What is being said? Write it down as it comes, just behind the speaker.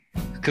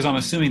Because I'm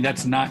assuming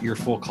that's not your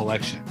full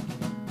collection.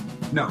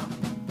 No.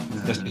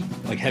 Just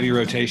like heavy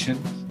rotation,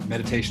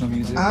 meditational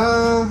music.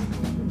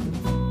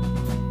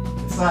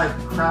 It's like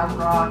crowd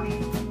rock,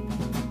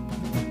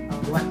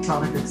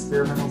 electronic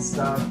experimental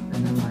stuff, and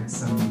then like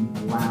some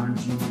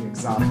loungy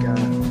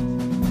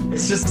exotica.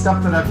 It's just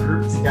stuff that I've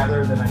grouped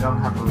together that I don't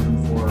have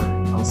room for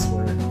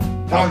elsewhere.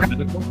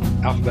 Alphabetical?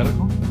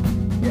 Alphabetical?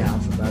 Yeah,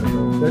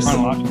 alphabetical. There's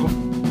chronological?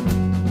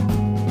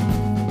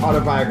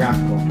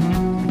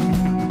 Autobiographical.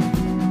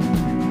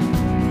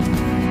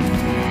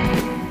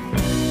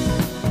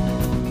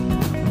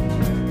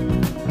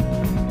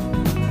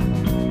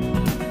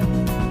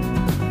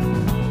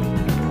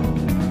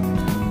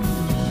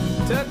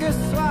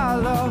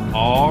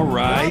 All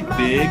right,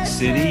 big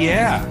city,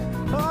 yeah.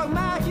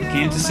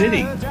 Kansas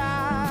City,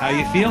 how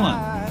you feeling?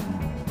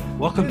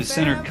 Welcome to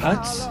Center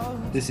Cuts.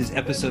 This is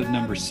episode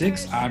number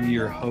 6. I'm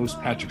your host,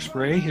 Patrick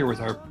Spray, here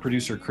with our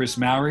producer, Chris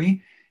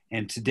Mowry.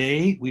 And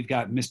today we've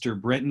got Mr.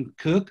 Brenton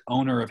Cook,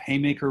 owner of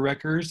Haymaker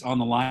Records, on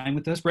the line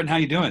with us. Brenton, how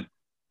you doing?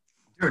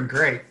 Doing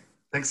great.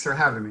 Thanks for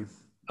having me.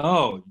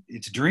 Oh,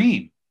 it's a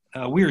dream.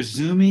 We are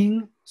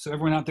Zooming, so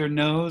everyone out there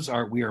knows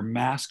we are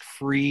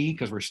mask-free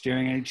because we're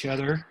staring at each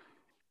other.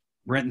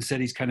 Brenton said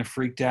he's kind of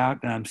freaked out.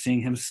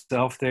 Seeing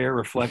himself there,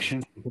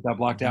 reflections, put that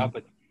blocked out.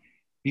 But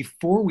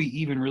before we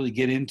even really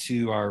get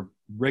into our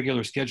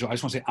regular schedule, I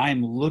just want to say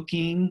I'm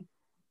looking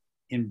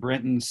in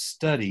Brenton's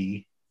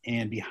study,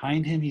 and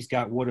behind him he's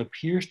got what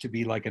appears to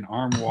be like an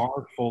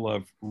armoire full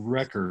of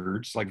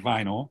records, like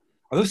vinyl.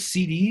 Are those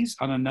CDs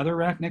on another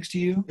rack next to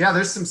you? Yeah,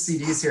 there's some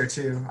CDs here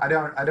too. I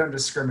don't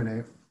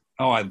discriminate.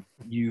 Oh,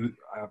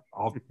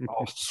 I'll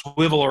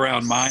swivel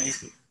around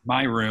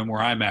my room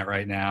where I'm at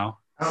right now.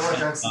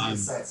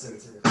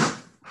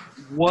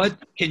 What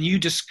can you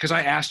just, because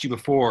I asked you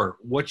before,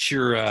 what's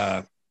your,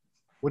 how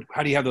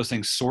do you have those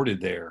things sorted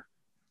there?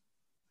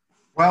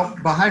 Well,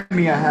 behind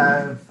me I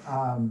have,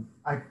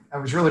 I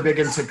was really big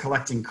into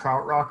collecting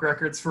krautrock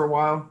records for a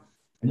while.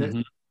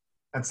 And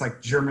that's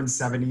like German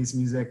 70s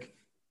music.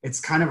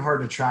 It's kind of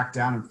hard to track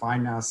down and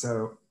find now.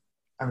 So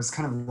I was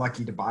kind of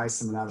lucky to buy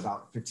some of that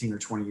about 15 or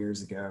 20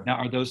 years ago. Now,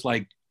 are those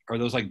like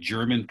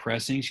German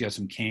pressings? You have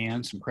some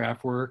cans, some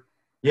craft work?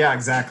 Yeah,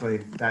 exactly.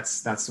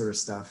 That's that sort of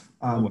stuff.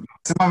 Some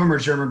of them are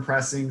German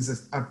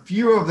pressings. A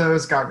few of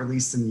those got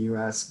released in the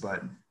U.S.,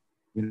 but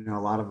a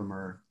lot of them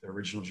are the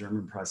original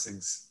German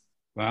pressings.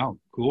 Wow,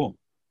 cool.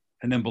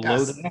 And then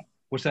below that,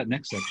 what's that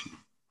next section?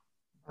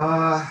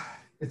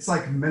 It's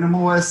like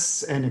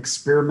minimalist and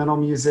experimental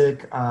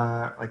music,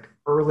 like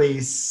early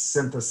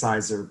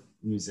synthesizer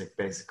music,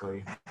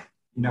 basically.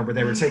 Where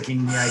they were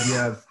taking the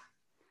idea of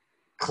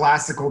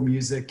classical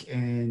music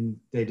and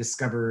they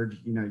discovered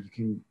you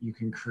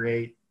can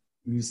create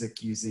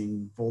music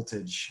using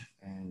voltage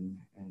and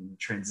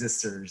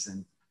transistors,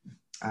 and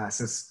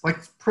so it's like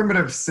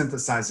primitive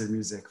synthesizer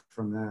music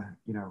from the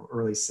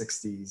early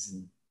 60s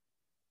and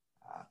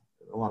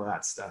a lot of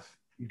that stuff.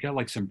 You've got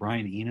like some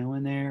Brian Eno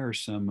in there, or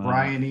some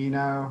Brian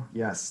Eno,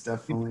 yes,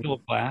 definitely.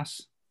 Philip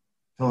Glass,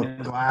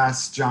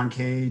 Glass, John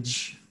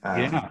Cage,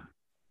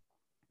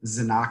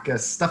 Zanaka,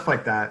 stuff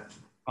like that.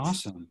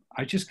 Awesome.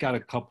 I just got a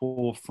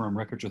couple from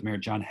Records with Mayor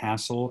John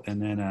Hassel,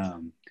 and then I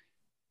don't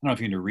know if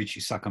you know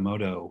Richie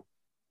Sakamoto.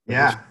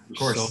 Yeah, of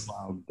course. So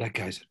loud. That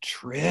guy's a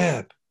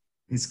trip.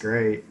 He's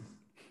great.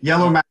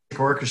 Yellow Magic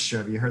Orchestra.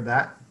 Have you heard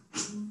that?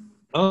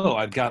 Oh,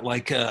 I've got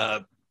like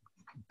a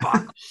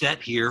box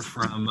set here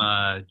from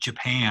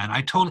Japan.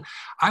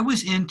 I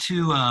was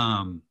into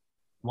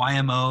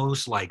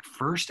YMO's like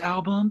first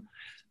album,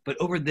 but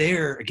over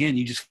there, again,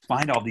 you just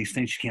find all these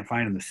things you can't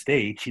find in the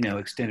States,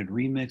 extended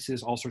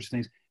remixes, all sorts of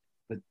things.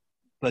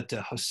 But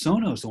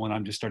Hosono's the one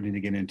I'm just starting to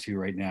get into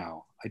right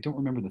now. I don't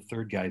remember the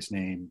third guy's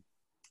name.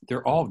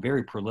 They're all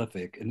very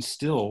prolific and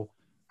still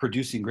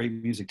producing great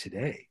music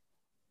today.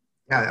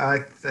 Yeah,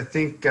 I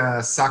think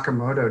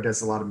Sakamoto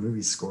does a lot of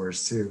movie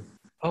scores too.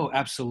 Oh,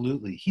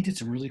 absolutely. He did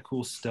some really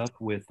cool stuff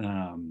with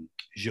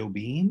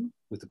Jobim,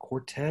 with the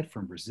quartet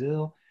from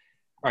Brazil.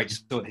 All right,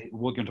 so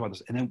we're going to talk about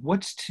this. And then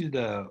what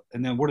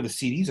are the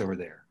CDs over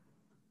there?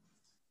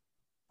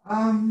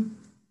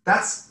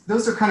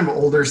 Those are kind of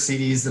older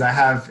CDs that I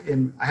have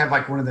I have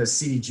like one of those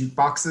CD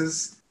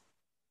jukeboxes,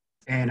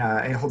 and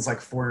it holds like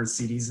 400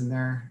 CDs in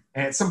there.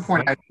 And at some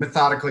point I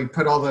methodically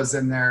put all those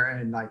in there,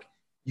 and like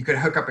you could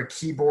hook up a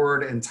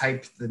keyboard and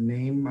type the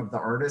name of the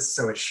artist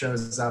so it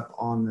shows up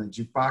on the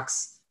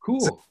jukebox. Cool.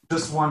 So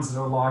just ones that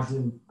are logged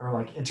in or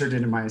like entered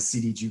into my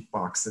CD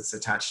jukebox that's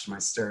attached to my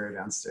stereo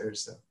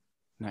downstairs. So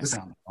Nice. This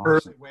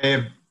early way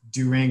of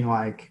doing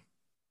like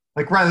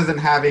rather than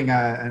having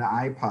an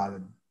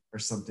iPod or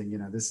something,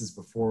 this is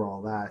before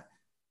all that.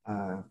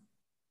 I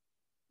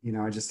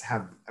just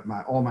have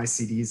all my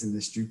CDs in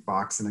this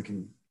jukebox, and I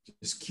can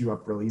just queue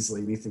up real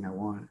easily anything I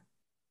want.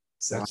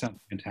 So that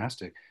sounds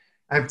fantastic.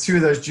 I have 2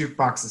 of those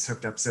jukeboxes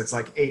hooked up, so it's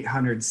like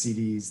 800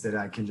 CDs that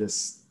I can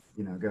just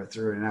go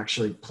through, and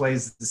actually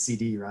plays the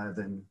CD rather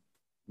than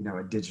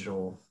a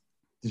digital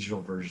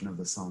version of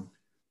the song.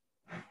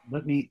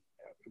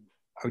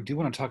 I do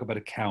want to talk about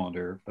a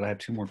calendar, but I have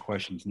two more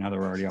questions now that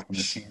we're already off on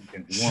this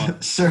tangent.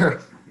 One,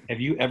 Sure. have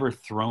you ever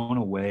thrown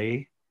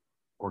away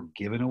or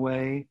given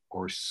away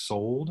or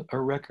sold a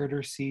record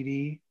or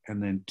CD?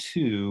 And then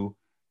two,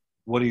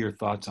 what are your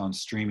thoughts on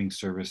streaming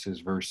services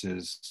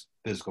versus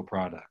physical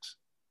products?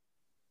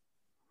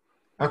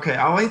 Okay,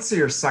 I'll answer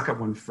your second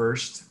one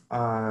first.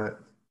 I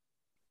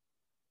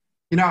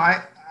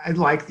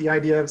like the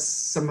idea of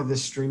some of the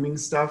streaming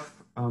stuff,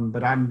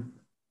 but I'm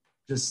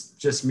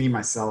just me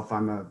myself.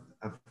 I'm a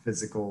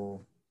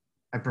physical.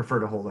 I prefer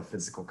to hold a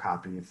physical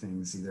copy of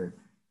things, either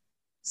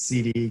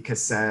CD,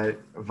 cassette,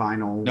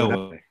 vinyl, whatever.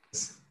 No way.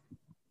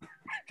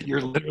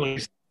 You're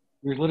literally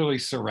you're literally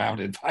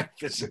surrounded by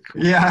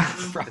physical Yeah.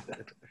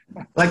 product.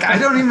 Like I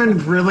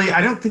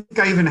don't think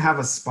I even have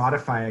a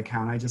Spotify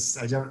account. I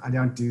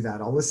don't do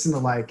that. I'll listen to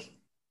like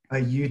a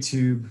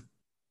YouTube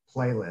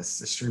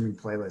playlist, a streaming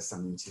playlist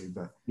on YouTube.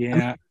 But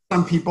Yeah.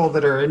 some people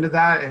that are into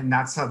that and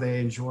that's how they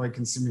enjoy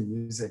consuming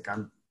music.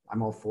 I'm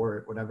all for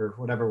it.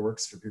 Whatever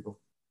works for people.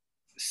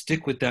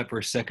 Stick with that for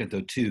a second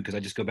though too, because I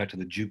just go back to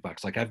the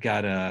jukebox. Like I've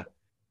got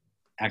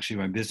actually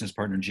my business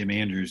partner Jim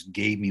Andrews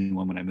gave me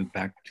one when I moved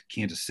back to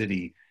Kansas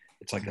City.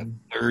 It's like a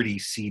 30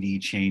 CD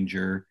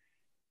changer.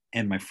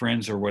 And my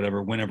friends or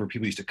whatever, whenever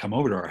people used to come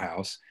over to our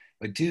house,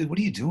 like, dude, what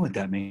are you doing with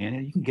that, man?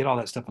 And you can get all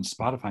that stuff on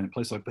Spotify and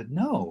places like, but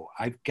no,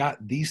 I've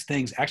got these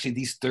things, actually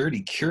these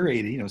 30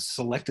 curated,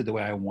 selected the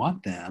way I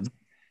want them.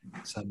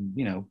 Some,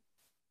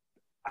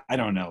 I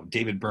don't know,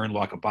 David Byrne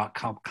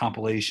Walkabout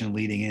compilation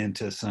leading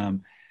into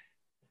some.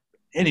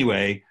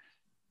 Anyway,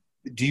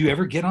 do you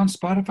ever get on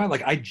Spotify?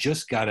 Like I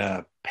just got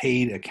a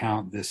paid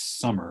account this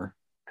summer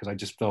because I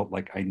just felt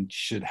like I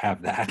should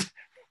have that.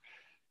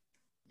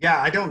 Yeah,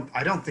 I don't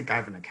think I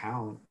have an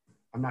account.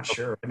 I'm not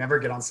sure. I never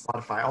get on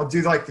Spotify. I'll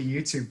do like the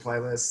YouTube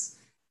playlist,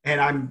 and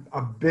I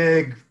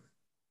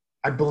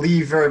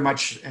believe very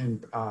much in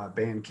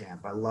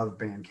Bandcamp. I love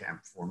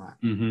Bandcamp format.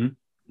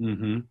 Mm-hmm.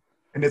 Mm-hmm.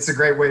 And it's a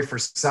great way for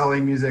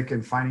selling music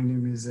and finding new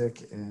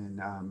music,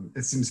 and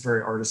it seems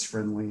very artist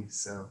friendly.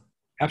 So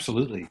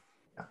Absolutely.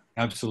 yeah.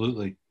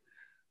 Absolutely.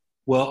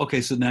 Well,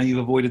 okay, so now you've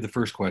avoided the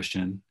first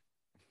question.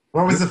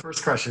 What was the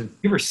first question?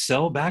 You ever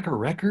sell back a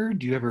record?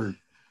 Do you ever,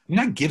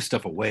 I give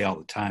stuff away all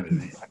the time.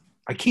 And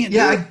I can't do it.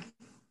 Yeah,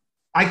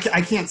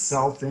 I can't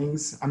sell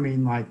things. I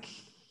mean, like,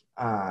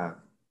 I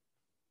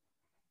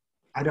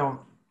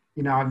don't,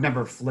 I've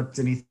never flipped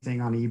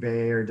anything on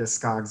eBay or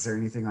Discogs or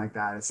anything like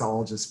that. It's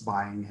all just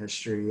buying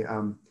history.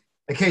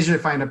 Occasionally,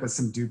 if I end up with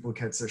some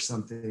duplicates or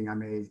something, I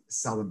may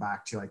sell them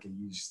back to like a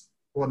used,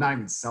 well, not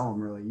even sell them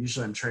really.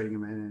 Usually I'm trading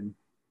them in and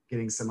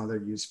getting some other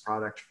used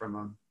product from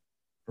a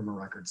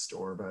record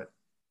store. But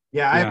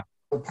yeah, I have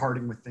trouble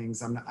parting with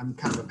things. I'm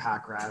kind of a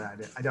pack rat.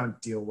 I don't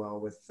deal well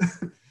with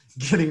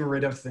getting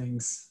rid of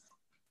things.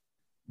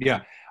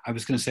 Yeah, I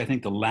was going to say, I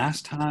think the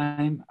last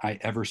time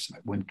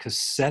when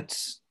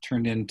cassettes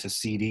turned into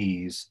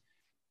CDs,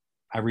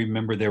 I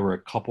remember there were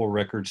a couple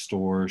record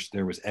stores.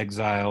 There was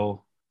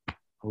Exile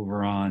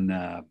over on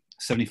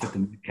 75th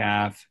and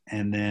Metcalf,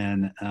 and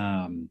then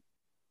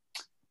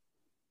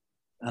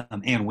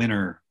Ann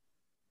Winter.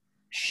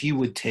 She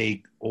would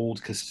take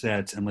old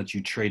cassettes and let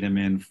you trade them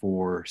in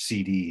for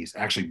CDs,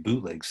 actually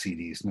bootleg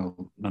CDs,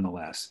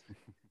 nonetheless.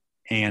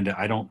 And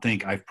I don't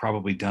think I've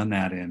probably done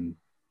that in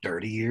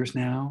 30 years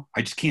now.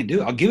 I just can't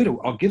do it.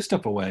 I'll give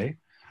stuff away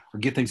or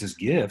give things as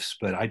gifts,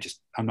 but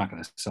I'm not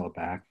going to sell it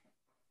back,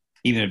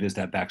 even if it is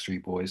that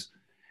Backstreet Boys.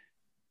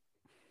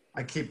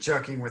 I keep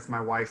joking with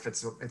my wife.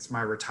 It's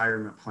my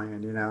retirement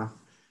plan,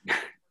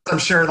 I'm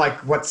sure like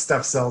what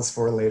stuff sells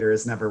for later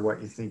is never what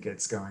you think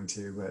it's going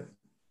to, but.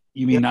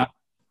 You mean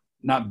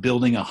not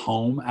building a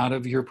home out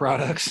of your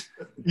products?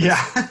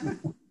 Yeah.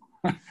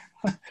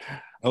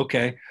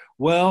 Okay.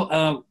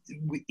 Well,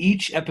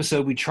 each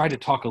episode we try to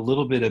talk a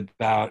little bit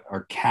about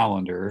our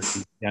calendar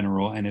in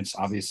general, and it's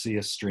obviously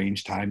a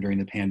strange time during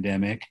the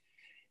pandemic.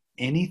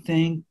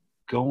 Anything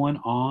going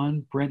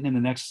on, Brenton, in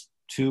the next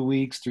 2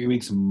 weeks, 3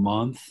 weeks, a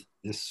month,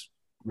 this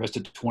rest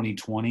of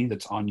 2020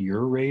 that's on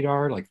your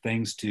radar, like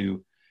things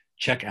to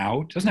check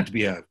out? Doesn't have to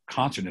be a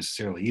concert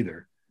necessarily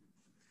either.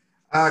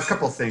 A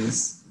couple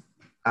things.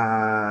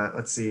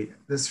 Let's see.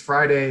 This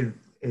Friday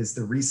is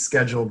the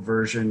rescheduled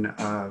version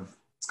of,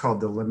 it's called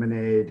the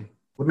Lemonade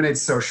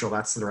Social.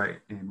 That's the right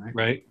name, right?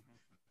 Right.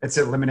 It's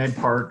at Lemonade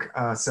Park.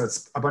 So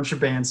it's a bunch of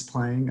bands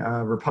playing.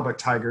 Republic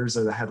Tigers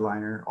are the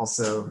headliner.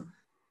 Also,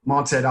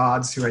 Monted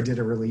Odds, who I did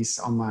a release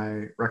on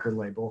my record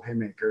label,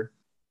 Haymaker.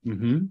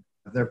 Mm-hmm.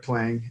 They're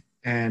playing.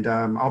 And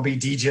I'll be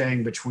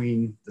DJing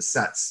between the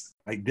sets.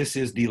 Like this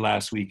is the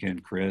last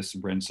weekend, Chris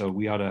and Brenton. So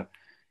we ought to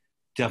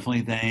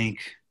definitely thank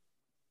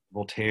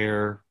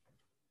Voltaire,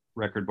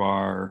 Record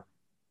Bar,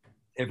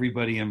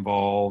 everybody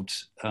involved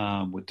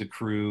with the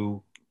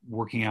crew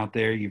working out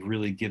there. You've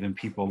really given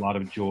people a lot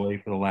of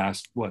joy for the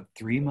last,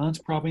 3 months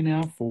probably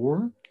now,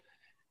 4.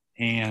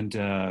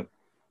 And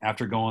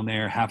after going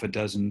there half a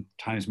dozen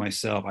times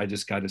myself, I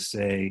just got to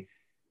say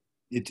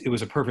it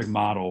was a perfect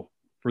model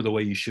for the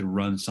way you should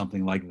run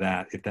something like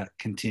that if that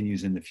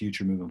continues in the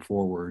future moving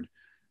forward.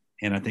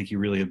 And I think you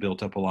really have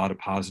built up a lot of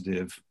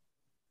positive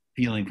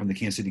feeling from the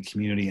Kansas City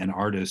community and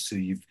artists who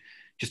you've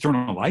just thrown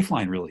on a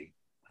lifeline, really.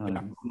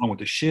 Along with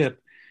the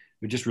ship,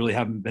 we just really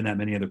haven't been that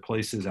many other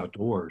places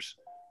outdoors.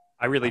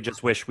 I really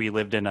just wish we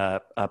lived in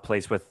a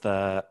place with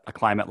a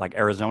climate like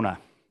Arizona,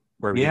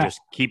 where we could just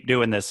keep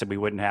doing this and we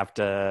wouldn't have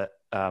to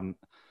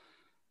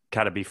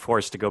kind of be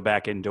forced to go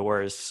back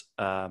indoors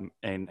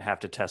and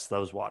have to test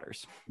those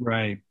waters.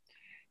 Right.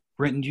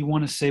 Brenton, do you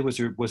want to say, was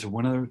there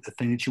one other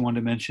thing that you wanted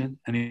to mention?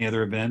 Any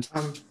other events?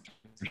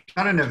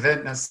 Not an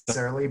event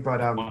necessarily, but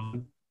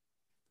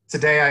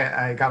today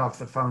I got off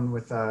the phone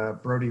with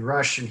Brody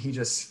Rush, and he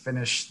just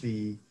finished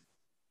the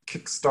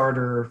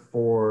Kickstarter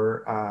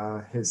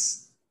for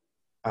his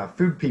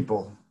Food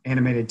People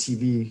animated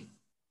TV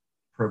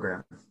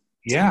program.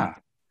 Yeah.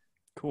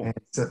 Cool. And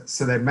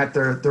so they met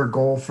their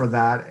goal for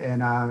that.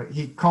 And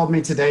he called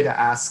me today to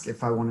ask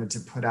if I wanted to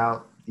put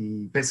out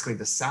basically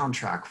the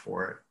soundtrack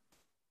for it.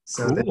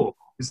 So cool.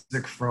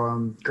 Music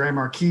from Grand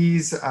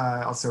Marquis,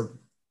 also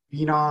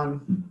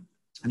Beanon,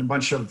 and a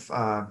bunch of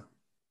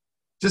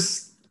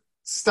just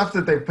stuff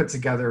that they put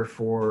together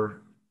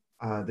for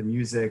the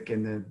music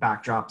and the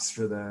backdrops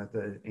for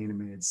the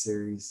animated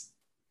series.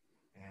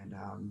 And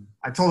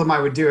I told them I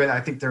would do it.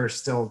 I think they're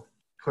still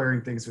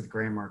clearing things with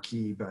Grand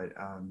Marquis, but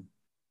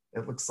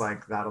it looks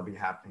like that'll be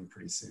happening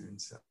pretty soon.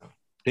 So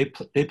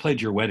they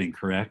played your wedding,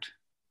 correct?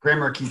 Grand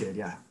Marquis did,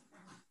 yeah.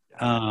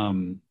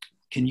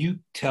 Can you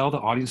tell the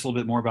audience a little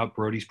bit more about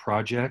Brody's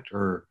project?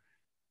 Or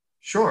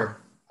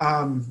Sure.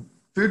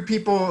 Food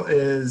People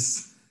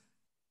is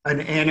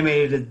an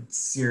animated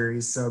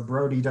series. So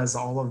Brody does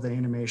all of the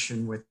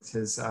animation with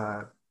his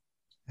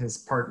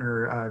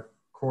partner,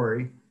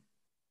 Corey.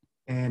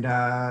 And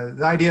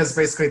the idea is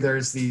basically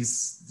there's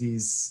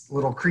these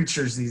little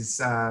creatures,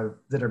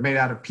 that are made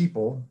out of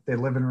people. They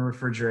live in a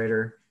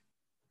refrigerator,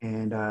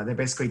 and they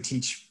basically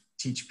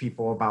teach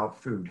people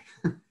about food.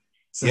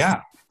 So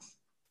yeah.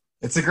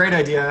 It's a great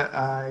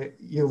idea.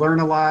 You learn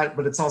a lot,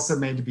 but it's also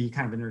made to be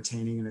kind of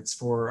entertaining, and it's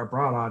for a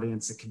broad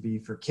audience. It can be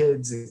for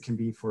kids. It can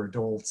be for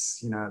adults.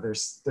 You know,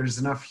 there's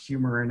enough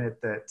humor in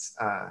it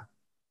that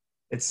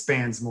it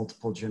spans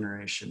multiple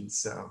generations.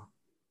 So,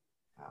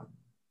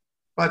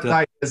 but the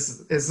idea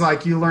is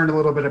like you learn a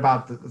little bit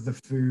about the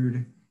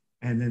food,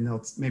 and then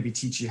they'll maybe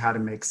teach you how to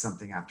make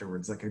something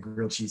afterwards, like a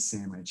grilled cheese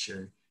sandwich,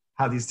 or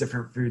how these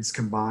different foods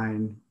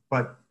combine.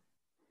 But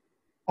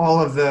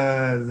all of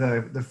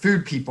the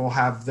food people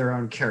have their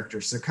own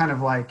characters. So kind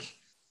of like,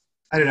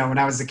 I don't know, when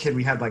I was a kid,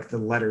 we had like the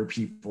letter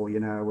people, you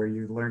know, where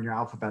you learn your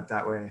alphabet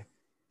that way.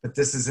 But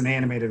this is an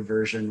animated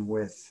version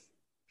with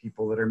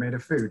people that are made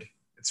of food.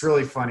 It's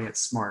really funny.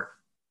 It's smart.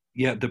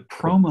 Yeah, the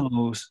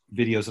promos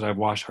videos that I've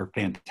watched are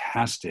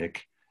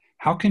fantastic.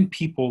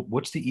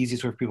 What's the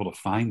easiest way for people to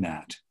find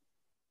that?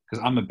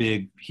 Because I'm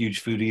a huge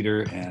food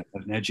eater and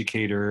an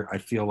educator. I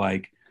feel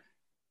like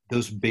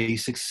those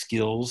basic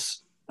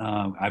skills,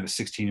 I have a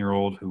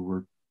 16-year-old who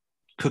we're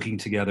cooking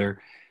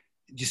together.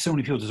 Just so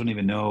many people just don't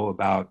even know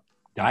about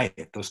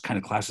diet. Those kind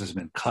of classes have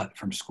been cut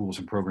from schools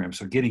and programs.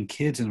 So getting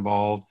kids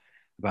involved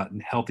about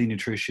healthy,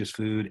 nutritious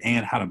food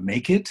and how to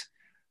make it's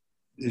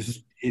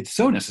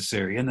so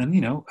necessary. And then, you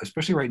know,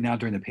 especially right now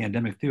during the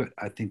pandemic too,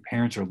 I think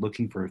parents are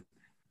looking for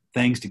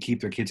things to keep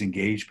their kids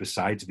engaged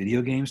besides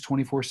video games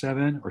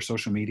 24/7 or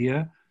social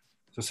media.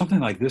 So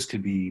something like this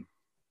could be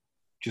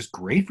just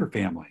great for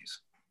families.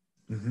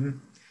 Mm-hmm.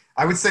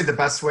 I would say the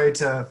best way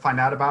to find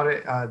out about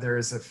it, there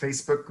is a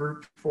Facebook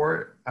group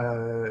for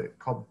it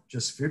called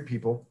just Food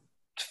People.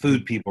 It's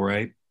Food People,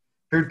 right?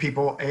 Food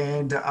People.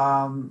 And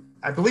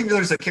I believe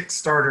there's a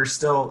Kickstarter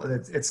still.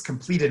 It's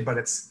completed, but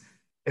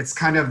it's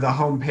kind of the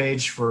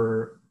homepage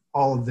for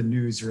all of the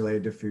news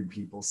related to Food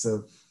People.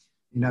 So,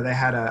 you know, they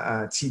had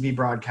a TV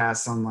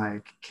broadcast on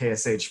like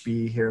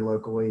KSHB here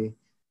locally.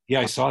 Yeah,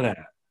 I saw that.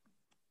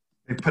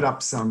 They put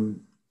up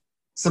some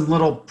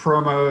little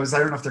promos. I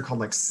don't know if they're called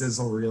like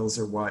sizzle reels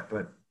or what,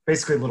 but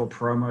basically little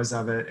promos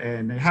of it.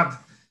 And they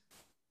have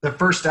the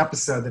first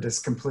episode that has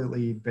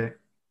completely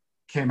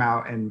came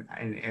out and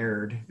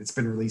aired. It's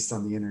been released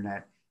on the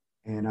internet.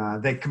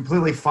 And they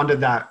completely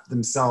funded that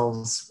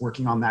themselves,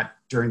 working on that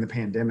during the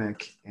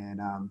pandemic. And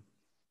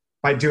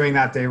by doing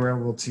that, they were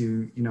able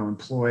to, you know,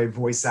 employ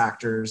voice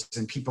actors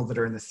and people that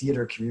are in the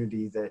theater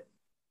community that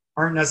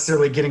aren't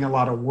necessarily getting a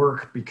lot of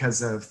work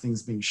because of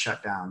things being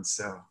shut down.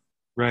 So,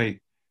 right.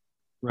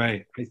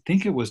 I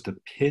think it was The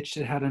Pitch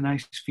that had a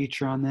nice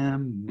feature on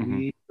them a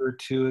week or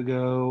two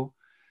ago.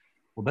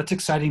 Well, that's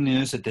exciting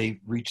news that they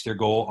reached their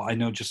goal. I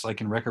know, just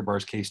like in Record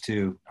Bar's case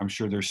too, I'm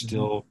sure they're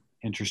still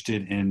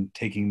interested in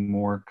taking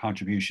more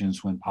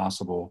contributions when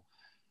possible.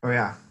 Oh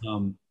yeah.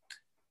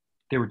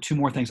 There were two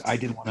more things I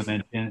did want to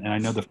mention, and I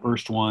know the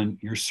first one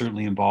you're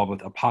certainly involved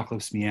with.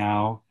 Apocalypse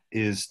Meow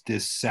is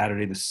this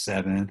Saturday the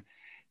 7th.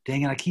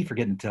 Dang it, I keep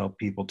forgetting to tell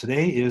people.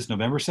 Today is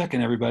November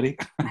 2nd, everybody.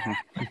 I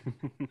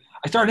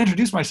started to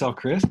introduce myself,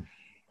 Chris.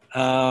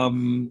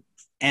 And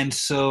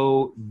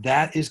so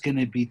that is going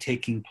to be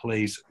taking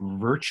place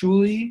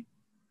virtually.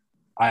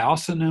 I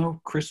also know,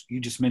 Chris, you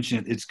just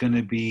mentioned it's going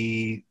to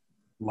be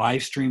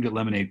live streamed at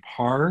Lemonade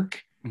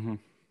Park.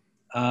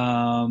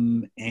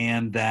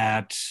 And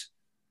that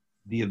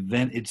the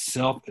event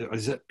itself,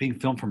 is it being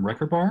filmed from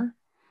Record Bar?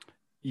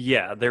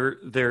 Yeah,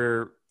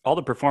 they're all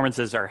the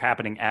performances are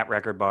happening at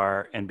Record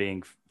Bar and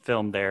being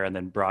filmed there and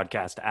then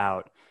broadcast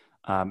out.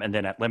 And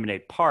then at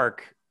Lemonade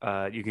Park,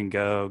 you can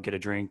go get a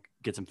drink,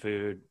 get some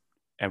food,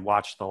 and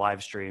watch the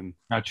live stream.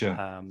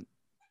 Gotcha.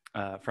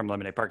 From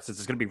Lemonade Park. So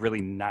it's going to be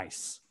really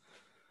nice.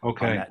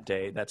 Okay. On that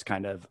day. That's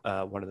kind of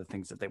one of the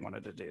things that they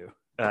wanted to do.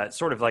 It's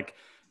sort of like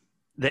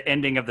the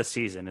ending of the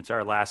season. It's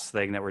our last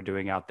thing that we're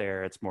doing out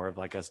there. It's more of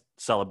like a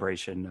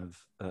celebration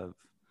of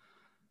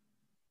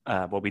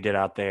what we did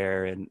out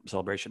there and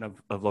celebration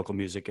of local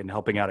music and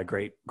helping out a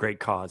great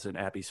cause in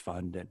Abby's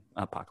Fund and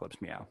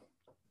Apocalypse Meow.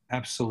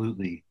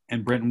 Absolutely.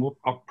 And Brenton,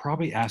 I'll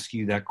probably ask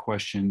you that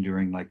question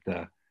during like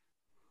the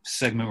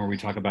segment where we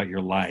talk about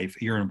your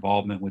life, your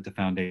involvement with the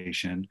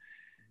foundation,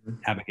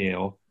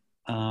 Abigail.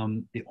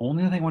 The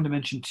only other thing I wanted to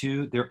mention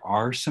too, there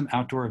are some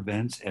outdoor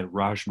events at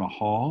Raj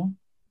Mahal.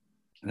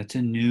 That's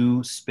a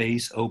new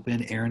space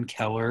open. Aaron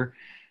Keller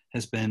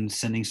has been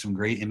sending some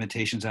great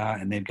invitations out,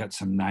 and they've got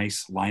some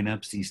nice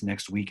lineups these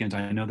next weekends.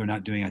 I know they're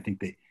not doing, I think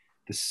the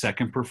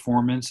second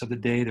performance of the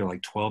day, they're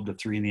like 12 to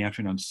 3 in the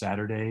afternoon on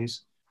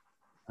Saturdays.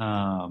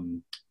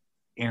 Aaron's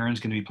going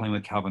to be playing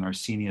with Calvin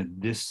Arsenia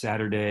this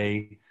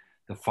Saturday.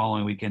 The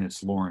following weekend,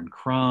 it's Lauren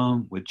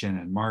Crum with Jen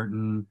and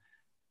Martin.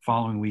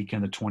 Following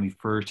weekend, the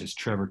 21st, is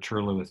Trevor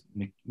Turlow with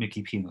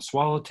Mickey P and the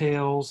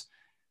Swallowtails.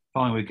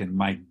 Following weekend,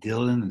 Mike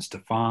Dillon and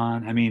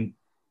Stefan. I mean,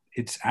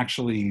 it's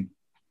actually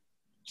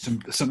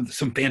some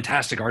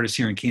fantastic artists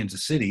here in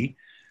Kansas City.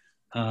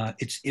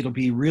 It'll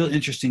be real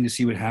interesting to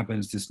see what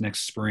happens this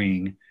next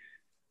spring.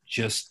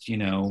 Just,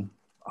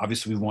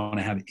 obviously we want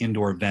to have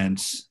indoor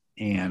events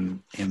and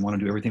want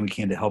to do everything we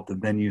can to help the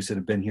venues that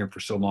have been here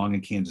for so long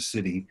in Kansas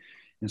City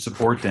and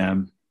support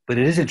them. But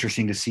it is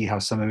interesting to see how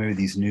some of maybe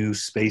these new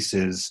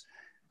spaces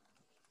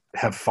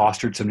have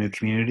fostered some new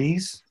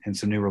communities and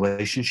some new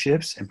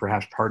relationships, and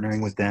perhaps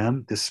partnering with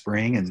them this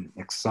spring and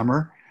next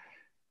summer.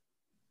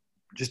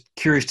 Just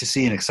curious to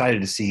see and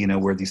excited to see,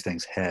 where these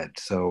things head.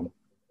 So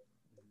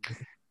I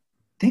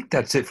think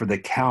that's it for the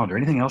calendar.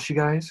 Anything else, you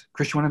guys?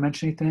 Chris, you want to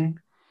mention anything?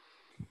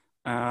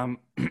 Let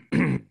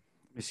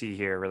me see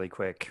here really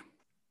quick.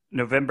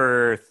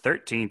 November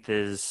 13th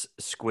is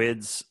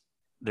Squids.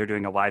 They're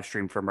doing a live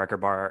stream from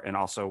Record Bar, and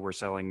also we're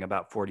selling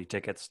about 40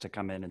 tickets to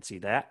come in and see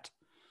that.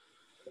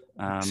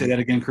 Say that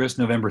again, Chris.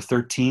 November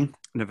 13th?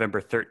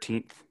 November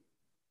 13th.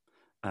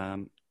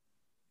 And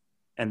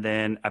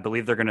then I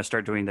believe they're going to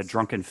start doing the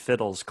Drunken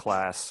Fiddles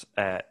class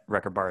at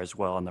Record Bar as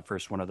well, and the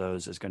first one of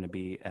those is going to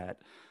be at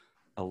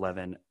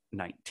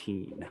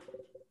 11/19.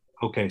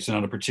 Okay, so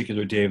not a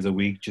particular day of the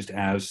week, just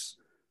as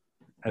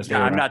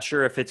yeah, I'm not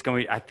sure if it's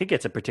going. I think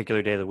it's a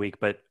particular day of the week,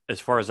 but as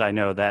far as I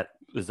know, that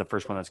is the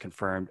first one that's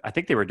confirmed. I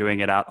think they were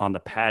doing it out on the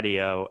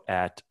patio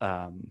at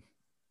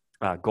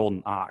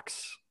Golden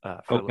Ox. For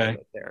a little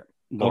bit there,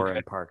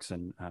 Laura Parks,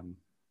 and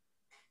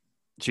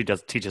she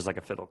teaches like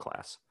a fiddle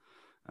class.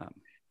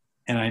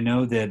 And I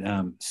know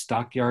that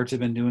Stockyards have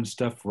been doing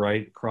stuff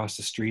right across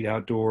the street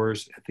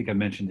outdoors. I think I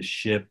mentioned the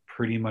Ship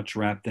pretty much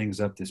wrapped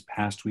things up this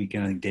past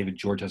weekend. I think David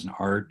George has an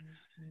art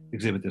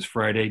exhibit this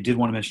Friday. Did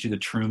want to mention the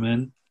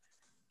Truman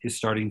is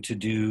starting to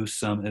do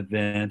some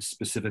events,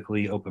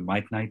 specifically open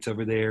mic nights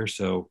over there.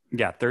 So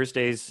yeah,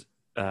 Thursdays,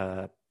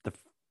 the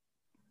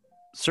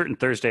certain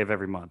Thursday of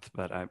every month,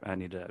 but I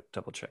need to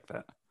double check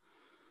that.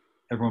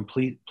 Everyone,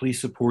 please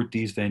support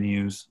these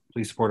venues.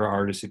 Please support our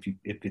artists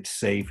if it's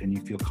safe and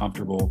you feel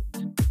comfortable.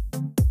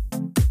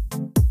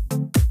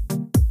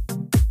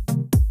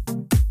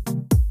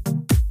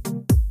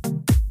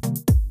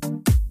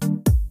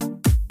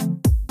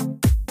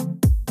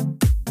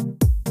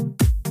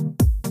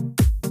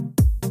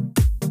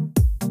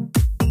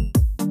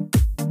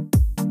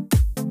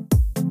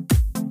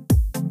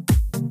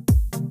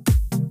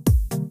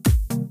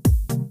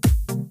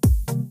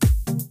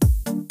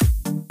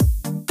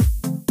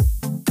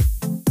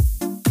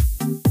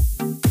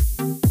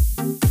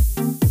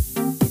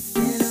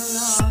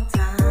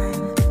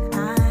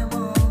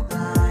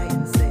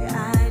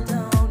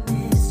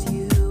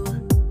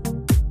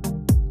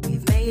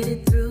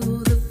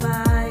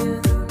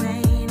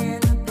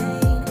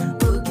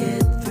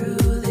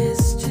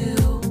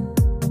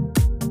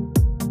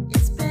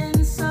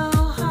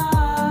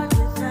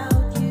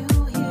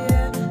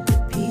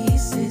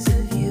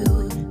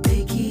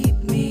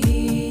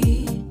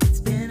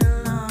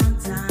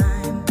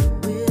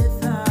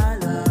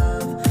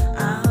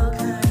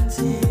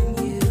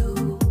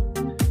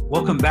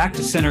 Welcome back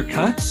to Center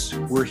Cuts.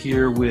 We're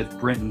here with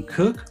Brenton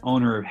Cook,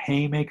 owner of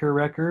Haymaker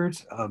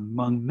Records,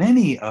 among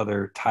many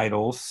other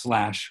titles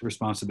 /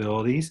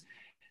 responsibilities.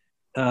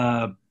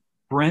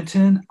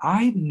 Brenton,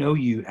 I know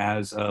you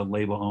as a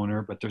label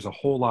owner, but there's a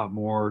whole lot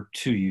more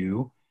to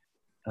you.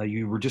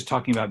 You were just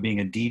talking about being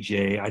a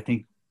DJ. I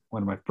think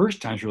one of my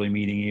first times really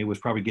meeting you was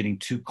probably getting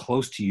too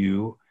close to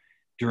you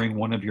during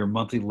one of your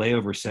monthly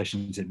layover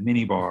sessions at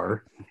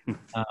Minibar.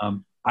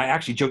 I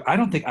actually joke, I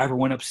don't think I ever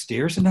went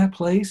upstairs in that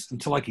place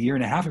until like a year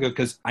and a half ago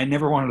because I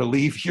never wanted to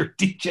leave your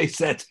DJ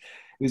set.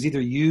 It was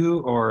either you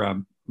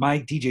or my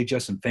DJ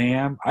Justin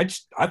Pham.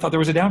 I thought there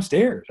was a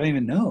downstairs. I didn't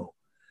even know.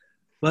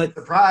 But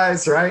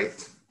Surprise, right?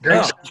 Great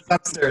oh, shots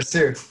upstairs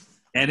too.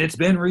 and it's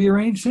been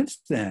rearranged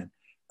since then.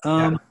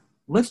 Yeah.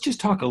 Let's just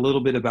talk a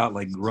little bit about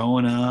like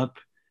growing up,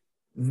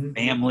 Mhm.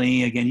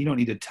 family. Again, you don't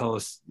need to tell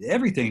us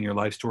everything in your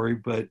life story,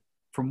 but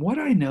from what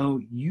I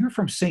know, you're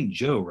from St.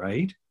 Joe,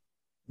 right?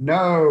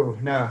 No.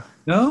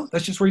 No,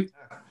 that's just where you.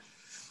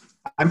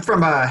 I'm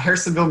from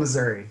Harrisonville,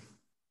 Missouri.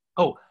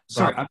 Oh,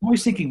 sorry. I'm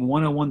always thinking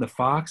 101 The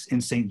Fox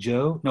in St.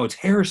 Joe. No, it's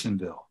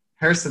Harrisonville.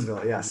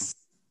 Harrisonville, yes.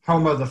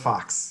 Home of the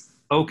Fox.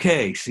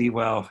 Okay. See,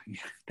 well,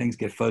 things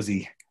get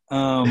fuzzy.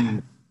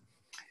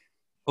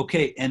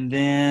 Okay. And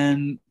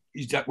then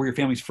is that where your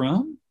family's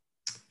from?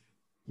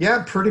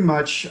 Yeah, pretty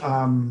much.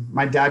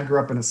 My dad grew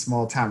up in a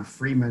small town,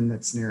 Freeman,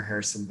 that's near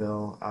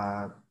Harrisonville.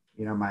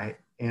 My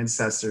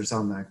ancestors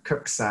on the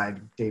Cook side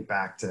date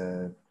back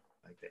to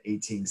like the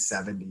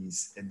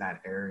 1870s in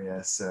that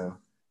area. So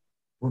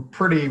we're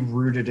pretty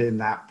rooted in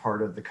that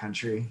part of the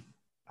country.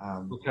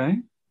 Okay.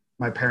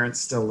 My parents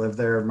still live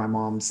there. My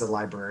mom's a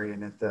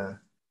librarian at the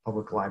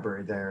public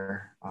library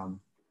there.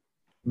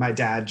 My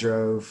dad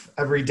drove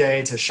every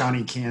day to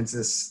Shawnee,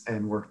 Kansas,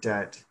 and worked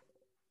at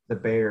the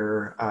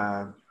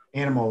Bayer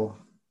animal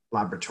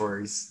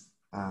laboratories,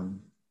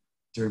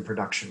 doing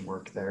production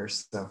work there.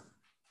 So,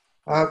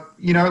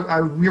 we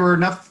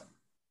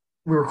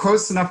were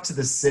close enough to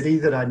the city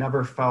that I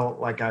never felt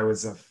like I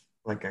was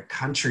like a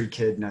country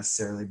kid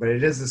necessarily, but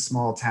it is a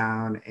small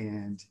town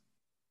and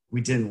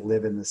we didn't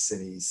live in the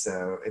city.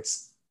 So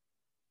it's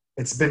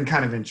been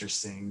kind of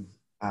interesting.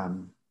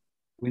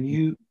 When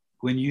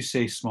you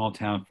say small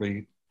town,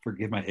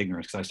 forgive my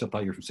ignorance because I still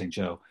thought you were from St.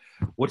 Joe.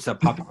 What's that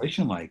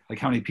population like? Like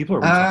how many people are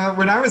we talking?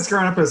 When I was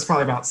growing up, it was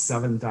probably about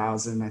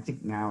 7,000. I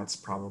think now it's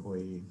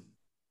probably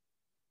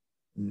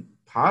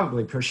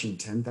pushing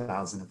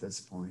 10,000 at this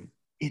point.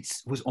 It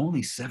was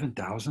only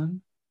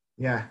 7,000?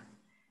 Yeah,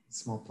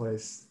 small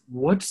place.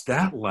 What's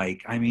that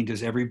like? I mean,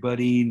 does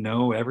everybody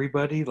know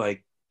everybody?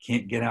 Like,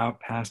 can't get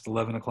out past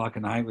 11 o'clock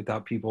at night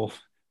without people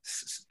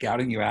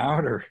scouting you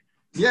out? Or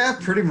yeah,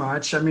 pretty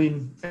much. I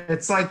mean,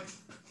 it's like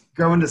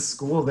going to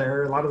school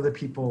there. A lot of the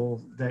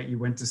people that you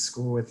went to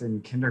school with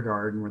in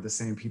kindergarten were the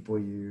same people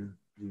you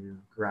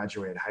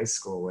graduated high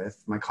school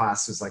with. My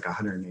class was like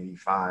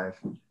 185.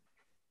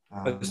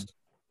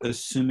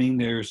 Assuming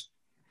there's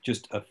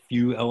just a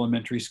few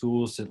elementary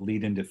schools that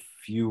lead into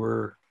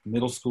fewer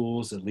middle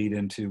schools that lead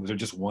into, was there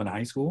just one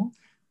high school?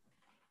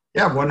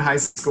 Yeah, one high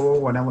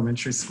school, one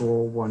elementary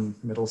school, one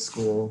middle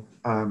school.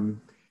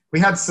 We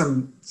had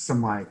some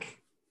like,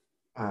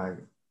 I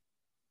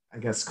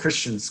guess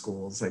Christian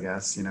schools,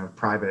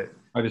 private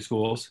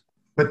schools,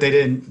 but they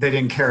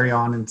didn't carry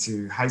on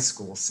into high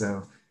school.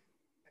 So,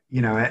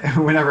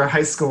 whenever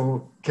high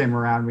school came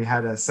around, we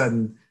had a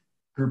sudden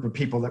group of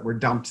people that were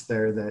dumped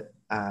there that,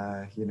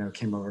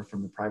 came over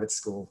from the private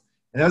school.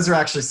 And those are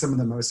actually some of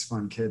the most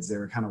fun kids. They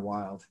were kind of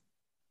wild.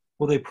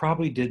 Well, they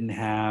probably didn't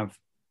have,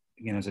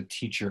 again, as a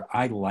teacher,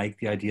 I like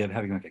the idea of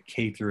having like a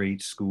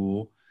K-8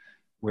 school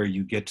where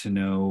you get to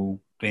know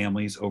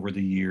families over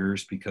the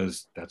years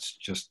because that's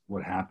just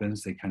what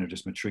happens. They kind of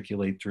just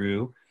matriculate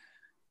through.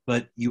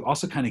 But you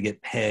also kind of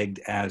get pegged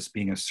as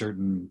being a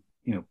certain,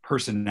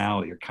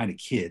 personality or kind of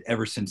kid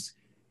ever since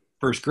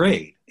first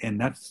grade.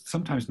 And that's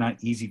sometimes not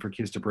easy for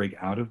kids to break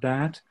out of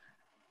that.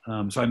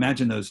 So I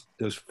imagine those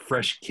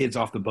fresh kids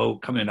off the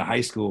boat coming into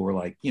high school were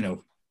like,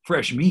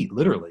 fresh meat,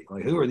 literally.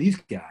 Like, who are these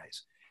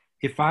guys?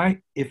 If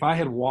I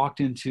had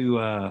walked into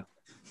a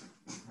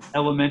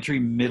elementary,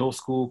 middle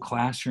school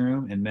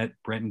classroom and met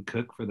Brenton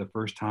Cook for the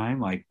first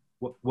time, like,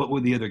 what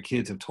would the other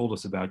kids have told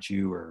us about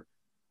you, or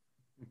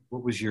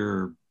what was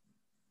the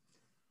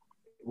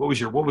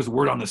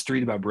word on the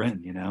street about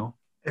Brenton?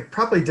 It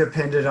probably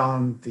depended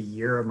on the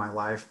year of my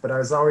life, but I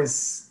was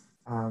always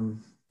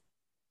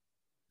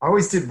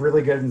did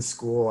really good in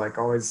school. Like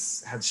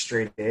always had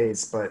straight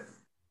A's, but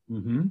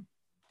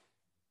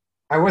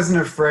I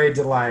wasn't afraid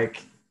to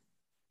like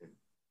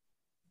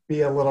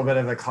be a little bit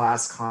of a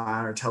class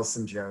clown or tell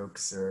some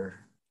jokes or,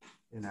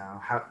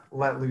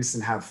 let loose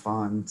and have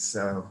fun.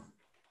 So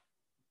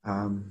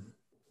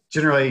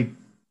generally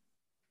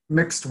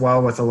mixed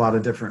well with a lot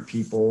of different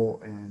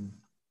people. And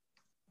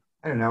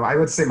I don't know, I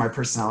would say my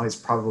personality is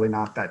probably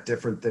not that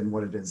different than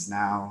what it is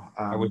now.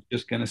 I was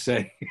just going to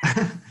say.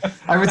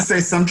 I would say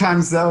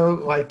sometimes though,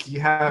 like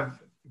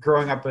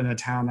growing up in a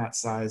town that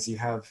size,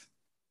 I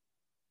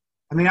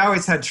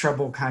always had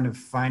trouble kind of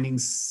finding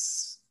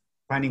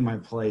my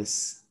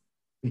place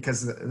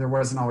because there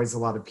wasn't always a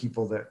lot of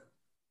people that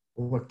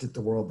looked at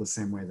the world the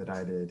same way that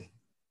I did.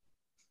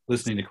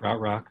 Listening to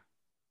krautrock,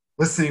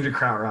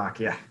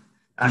 yeah.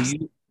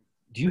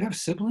 Do you have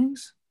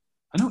siblings?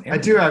 I know. I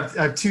do. I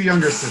have two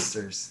younger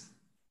sisters.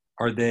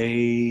 Are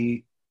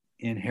they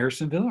in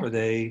Harrisonville? Or are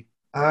they?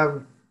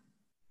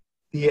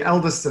 The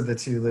eldest of the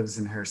two lives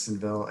in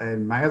Harrisonville,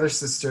 and my other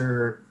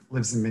sister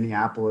lives in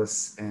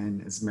Minneapolis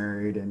and is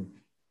married and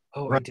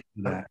I did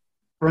that.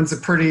 Runs a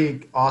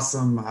pretty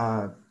awesome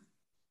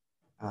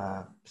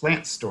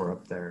plant store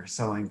up there,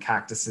 selling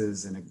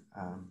cactuses and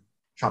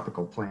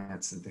tropical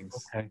plants and things.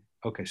 Okay.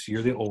 Okay. So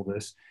you're the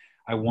oldest.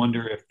 I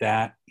wonder if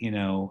that,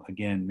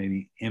 again,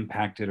 maybe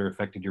impacted or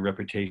affected your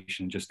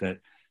reputation, just that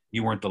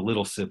you weren't the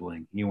little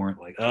sibling. You weren't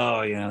like,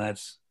 oh,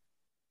 that's Yeah,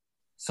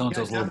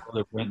 so-and-so's little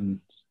brother, Brenton.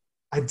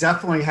 I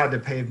definitely had to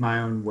pave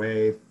my own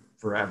way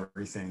for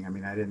everything. I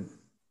mean, I didn't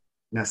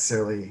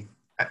necessarily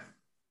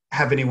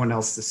have anyone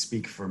else to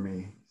speak for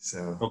me.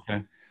 So,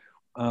 Okay.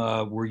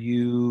 What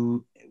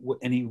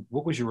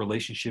was your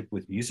relationship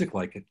with music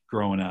like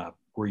growing up?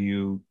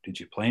 Did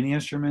you play any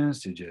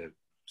instruments? Did you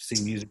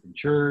sing music in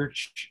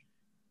church?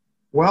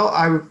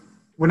 well,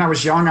 when I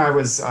was young, I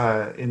was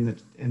in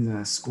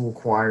the school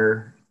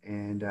choir,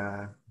 and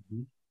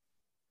Mhm.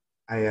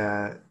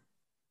 I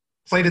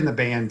played in the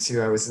band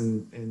too. I was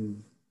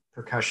in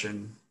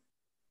percussion,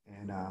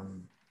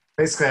 and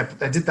basically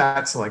I did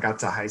that till I got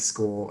to high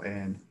school,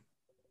 and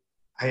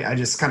I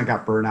just kind of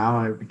got burnt out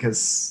on it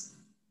because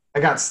I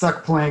got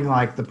stuck playing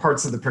like the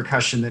parts of the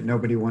percussion that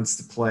nobody wants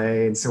to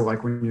play. And so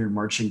like when you're in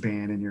marching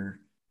band and you're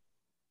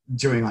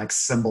doing like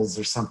cymbals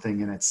or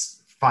something and it's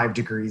 5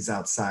 degrees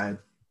outside,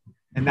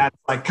 and that's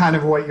like kind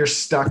of what you're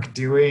stuck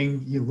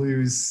doing, you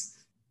lose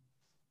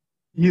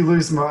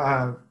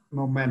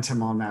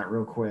momentum on that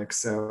real quick.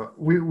 So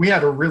we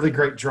had a really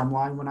great drum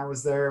line when I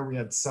was there. We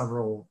had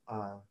several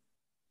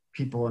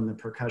people in the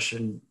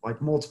percussion,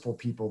 like multiple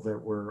people that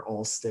were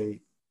all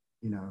state,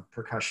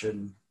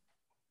 percussion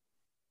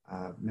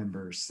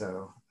members.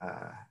 So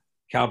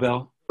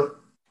Cowbell,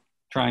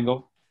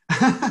 triangle.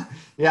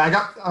 yeah, I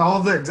got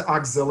all the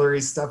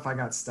auxiliary stuff. I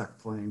got stuck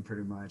playing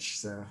pretty much.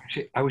 So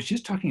Actually, I was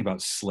just talking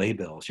about sleigh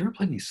bells. You ever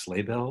played any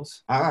sleigh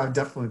bells? I've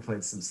definitely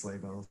played some sleigh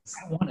bells.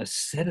 I want a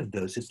set of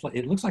those.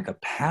 It looks like a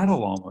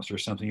paddle almost or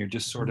something. You're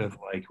just sort of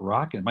like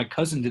rocking. My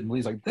cousin didn't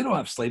believe. He's like, they don't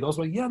have sleigh bells.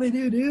 I'm like, yeah, they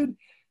do, dude.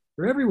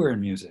 They're everywhere in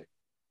music.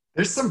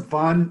 There's some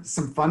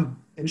fun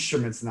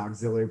instruments in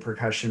auxiliary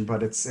percussion,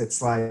 but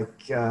it's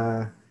like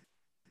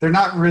they're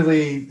not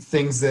really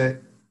things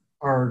that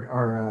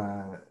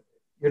are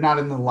you're not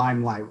in the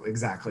limelight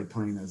exactly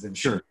playing those Sure.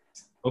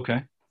 instruments.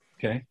 Okay.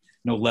 Okay.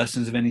 No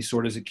lessons of any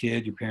sort as a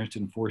kid. Your parents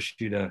didn't force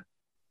you to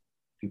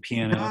do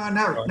piano.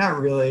 No, not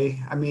really.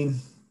 I mean,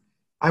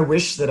 I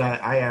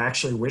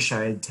actually wish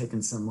I had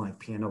taken some like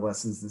piano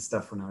lessons and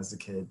stuff when I was a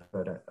kid,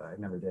 but I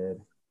never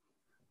did.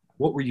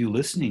 What were you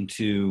listening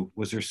to?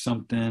 Was there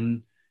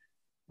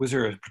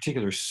a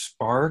particular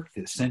spark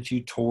that sent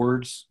you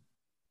towards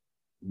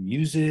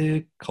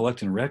music,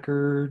 collecting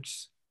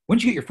records? When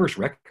did you get your first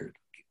record?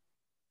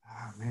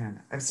 Oh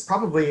man, it's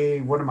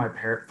probably one of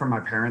from my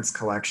parents'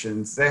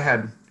 collections. They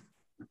had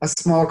a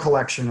small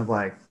collection of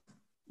like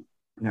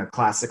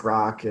classic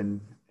rock and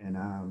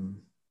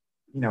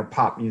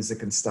pop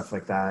music and stuff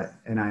like that,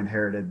 and I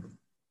inherited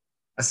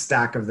a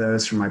stack of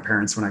those from my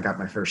parents when I got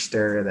my first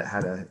stereo that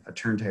had a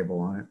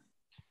turntable on it.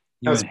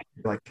 That You was in,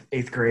 like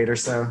 8th grade or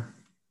so.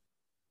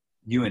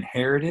 you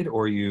inherited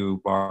or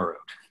you borrowed?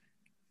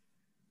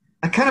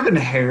 I kind of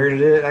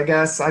inherited it, I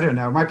guess. I don't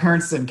know. My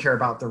parents didn't care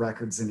about the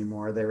records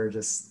anymore. They were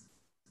just,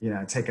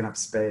 taking up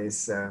space.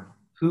 So,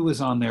 Who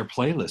was on their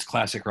playlist,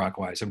 classic rock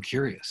wise? I'm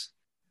curious.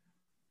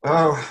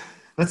 oh,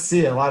 let's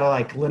see. A lot of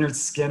like Leonard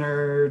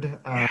Skinner.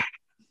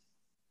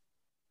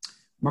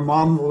 My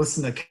mom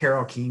listened to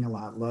Carole King a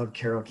lot. Loved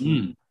Carole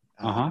King.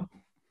 Mm. Uh-huh.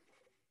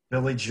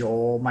 Billy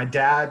Joel. My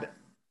dad,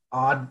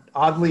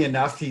 oddly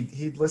enough,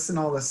 he'd listen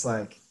to all this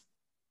like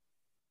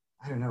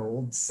I don't know,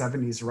 old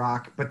 70s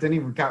rock. But then he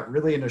got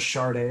really into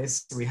Sade.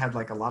 So we had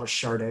like a lot of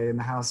Sade in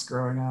the house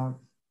growing up.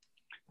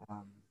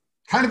 Um,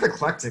 Kind of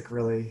eclectic,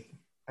 really.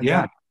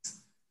 Yeah.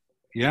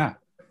 Yeah.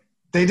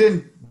 They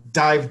didn't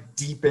dive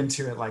deep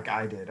into it like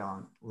I did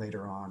on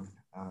later on.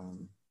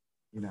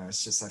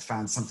 It's just I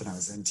found something I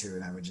was into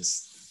and I would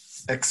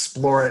just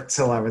explore it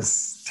till I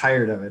was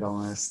tired of it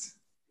almost.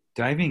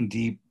 Diving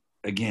deep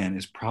again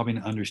is probably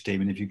an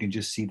understatement if you can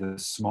just see the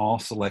small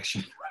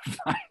selection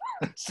of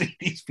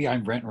CDs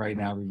behind Brent right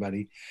now,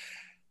 everybody.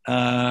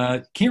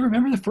 Can't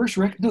remember the first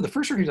record. No, the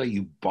first record that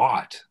you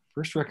bought.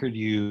 First record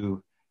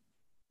Like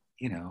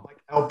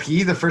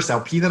LP, the first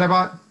LP that I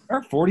bought.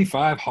 or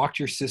 45, Hawked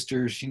Your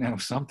Sisters,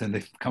 something.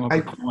 They've come up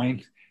with a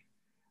coin.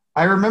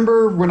 I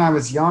remember when I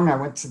was young, I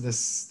went to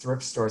this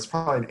thrift store. It's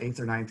probably in 8th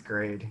or 9th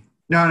grade.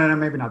 No,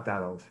 maybe not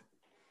that old.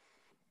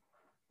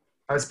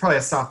 I was probably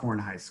a sophomore in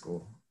high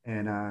school.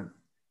 And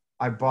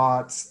I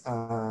bought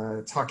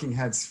Talking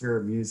Head Sphere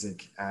of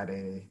Music at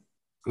a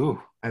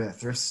Ooh. at a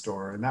thrift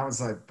store. And that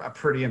was a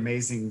pretty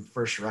amazing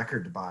first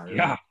record to buy. Right?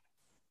 Yeah.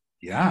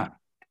 Yeah.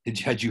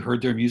 Had you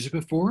heard their music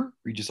before?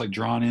 Were you just like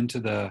drawn into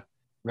the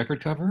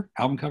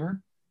album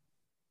cover?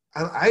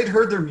 I had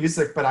heard their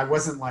music, but I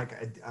wasn't like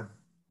a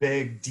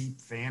big,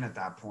 deep fan at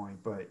that point.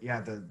 But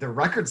yeah, the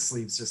record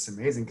sleeve's just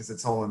amazing because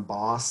it's all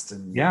embossed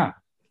and Yeah.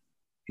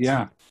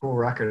 Yeah. cool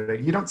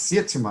record. You don't see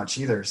it too much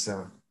either.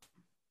 So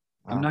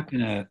I'm not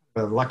gonna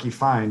a lucky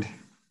find.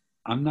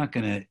 I'm not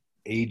gonna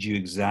age you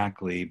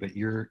exactly, but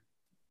you're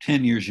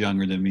 10 years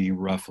younger than me,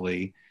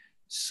 roughly.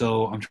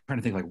 So I'm trying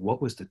to think, like,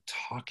 what was the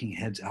Talking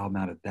Heads album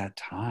out at that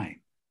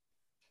time?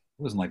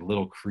 It wasn't like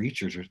Little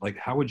Creatures or like,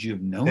 how would you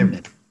have known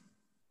it?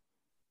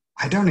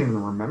 I don't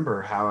even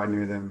remember how I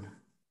knew them.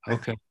 I,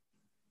 Okay.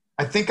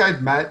 I think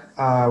I'd met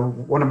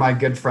one of my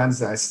good friends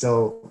that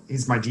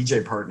he's my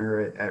DJ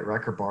partner at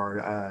Record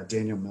Bar,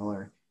 Daniel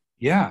Miller.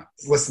 Yeah.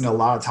 Listened to a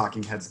lot of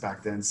Talking Heads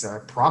back then, so I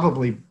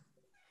probably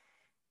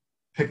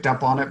picked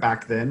up on it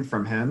back then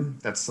from him.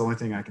 That's the only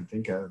thing I can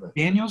think of. But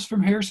Daniel's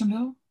from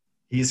Harrisonville?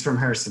 he's from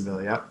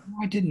Harrisonville, yep.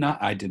 I did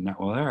not. I did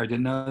not. Well, there, I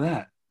didn't know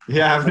that.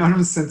 Yeah, I've known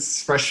him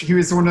since fresh. He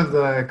was one of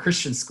the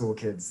Christian school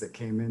kids that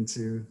came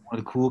into One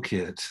of the cool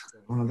kids.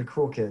 one of the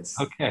cool kids.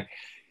 Okay.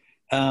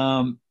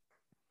 Um,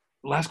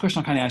 Last question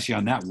I'll kind of ask you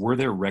on that. Were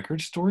there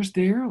record stores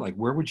there? Like,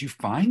 where would you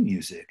find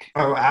music?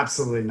 Oh,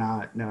 absolutely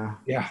not. No.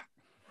 Yeah.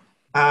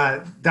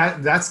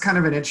 That's kind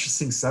of an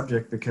interesting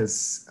subject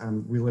because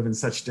we live in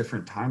such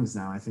different times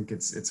now. I think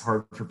it's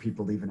hard for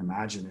people to even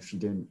imagine if you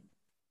didn't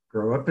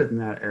grow up in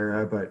that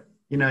era. But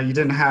you know, you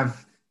didn't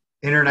have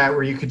internet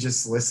where you could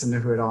just listen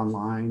to it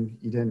online.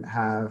 You didn't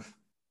have,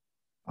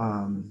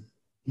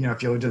 you know,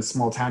 if you lived in a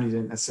small town, you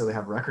didn't necessarily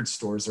have record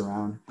stores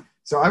around.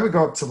 So I would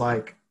go up to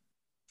like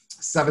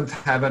Seventh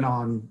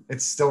Heaven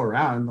it's still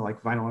around,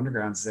 like Vinyl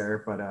Underground's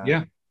there, but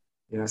Yeah.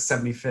 you know,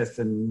 75th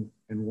and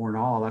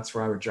Warnall, that's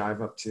where I would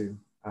drive up to.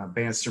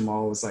 Bannister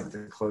Mall was like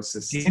the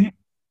closest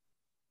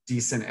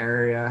decent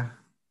area.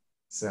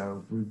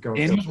 So we'd go.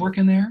 Daniel's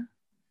working there?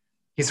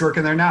 He's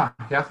working there now.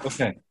 Yeah.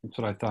 Okay. That's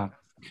what I thought.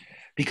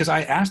 Because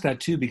I asked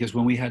that too, because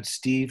when we had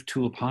Steve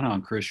Tulipana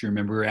on, Chris, you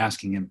remember we were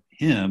asking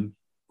him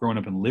growing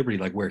up in Liberty,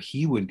 like where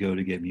he would go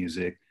to get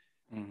music.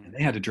 And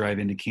they had to drive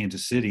into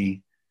Kansas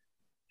City.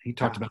 He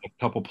talked about a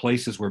couple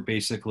places where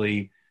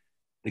basically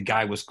the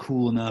guy was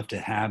cool enough to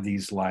have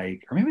these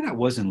like, or maybe that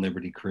was in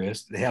Liberty,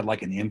 Chris. They had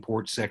like an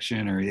import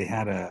section, or they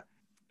had a.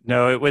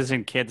 No, it was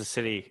in Kansas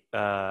City.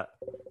 But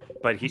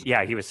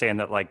he was saying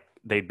that like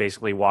they'd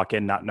basically walk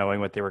in not knowing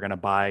what they were going to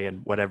buy,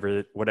 and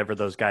whatever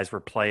those guys were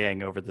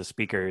playing over the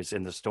speakers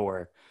in the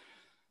store,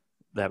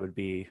 that would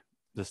be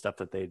the stuff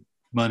that they'd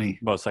Money.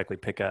 most likely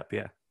pick up.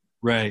 Yeah.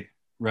 Right.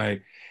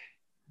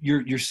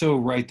 You're so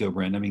right though,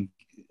 Brent. I mean,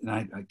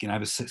 I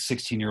have a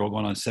 16-year-old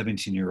going on a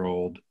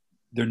 17-year-old.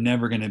 They're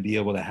never going to be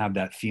able to have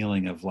that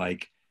feeling of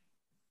like,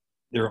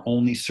 there are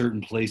only certain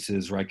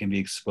places where I can be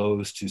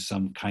exposed to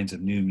some kinds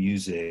of new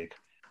music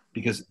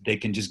because they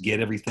can just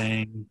get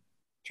everything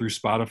through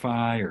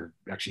Spotify, or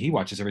actually he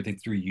watches everything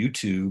through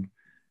YouTube,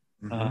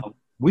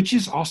 which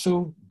is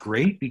also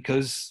great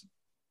because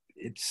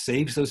it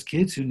saves those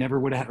kids who never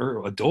would have,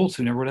 or adults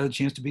who never would have had a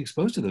chance to be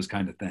exposed to those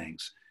kind of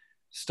things,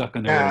 stuck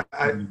in their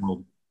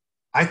world.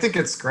 I think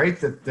it's great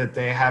that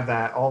they have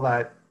all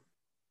that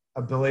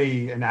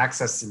ability and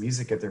access to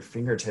music at their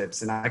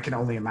fingertips. And I can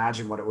only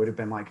imagine what it would have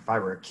been like if I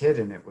were a kid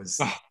and it was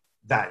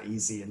that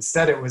easy.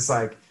 Instead, it was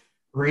like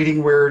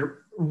reading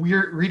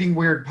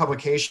weird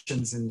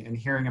publications and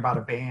hearing about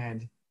a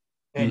band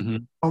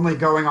and only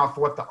going off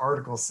what the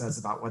article says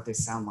about what they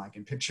sound like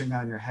and picturing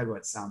that in your head, what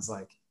it sounds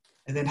like.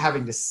 And then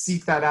having to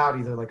seek that out,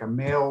 either like a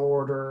mail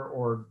order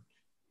or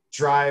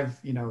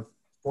drive,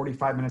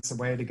 45 minutes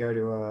away to go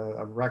to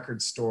a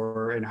record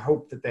store and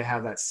hope that they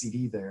have that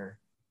CD there.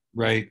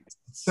 Right. It's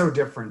so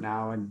different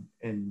now, and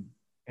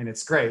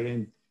it's great.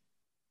 In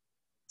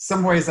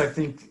some ways, I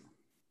think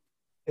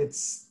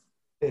it's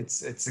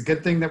a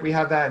good thing that we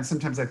have that, and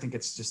sometimes I think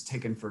it's just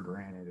taken for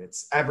granted.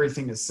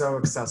 Everything is so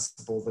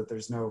accessible that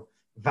there's no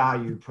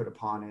value put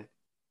upon it,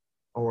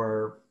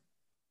 or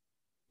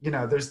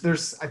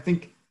there's I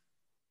think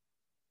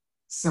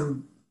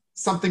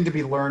something to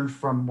be learned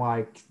from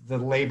like the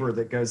labor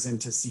that goes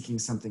into seeking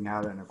something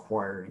out and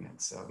acquiring it.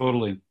 So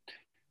totally.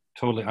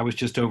 I was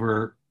just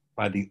over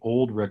by the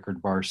old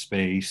Record Bar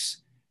space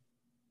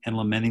and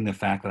lamenting the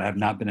fact that I have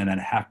not been in a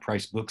half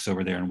price books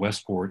over there in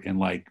Westport in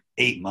like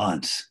 8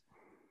 months,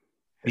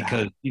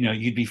 because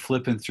you'd be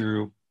flipping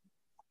through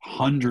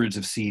hundreds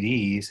of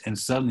CDs and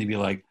suddenly be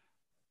like,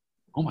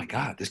 oh my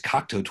God, this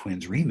Cocteau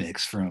Twins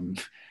remix from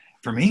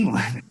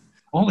England,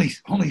 only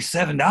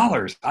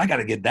 $7. I got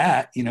to get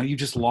that. You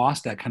just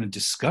lost that kind of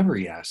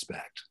discovery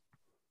aspect.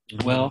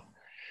 Well, all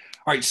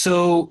right.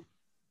 So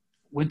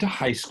went to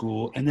high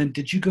school, and then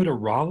did you go to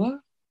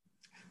Rolla?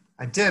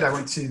 I did. I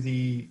went to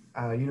the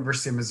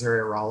University of Missouri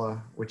at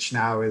Rolla, which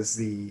now is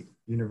the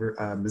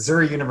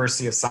Missouri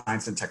University of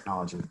Science and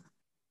Technology.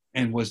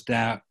 And were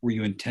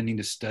you intending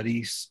to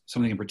study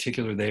something in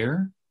particular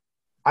there?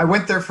 I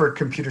went there for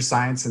computer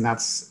science, and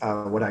that's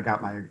what I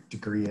got my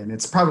degree in.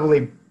 It's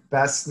probably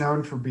best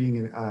known for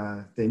being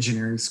the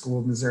engineering school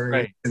of Missouri,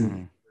 right, in the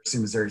University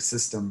of Missouri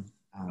system.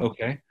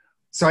 Okay.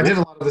 So I did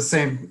a lot of the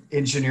same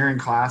engineering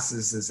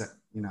classes as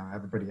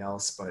everybody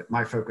else, but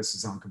my focus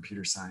was on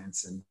computer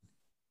science, and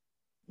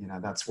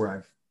that's where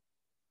I've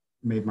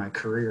made my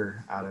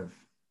career out of.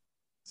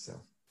 So.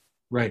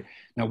 Right.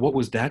 Now, what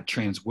was that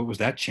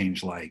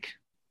change like,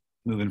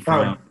 moving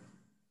from?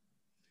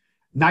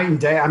 Night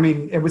and day. I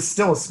mean, it was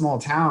still a small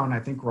town. I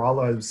think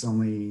Rolla was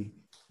only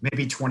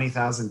maybe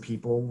 20,000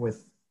 people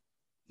with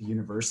the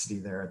university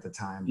there at the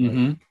time.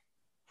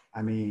 But,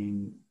 I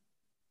mean,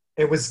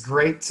 it was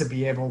great to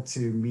be able to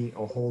meet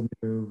a whole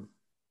new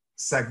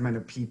segment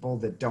of people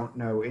that don't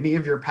know any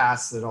of your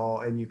past at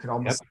all, and you could Yep.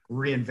 almost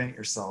reinvent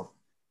yourself.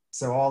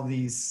 So all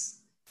these,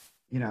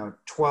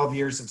 12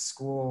 years of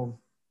school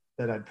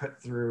that I'd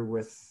put through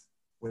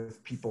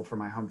with people from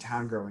my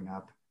hometown growing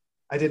up,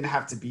 I didn't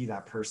have to be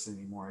that person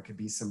anymore. I could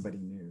be somebody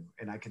new,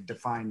 and I could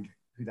define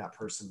who that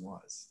person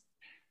was.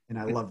 And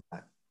I love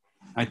that.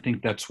 I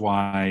think that's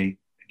why,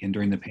 again,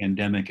 during the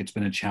pandemic, it's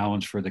been a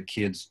challenge for the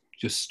kids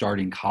just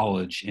starting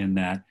college, in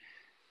that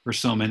for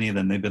so many of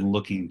them, they've been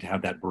looking to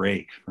have that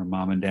break from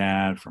mom and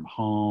dad, from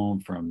home,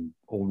 from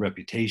old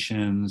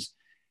reputations.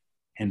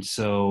 And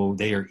so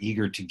they are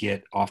eager to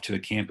get off to a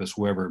campus,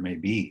 wherever it may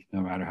be,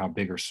 no matter how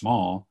big or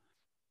small.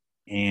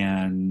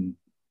 And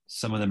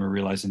some of them are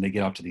realizing they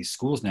get off to these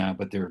schools now,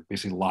 but they're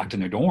basically locked in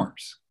their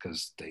dorms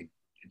because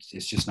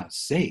it's just not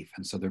safe.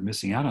 And so they're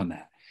missing out on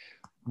that.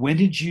 When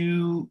did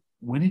you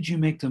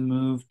make the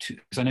move to,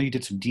 because I know you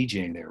did some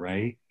DJing there,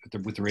 right?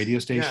 With the radio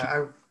station?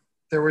 Yeah,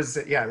 there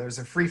was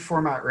a free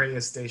format radio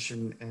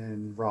station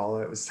in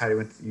Rolla. It was tied in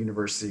with the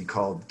university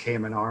called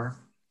KMNR.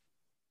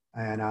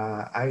 And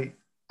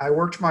I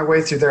worked my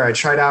way through there. I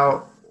tried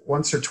out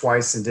once or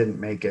twice and didn't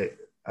make it.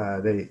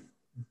 They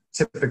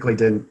typically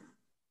didn't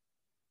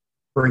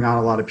bring on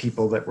a lot of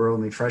people that were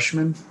only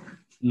freshmen.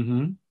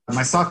 Mm-hmm.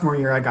 My sophomore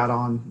year, I got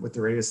on with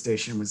the radio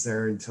station, was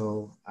there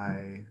until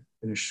I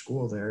finished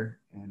school there,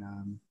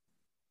 and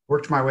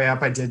worked my way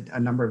up. I did a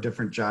number of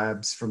different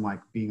jobs, from like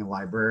being a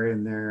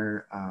librarian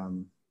there. At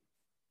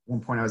one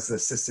point I was the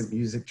assistant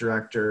music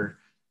director.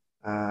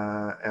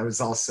 I was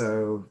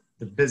also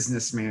the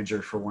business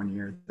manager for 1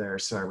 year there.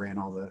 So I ran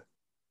all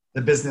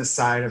the business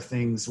side of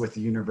things with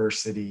the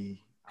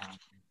university.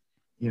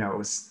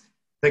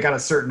 They got a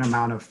certain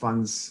amount of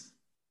funds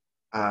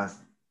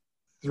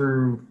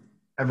through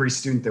every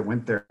student that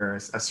went there.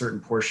 A certain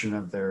portion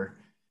of their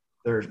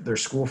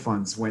school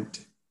funds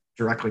went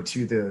directly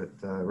to the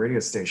radio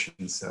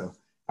station. So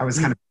I was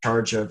kind of in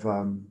charge of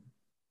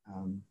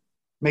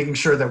making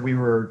sure that we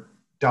were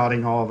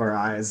dotting all of our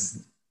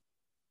I's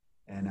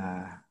and,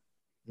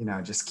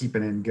 just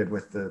keeping in good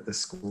with the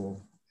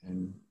school.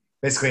 And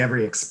basically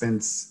every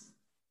expense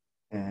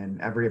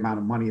and every amount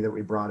of money that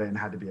we brought in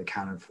had to be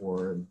accounted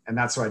for. And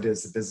that's what I did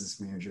as the business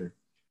manager.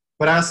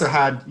 But I also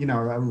had,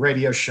 a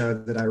radio show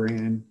that I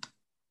ran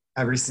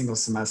every single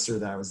semester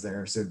that I was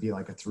there. So it'd be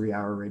like a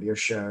 3-hour radio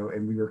show,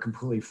 and we were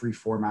completely free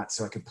format,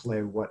 so I could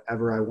play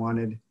whatever I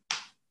wanted.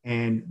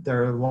 And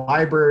their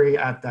library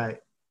at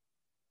that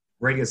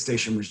radio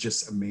station was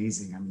just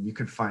amazing. I mean, you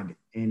could find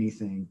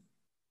anything.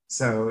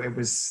 So it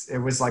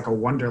was like a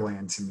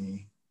wonderland to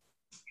me.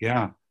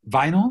 Yeah.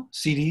 Vinyl,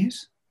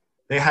 CDs?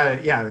 They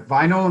had,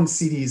 vinyl and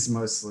CDs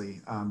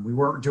mostly. We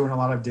weren't doing a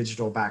lot of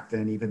digital back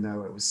then, even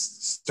though it was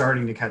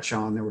starting to catch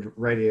on. There were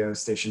radio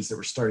stations that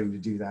were starting to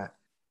do that.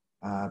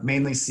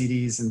 Mainly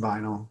CDs and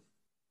vinyl.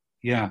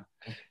 Yeah.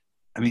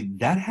 I mean,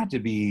 that had to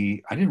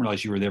be, I didn't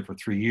realize you were there for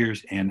 3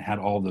 years and had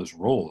all those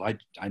roles.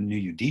 I knew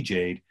you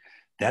DJ'd.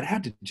 That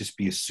had to just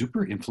be a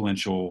super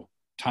influential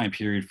time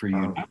period for you,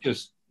 not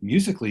just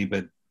musically,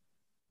 but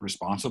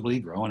responsibly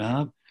growing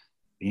up,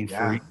 being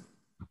free.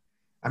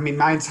 I mean,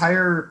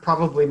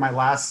 probably my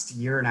last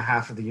year and a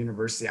half of the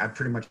university, I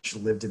pretty much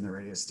lived in the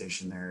radio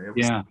station there.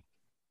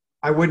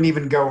 I wouldn't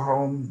even go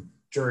home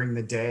during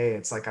the day.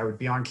 It's like I would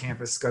be on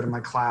campus, go to my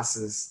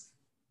classes,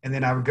 and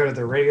then I would go to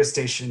the radio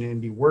station and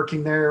be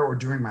working there or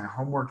doing my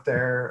homework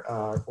there,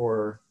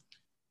 or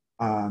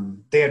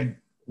they had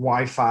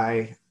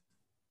Wi-Fi,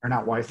 or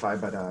not Wi-Fi,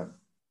 but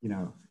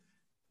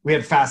we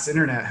had fast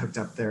internet hooked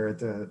up there at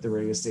the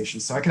radio station.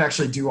 So I could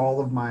actually do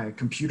all of my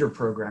computer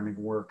programming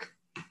work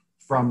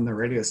from the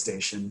radio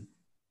station.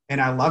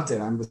 And I loved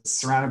it. I was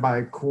surrounded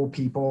by cool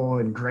people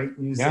and great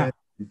music. Yeah.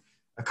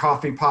 A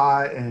coffee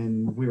pot,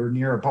 and we were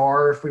near a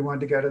bar if we wanted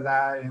to go to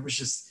that. And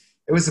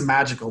it was a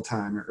magical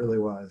time. It really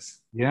was.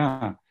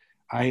 Yeah.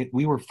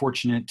 We were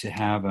fortunate to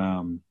have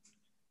a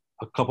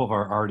couple of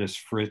our artists,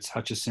 Fritz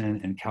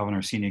Hutchison and Calvin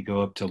Arsenia,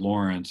 go up to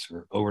Lawrence,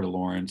 or over to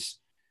Lawrence,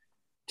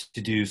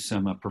 to do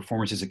some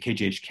performances at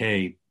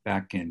KGHK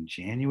back in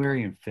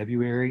January and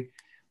February,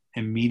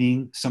 and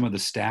meeting some of the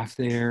staff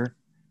there.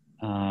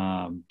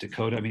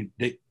 Dakota, I mean,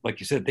 they, like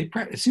you said,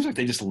 it seems like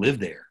they just live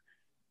there.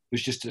 It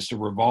was just a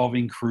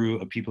revolving crew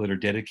of people that are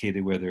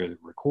dedicated, whether they're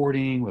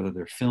recording, whether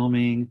they're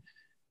filming.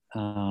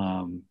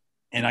 And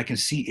I can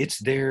see it's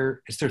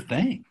their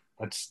thing.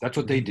 That's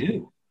what they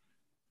do.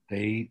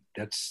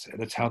 That's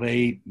how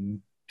they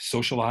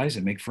socialize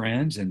and make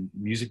friends and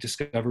music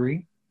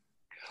discovery.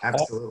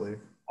 Absolutely.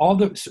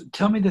 So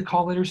tell me the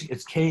call letters.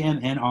 It's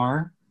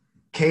KMNR.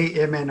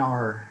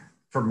 KMNR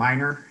for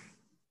minor.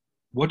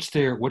 What's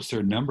their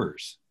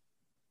numbers?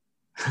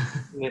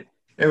 It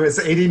was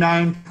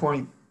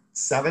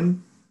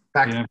 89.7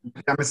 back. Yeah.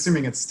 I'm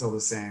assuming it's still the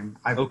same.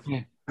 I've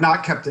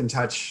not kept in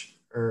touch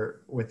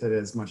with it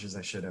as much as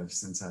I should have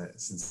since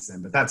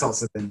then. But that's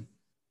also been,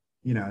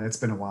 it's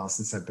been a while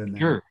since I've been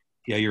there. Sure.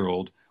 Yeah, you're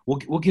old.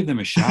 We'll give them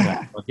a shout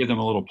out. I'll give them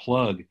a little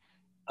plug.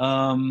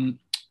 All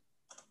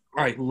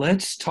right,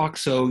 let's talk.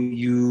 So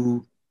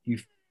you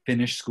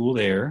finished school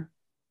there.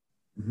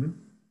 Mm-hmm.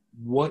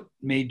 what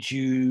made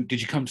you,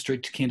 did you come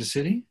straight to Kansas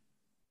City?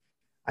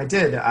 I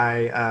did.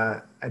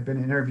 I'd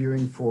been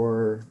interviewing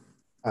for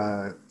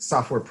a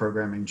software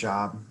programming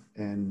job,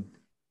 and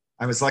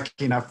I was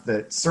lucky enough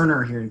that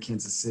Cerner here in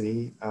Kansas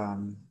City, I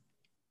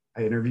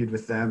interviewed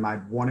with them. I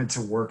wanted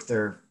to work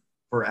there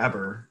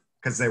forever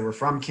because they were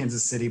from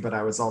Kansas City, but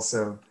I was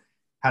also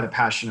had a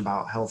passion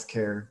about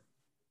healthcare,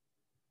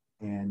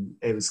 and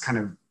it was kind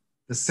of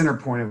the center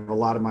point of a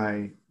lot of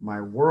my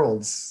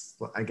worlds,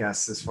 I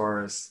guess, as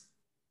far as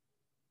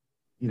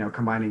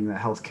combining the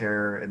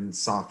healthcare and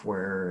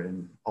software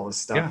and all this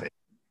stuff. Yeah.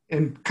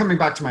 And coming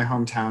back to my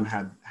hometown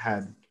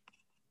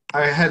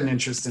I had an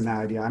interest in that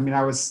idea. I mean,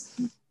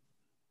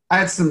 I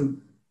had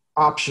some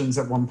options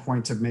at one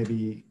point to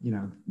maybe,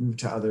 move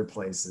to other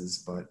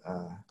places, but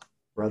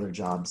for other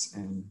jobs.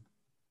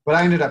 But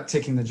I ended up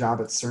taking the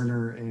job at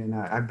Cerner, and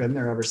I've been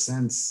there ever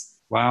since.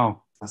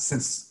 Wow.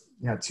 Since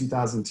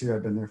 2002,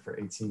 I've been there for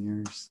 18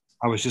 years.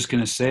 I was just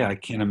going to say, I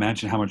can't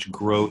imagine how much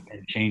growth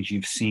and change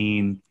you've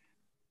seen,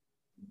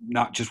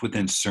 not just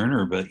within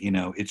Cerner, but,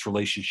 its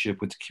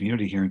relationship with the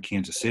community here in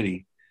Kansas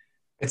City.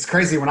 It's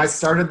crazy. When I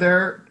started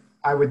there,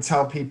 I would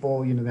tell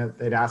people, that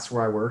they'd ask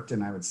where I worked,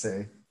 and I would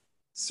say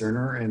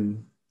Cerner,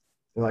 and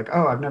they're like,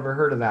 "Oh, I've never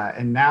heard of that."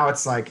 And now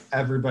it's like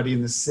everybody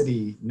in the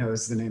city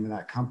knows the name of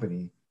that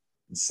company.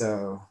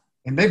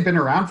 And they've been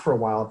around for a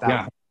while at that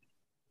point.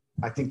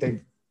 I think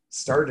they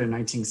started in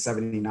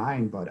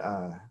 1979, but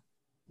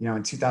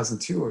in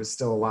 2002 it was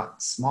still a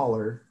lot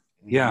smaller.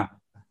 Yeah.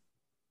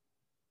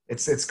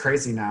 It's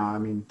crazy now. I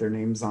mean, their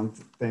names on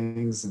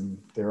things, and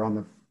they're on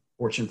the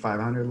Fortune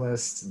 500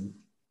 list, and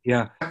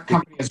yeah, that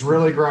company has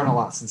really grown a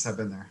lot since I've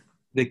been there.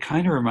 They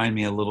kind of remind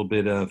me a little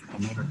bit of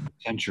American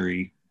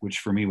Century, which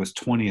for me was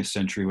 20th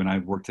century when I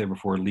worked there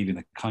before leaving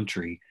the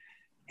country.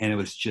 And it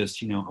was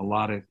just, a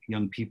lot of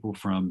young people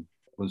from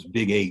was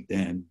Big 8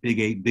 then, Big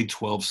 8, Big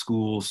 12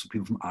 schools,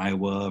 people from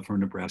Iowa,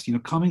 from Nebraska,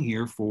 coming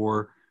here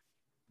for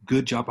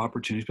good job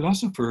opportunities, but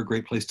also for a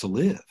great place to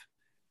live.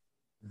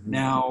 Mm-hmm.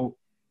 Now,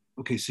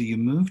 okay, so you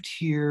moved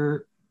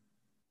here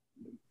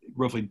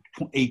roughly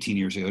 18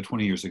 years ago,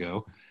 20 years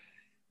ago.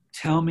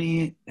 Tell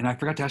me, and I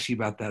forgot to ask you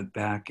about that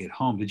back at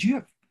home. Did you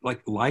have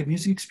like live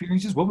music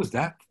experiences? What was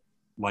that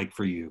like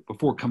for you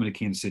before coming to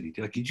Kansas City?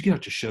 Did you get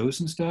out to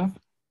shows and stuff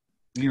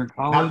when you were in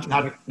college?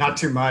 Not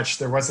too much.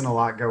 There wasn't a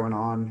lot going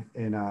on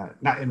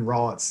not in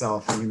Raw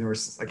itself. I mean, there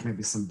was like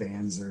maybe some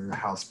bands or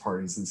house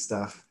parties and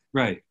stuff.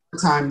 Right.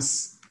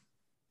 Sometimes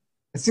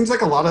it seems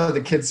like a lot of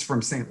the kids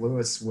from St.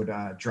 Louis would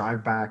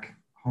drive back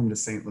home to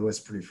St. Louis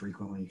pretty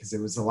frequently because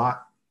it was a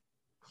lot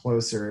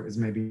closer. It was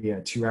maybe a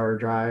 2-hour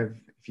drive,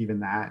 if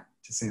even that,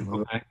 to St.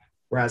 Louis. Okay.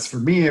 Whereas for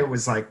me, it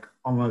was like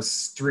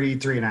almost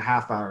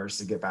 3.5 hours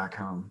to get back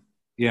home.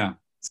 Yeah.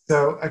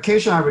 So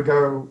occasionally I would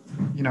go,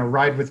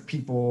 ride with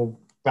people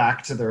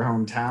back to their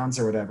hometowns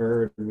or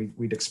whatever. And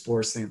we'd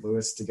explore St.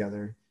 Louis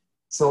together.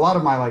 So a lot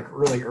of my like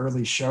really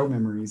early show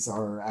memories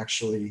are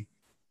actually,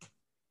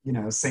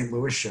 St.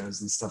 Louis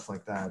shows and stuff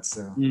like that.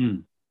 So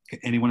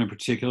anyone in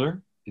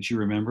particular that you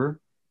remember?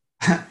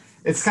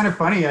 It's kind of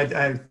funny.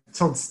 I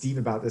told Steve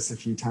about this a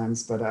few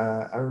times, but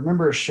I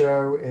remember a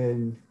show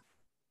in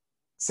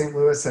St.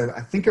 Louis.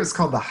 I think it was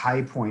called the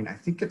High Point. I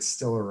think it's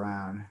still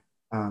around.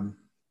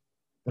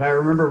 But I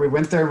remember we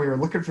went there and we were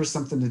looking for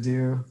something to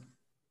do.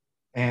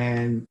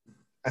 And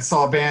I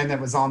saw a band that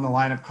was on the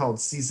lineup called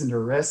Season to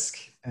Risk.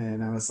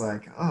 And I was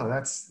like,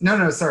 oh,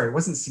 sorry. It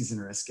wasn't Season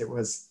to Risk. It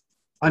was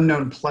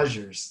Unknown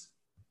Pleasures.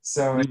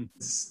 So it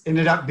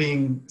ended up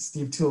being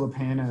Steve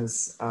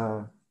Tulipana's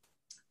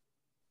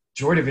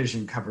Joy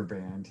Division cover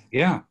band.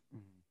 Yeah.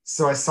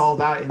 So I saw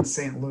that in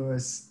St.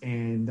 Louis,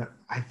 and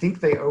I think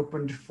they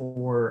opened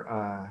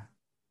for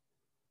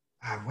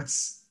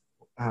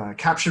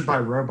Captured by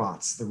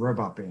Robots, the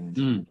robot band.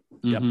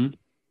 Mm-hmm. Yep.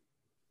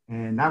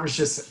 And that was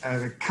just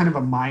kind of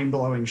a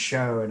mind-blowing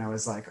show. And I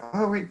was like,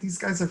 oh, wait, these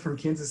guys are from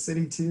Kansas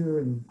City too.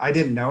 And I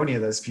didn't know any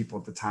of those people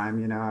at the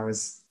time. I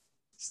was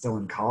still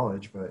in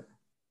college, but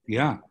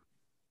yeah,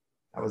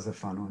 that was a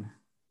fun one.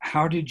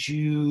 How did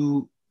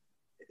you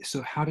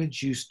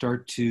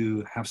start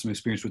to have some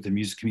experience with the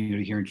music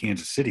community here in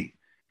Kansas City?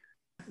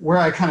 Where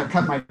I kind of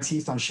cut my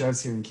teeth on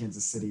shows here in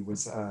Kansas City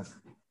was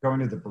going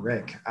to the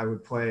Brick. I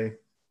would play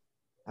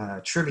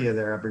trivia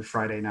there every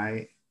Friday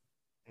night.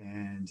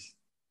 And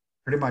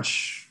pretty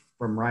much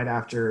from right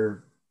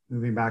after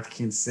moving back to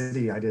Kansas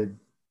City, I did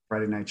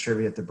Friday night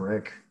trivia at the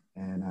Brick.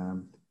 And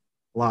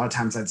a lot of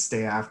times I'd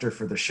stay after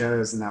for the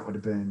shows, and that would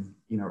have been,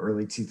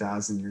 early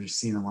 2000. You're just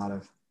seeing a lot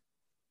of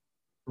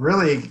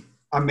really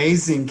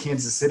amazing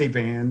Kansas City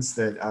bands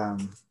that I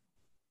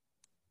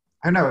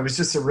don't know. It was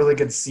just a really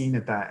good scene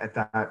at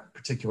that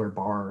particular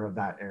bar of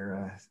that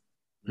era.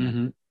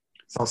 Mm-hmm.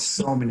 Saw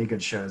so many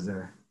good shows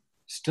there.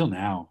 Still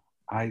now,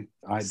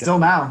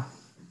 now.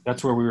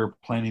 That's where we were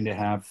planning to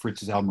have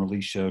Fritz's album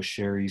release show.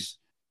 Sherry's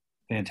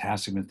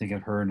fantastic. Been thinking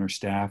of her and her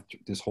staff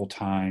this whole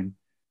time.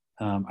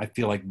 I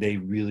feel like they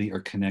really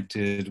are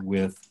connected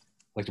with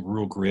like the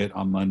Rural Grit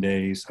on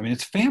Mondays. I mean,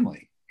 it's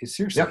family. It's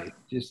seriously,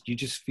 Yep. You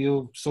just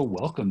feel so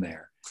welcome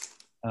there,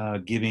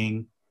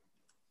 giving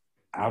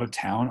out of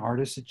town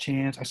artists a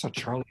chance. I saw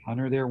Charlie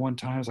Hunter there one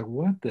time. I was like,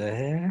 what the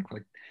heck?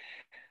 Like,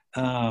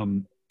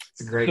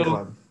 It's a great so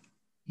club.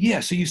 yeah,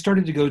 so you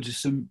started to go to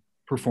some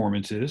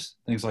performances,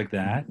 things like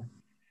that.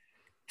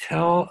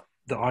 Tell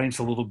the audience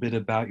a little bit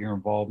about your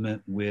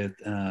involvement with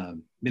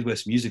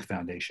Midwest Music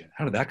Foundation.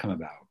 How did that come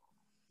about?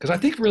 Because I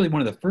think really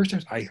one of the first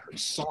times I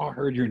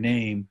heard your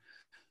name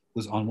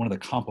was on one of the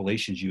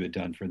compilations you had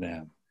done for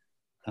them,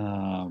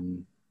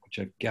 which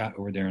I've got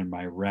over there in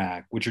my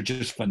rack, which are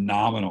just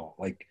phenomenal.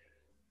 Like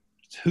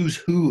who's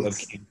who of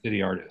Kansas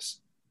City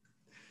artists.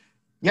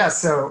 Yeah,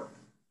 so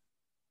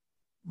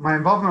my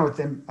involvement with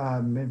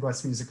the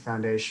Midwest Music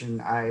Foundation,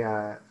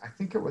 I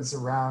think it was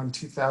around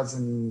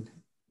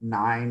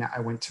 2009. I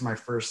went to my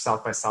first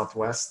South by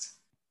Southwest.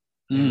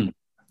 Mm.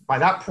 By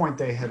that point,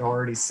 they had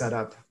already set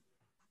up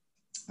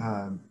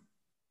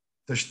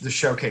the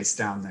showcase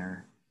down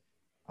there.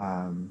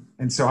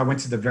 And so I went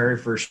to the very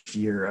first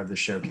year of the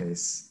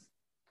showcase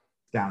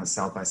down at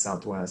South by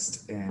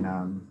Southwest. And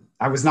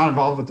I was not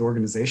involved with the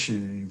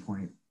organization at any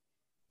point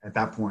at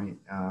that point.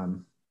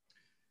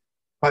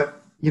 But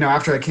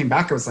after I came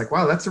back, I was like,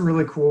 wow, that's a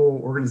really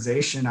cool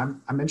organization.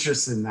 I'm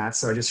interested in that.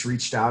 So I just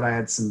reached out. I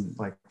had some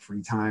like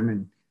free time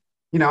and,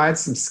 I had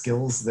some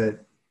skills that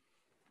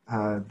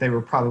they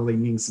were probably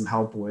needing some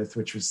help with,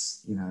 which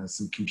was,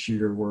 some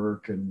computer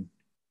work. And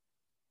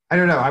I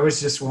don't know, I was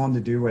just willing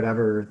to do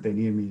whatever they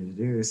needed me to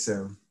do.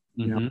 So,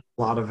 a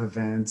lot of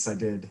events I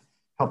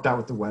helped out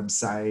with the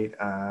website,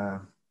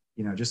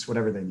 just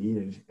whatever they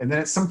needed. And then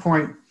at some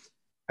point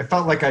I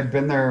felt like I'd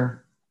been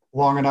there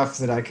long enough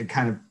that I could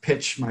kind of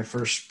pitch my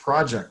first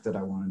project that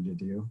I wanted to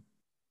do.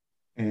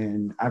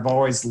 And I've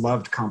always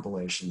loved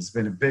compilations,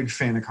 been a big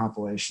fan of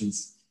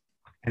compilations.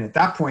 And at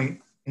that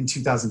point in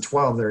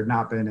 2012, there had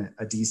not been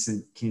a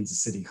decent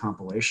Kansas City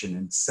compilation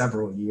in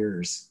several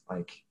years,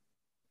 like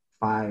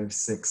 5,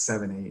 6,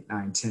 7, 8,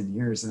 9, 10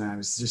 years. And I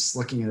was just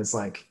looking at it as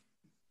like,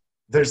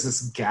 there's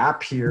this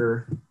gap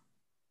here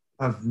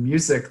of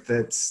music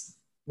that's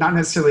not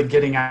necessarily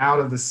getting out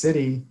of the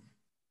city.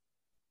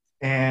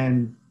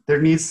 And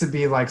there needs to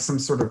be like some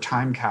sort of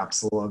time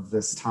capsule of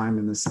this time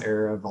in this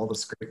era of all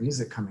this great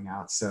music coming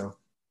out. So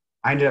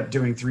I ended up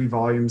doing 3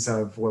 volumes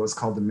of what was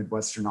called the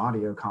Midwestern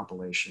Audio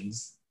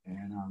compilations.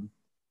 And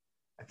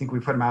I think we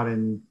put them out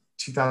in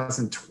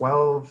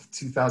 2012,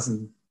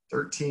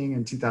 2013,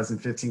 and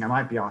 2015. I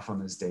might be off on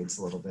those dates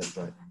a little bit,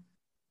 but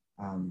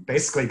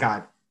basically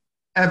got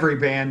every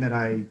band that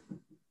I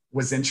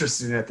was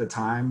interested in at the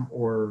time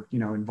or,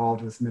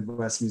 involved with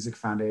Midwest Music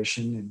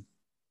Foundation and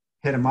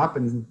hit them up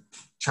and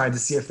tried to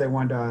see if they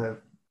wanted to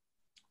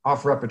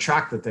offer up a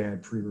track that they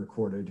had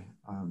pre-recorded.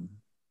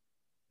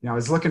 I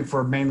was looking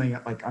for mainly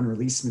like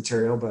unreleased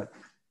material, but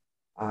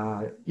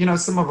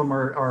some of them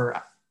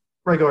are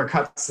regular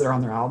cuts that are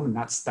on their album, and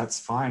that's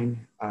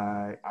fine.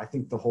 I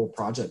think the whole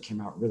project came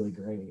out really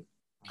great.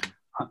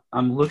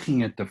 I'm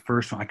looking at the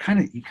first one.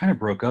 You kind of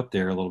broke up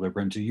there a little bit,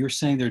 Brent. So you're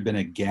saying there'd been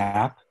a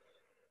gap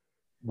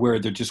where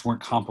there just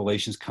weren't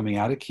compilations coming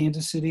out of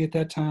Kansas City at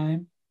that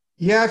time?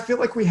 Yeah, I feel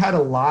like we had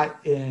a lot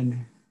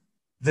in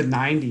the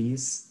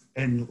 90s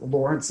and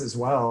Lawrence as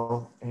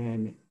well.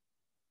 And,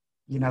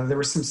 there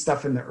was some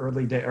stuff in the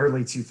early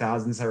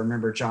 2000s. I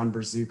remember John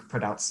Berzook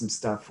put out some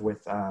stuff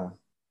with,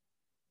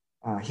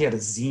 he had a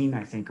zine,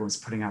 I think, and was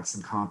putting out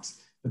some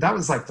comps. But that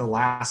was like the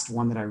last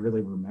one that I really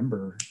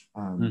remember.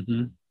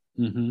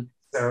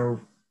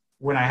 So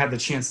when I had the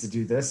chance to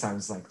do this, I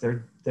was like,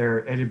 it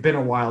had been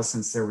a while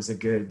since there was a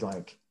good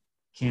like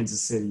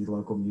Kansas City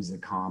local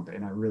music comp,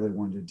 and I really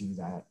wanted to do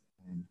that.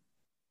 And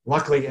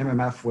luckily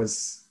MMF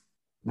was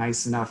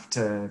nice enough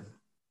to,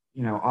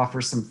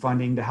 offer some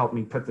funding to help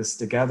me put this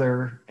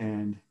together.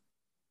 And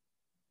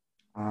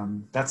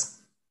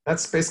that's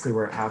basically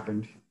where it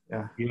happened.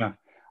 Yeah. Yeah.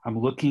 I'm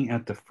looking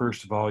at the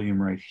first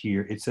volume right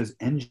here. It says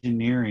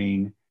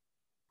engineering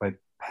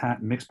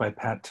mixed by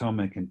Pat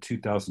Tomic in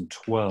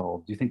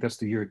 2012. Do you think that's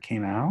the year it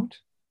came out?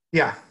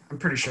 Yeah, I'm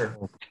pretty sure.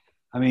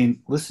 I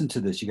mean, listen to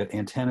this. You got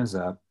Antennas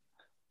Up.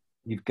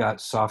 You've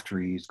got Soft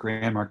Reeds,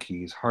 Grand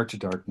Marquis, Heart to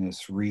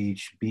Darkness,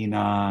 Reach,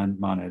 Benon,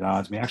 Mon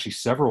Odds. I mean, actually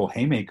several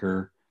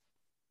Haymaker,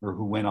 or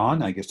who went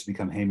on, I guess, to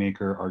become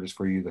Haymaker artists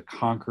for you. The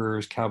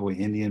Conquerors, Cowboy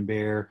Indian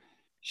Bear,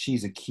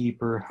 She's a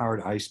Keeper,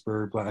 Howard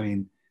Iceberg. I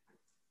mean,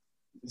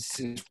 it's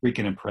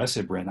freaking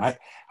impressive, Brent. I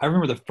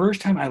remember the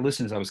first time I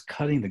listened as I was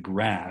cutting the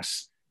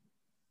grass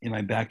in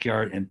my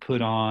backyard and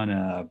put on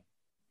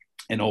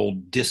an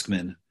old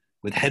Discman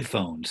with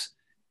headphones.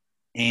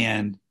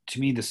 And to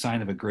me, the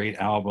sign of a great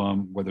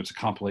album, whether it's a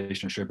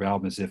compilation or straight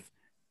album, is if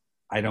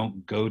I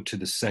don't go to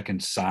the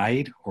second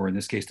side, or in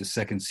this case, the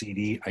second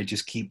CD, I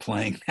just keep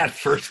playing that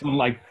first one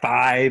like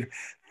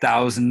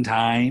 5,000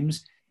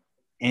 times.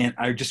 And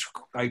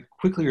I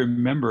quickly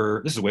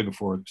remember, this is way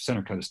before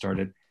Center Cut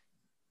started,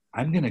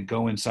 I'm going to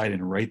go inside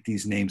and write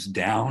these names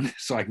down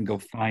so I can go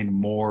find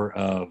more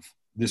of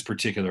this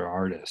particular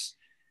artist.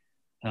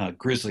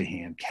 Grizzly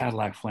Hand,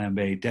 Cadillac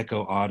Flambe,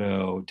 Deco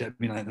Auto.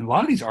 And a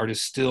lot of these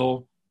artists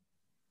still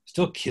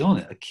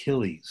killing it.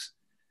 Achilles.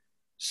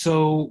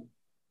 So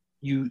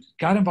you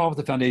got involved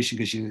with the foundation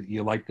because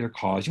you like their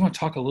cause. You want to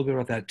talk a little bit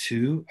about that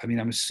too? I mean,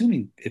 I'm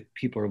assuming if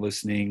people are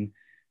listening,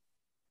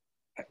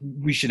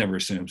 we should never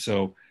assume.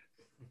 So,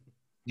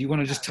 do you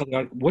want to just tell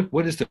about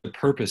what is the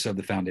purpose of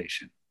the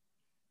foundation?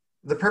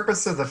 The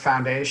purpose of the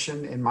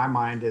foundation, in my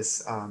mind,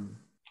 is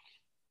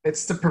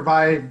it's to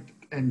provide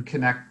and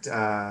connect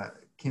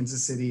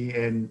Kansas City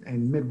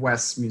and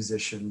Midwest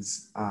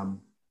musicians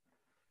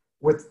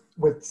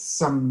with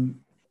some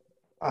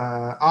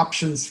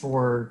options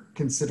for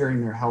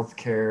considering their health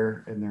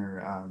care and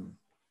their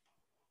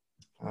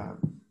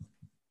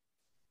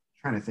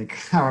trying to think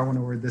how I want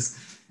to word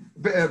this.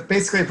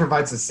 Basically, it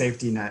provides a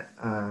safety net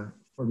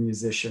for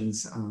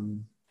musicians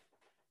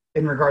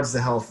in regards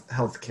to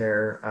health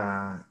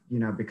care. You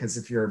know, because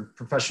if you're a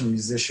professional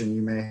musician,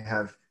 you may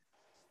have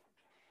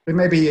it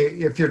may be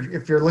if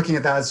you're looking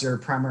at that as your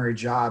primary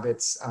job,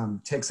 it's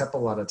takes up a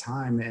lot of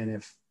time, and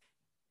if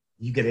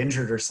you get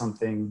injured or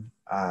something,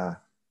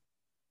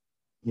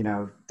 you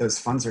know, those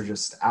funds are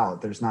just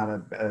out. There's not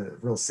a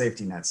real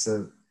safety net.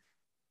 So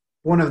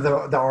one of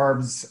the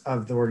arms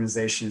of the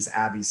organization is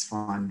Abby's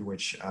Fund,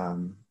 which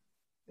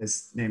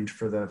is named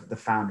for the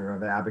founder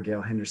of it,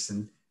 Abigail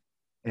Henderson.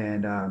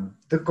 And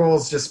the goal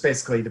is just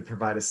basically to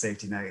provide a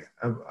safety net,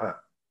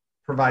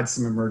 provide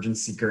some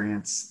emergency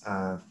grants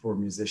for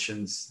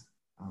musicians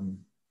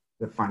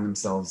that find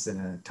themselves in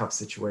a tough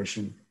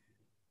situation.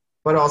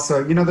 But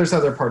also, you know, there's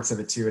other parts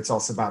of it too. It's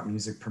also about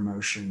music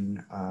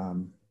promotion.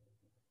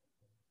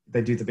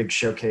 They do the big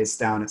showcase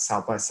down at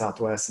South by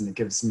Southwest, and it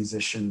gives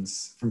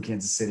musicians from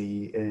Kansas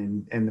City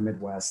and the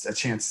Midwest a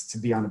chance to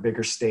be on a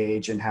bigger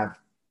stage and have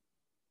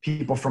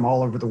people from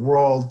all over the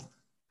world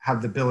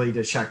have the ability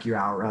to check you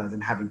out rather than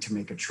having to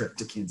make a trip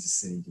to Kansas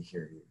City to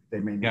hear you. They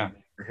may not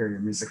hear your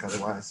music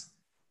otherwise.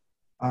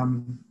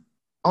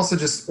 Also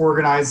just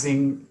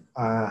organizing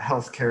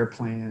healthcare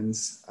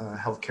plans,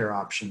 healthcare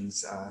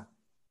options.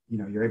 You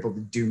know, you're able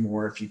to do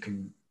more if you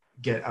can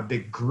get a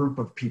big group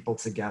of people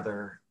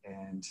together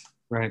and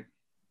right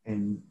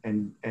and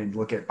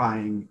look at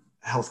buying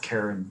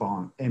healthcare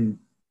in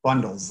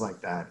bundles like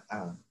that.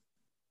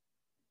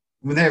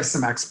 I mean, they have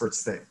some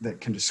experts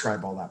that can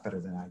describe all that better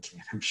than I can,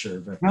 I'm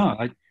sure. But no,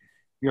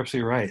 you're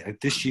absolutely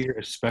right. This year,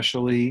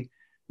 especially,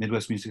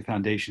 Midwest Music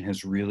Foundation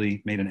has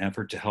really made an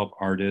effort to help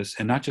artists,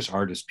 and not just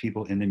artists,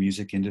 people in the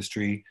music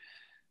industry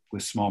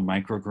with small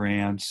micro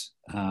grants.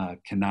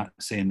 Cannot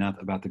say enough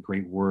about the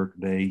great work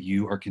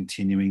you are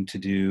continuing to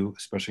do,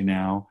 especially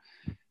now.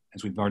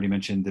 As we've already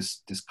mentioned,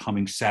 this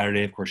coming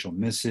Saturday, of course, you'll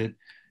miss it.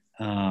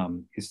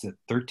 It's the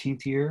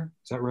 13th year.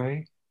 Is that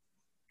right?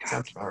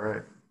 Sounds about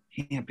right.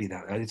 Can't be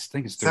that. I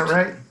think it's 13th. Is that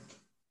right?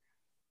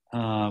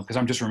 Because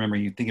I'm just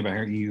remembering you think about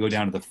here, you go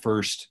down to the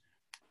first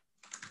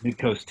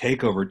Midcoast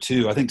Takeover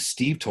too. I think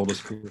Steve told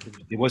us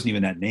it wasn't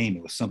even that name.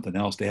 It was something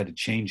else. They had to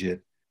change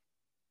it.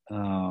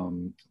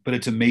 But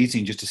it's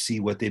amazing just to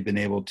see what they've been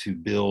able to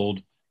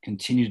build,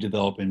 continue to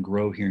develop and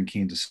grow here in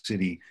Kansas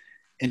City,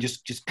 and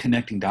just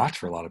connecting dots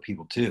for a lot of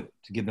people too,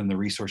 to give them the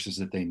resources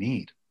that they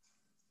need.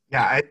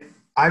 Yeah,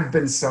 I've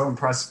been so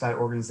impressed with that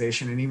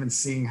organization, and even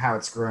seeing how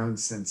it's grown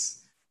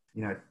since,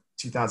 you know,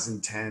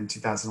 2010,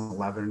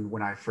 2011,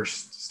 when I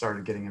first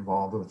started getting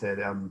involved with it.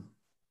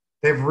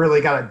 They've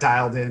really got it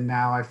dialed in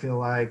now. I feel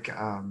like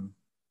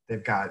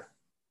they've got,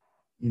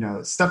 you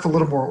know, stuff a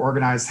little more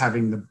organized,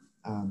 having the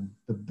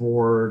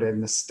board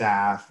and the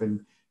staff,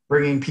 and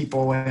bringing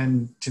people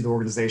in to the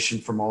organization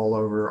from all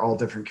over, all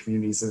different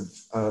communities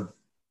of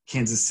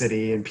Kansas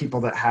City, and people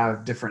that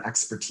have different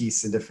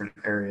expertise in different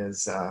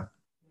areas,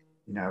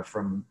 you know,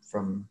 from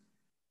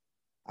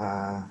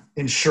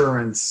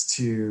insurance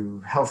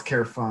to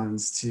healthcare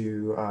funds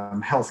to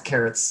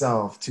healthcare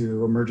itself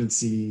to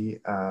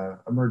emergency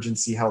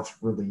health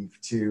relief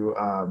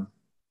to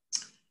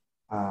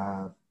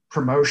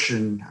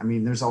promotion. I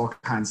mean, there's all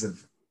kinds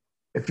of,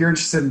 if you're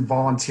interested in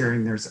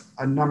volunteering, there's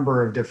a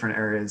number of different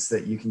areas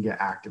that you can get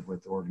active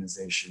with the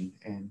organization.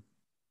 And,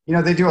 you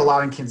know, they do a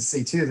lot in Kansas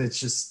City too. That's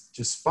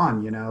just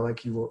fun, you know,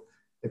 like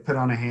they put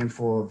on a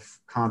handful of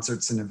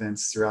concerts and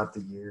events throughout the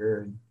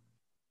year.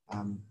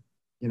 And,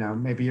 you know,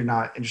 maybe you're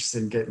not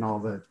interested in getting all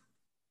the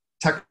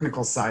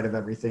technical side of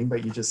everything,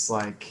 but you just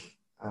like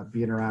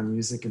being around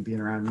music and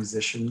being around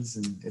musicians.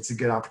 And it's a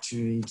good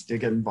opportunity to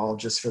get involved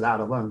just for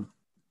that alone.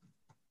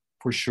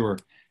 For sure.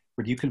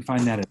 But you can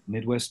find that at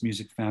Midwest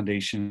Music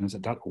Foundation. Is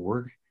it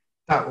 .org?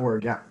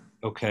 .org, yeah.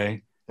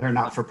 Okay. They're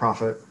not for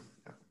profit.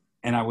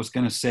 And I was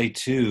going to say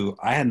too,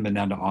 I hadn't been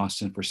down to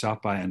Austin for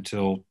South by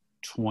until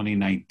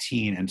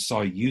 2019 and saw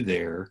you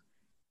there.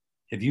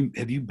 Have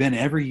you been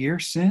every year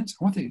since?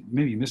 I want to think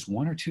maybe you missed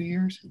 1 or 2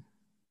 years.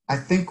 I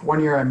think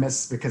 1 year I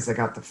missed because I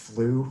got the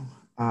flu.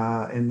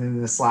 And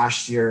then this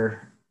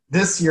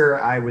year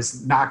I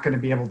was not going to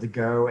be able to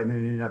go, and then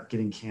it ended up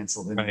getting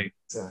canceled. Right.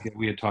 Yeah,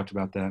 we had talked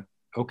about that.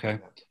 Okay.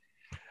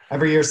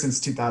 Every year since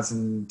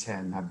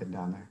 2010, I've been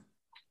down there.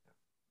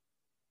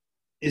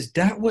 Is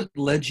that what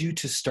led you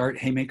to start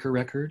Haymaker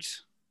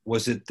Records?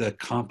 Was it the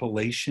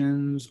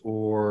compilations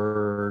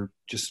or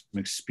just some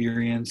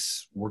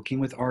experience working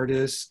with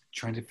artists,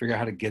 trying to figure out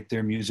how to get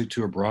their music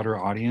to a broader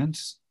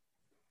audience?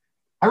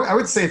 I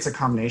would say it's a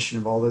combination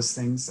of all those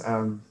things.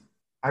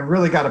 I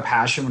really got a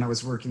passion when I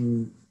was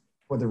working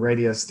for the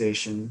radio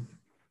station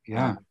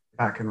Yeah.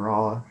 back in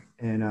Rolla.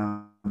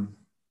 And,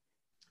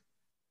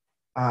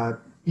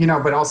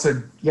 but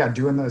also, yeah,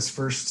 doing those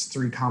first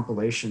three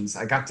compilations,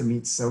 I got to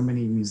meet so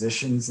many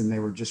musicians and they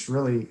were just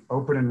really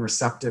open and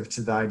receptive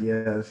to the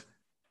idea of,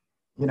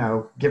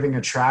 giving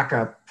a track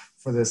up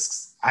for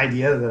this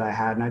idea that I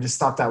had. And I just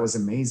thought that was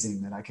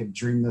amazing that I could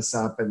dream this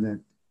up and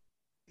that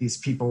these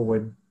people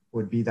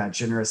would be that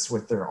generous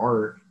with their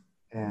art.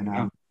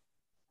 And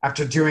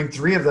after doing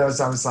three of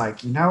those, I was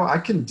like, I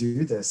can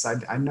do this.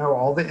 I know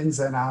all the ins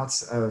and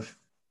outs of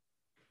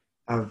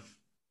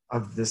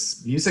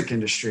this music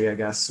industry, I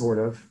guess, sort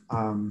of.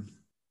 I'm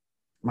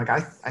like,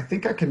 I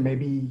think I can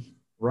maybe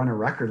run a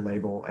record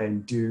label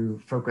and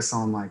focus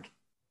on like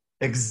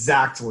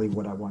exactly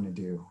what I want to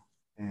do.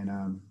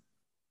 And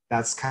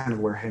that's kind of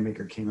where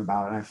Haymaker came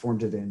about. And I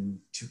formed it in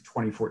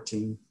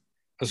 2014.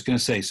 I was going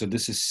to say, so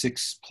this is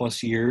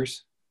 6+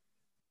 years?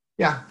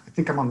 Yeah, I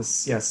think I'm on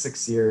this,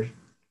 6th year.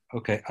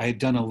 Okay. I had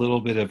done a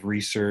little bit of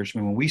research. I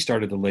mean, when we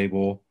started the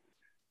label,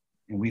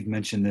 and we've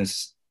mentioned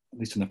this, at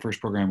least in the first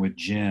program with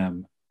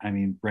Jim, I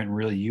mean, Brent,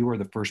 really, you were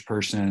the first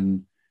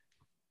person,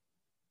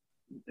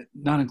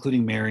 not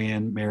including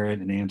Marion Merritt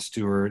and Ann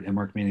Stewart and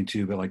Mark Manning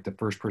too, but like the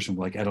first person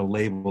like at a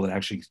label that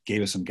actually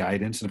gave us some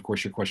guidance. And of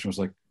course, your question was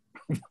like,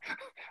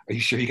 are you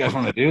sure you guys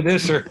want to do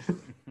this or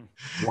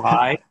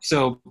why?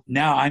 So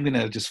now I'm going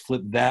to just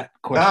flip that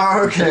question.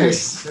 Oh, okay.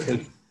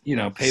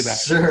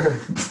 Payback. Sure.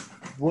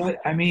 What,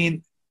 I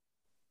mean,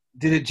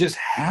 did it just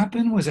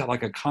happen? Was that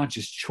like a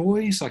conscious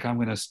choice? Like, I'm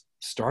going to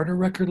start a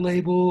record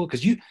label?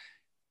 Because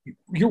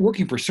you're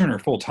working for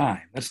Cerner full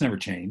time. That's never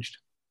changed.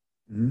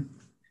 Mm-hmm.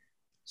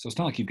 So it's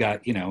not like you've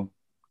got,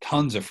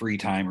 tons of free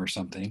time or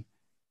something.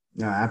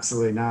 No,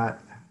 absolutely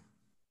not.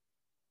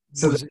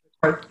 So the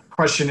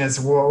question is,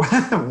 well,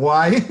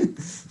 why?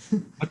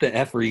 What the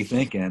F are you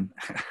thinking?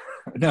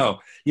 No.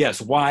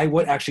 Yes. Why?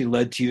 What actually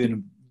led to you,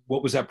 and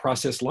what was that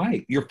process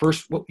like? Your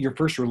first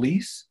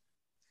release?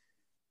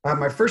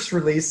 My first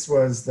release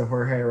was the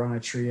Jorge Arana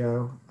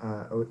Trio,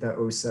 the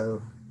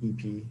Oso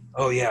EP.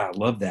 Oh yeah, I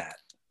love that.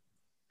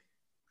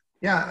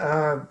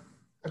 Yeah,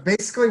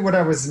 basically what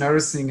I was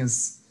noticing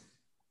is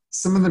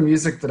some of the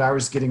music that I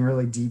was getting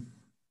really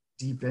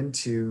deep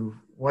into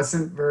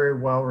wasn't very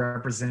well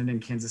represented in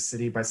Kansas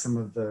City by some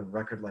of the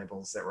record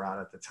labels that were out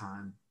at the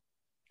time.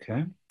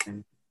 Okay.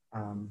 And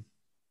I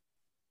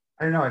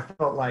don't know, I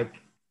felt like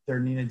there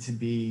needed to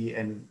be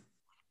an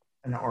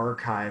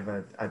archive,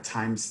 a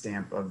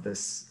timestamp of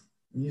this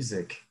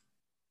music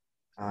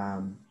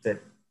that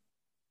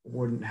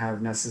wouldn't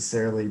have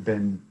necessarily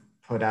been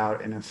put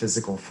out in a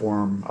physical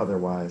form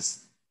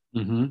otherwise.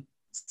 Mm-hmm.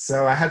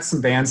 So I had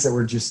some bands that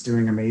were just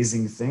doing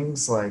amazing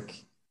things,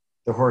 like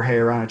the Jorge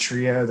Arana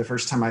Trio. The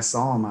first time I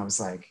saw them, I was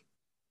like,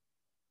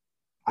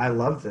 I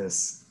love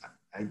this.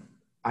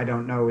 I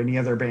don't know any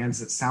other bands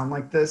that sound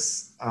like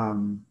this.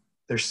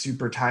 They're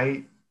super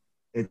tight.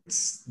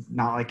 It's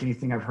not like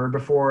anything I've heard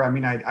before. I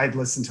mean, I'd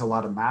listened to a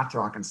lot of math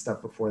rock and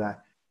stuff before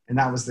that, and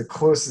that was the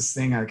closest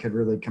thing I could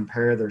really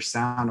compare their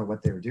sound to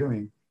what they were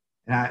doing.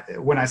 And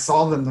when I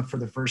saw them for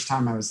the first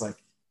time, I was like,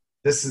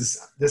 this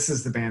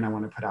is the band I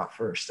want to put out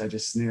first. I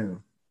just knew.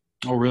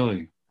 Oh,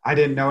 really? I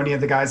didn't know any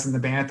of the guys in the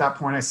band at that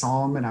point. I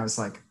saw them and I was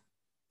like,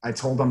 I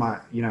told them, I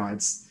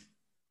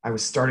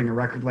was starting a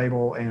record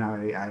label and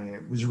I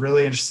was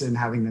really interested in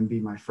having them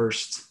be my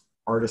first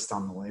artist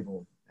on the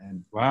label.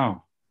 And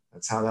wow,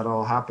 that's how that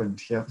all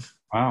happened. Yep.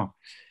 Wow.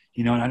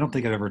 And I don't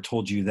think I've ever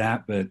told you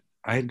that, but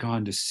I had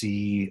gone to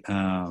see, it's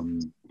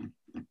going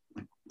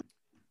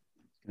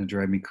to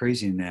drive me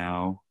crazy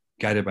now,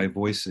 Guided by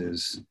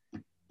Voices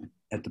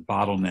at the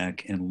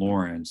Bottleneck in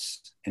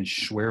Lawrence, and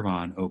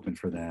Schwermann opened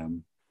for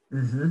them.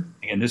 Mm-hmm.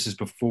 And this is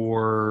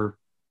before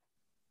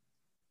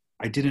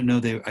I didn't know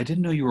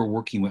you were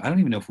working with, I don't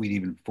even know if we'd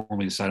even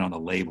formally decided on the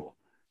label.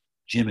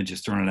 Jim had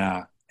just thrown it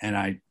out. And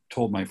I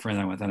told my friend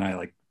I went, and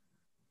I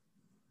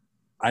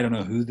don't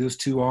know who those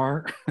two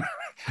are.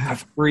 I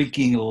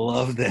freaking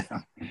love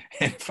them.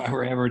 And if I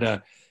were ever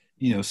to,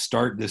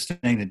 start this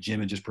thing that Jim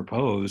had just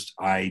proposed,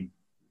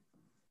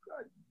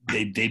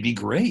 they'd be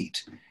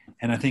great.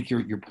 And I think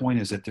your point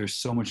is that there's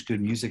so much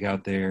good music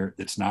out there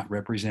that's not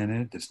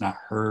represented, that's not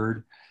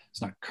heard,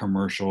 it's not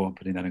commercial. I'm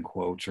putting that in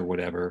quotes or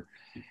whatever.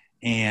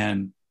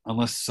 And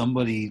unless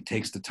somebody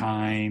takes the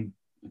time,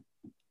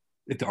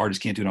 if the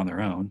artist can't do it on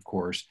their own, of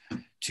course,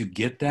 to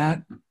get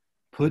that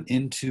put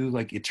into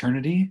like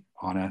eternity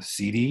on a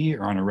CD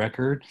or on a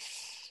record,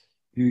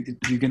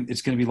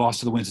 it's going to be lost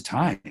to the winds of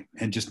time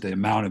and just the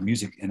amount of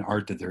music and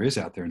art that there is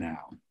out there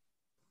now.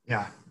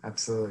 Yeah,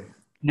 absolutely.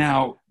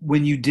 Now,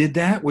 when you did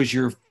that, was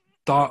your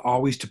thought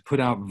always to put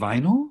out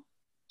vinyl?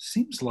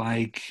 Seems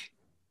like.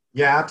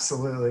 Yeah,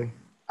 absolutely.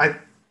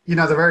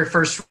 The very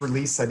first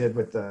release I did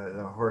with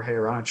the Jorge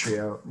Arana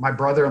Trio, my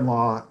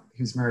brother-in-law,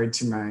 who's married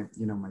to my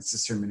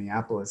sister in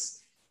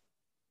Minneapolis,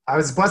 I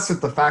was blessed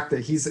with the fact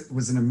that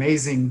was an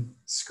amazing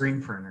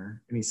screen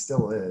printer, and he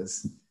still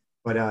is,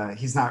 but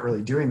he's not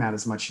really doing that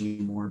as much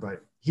anymore.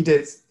 But he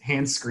did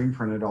hand screen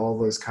printed all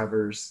those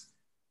covers.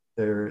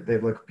 They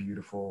look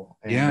beautiful.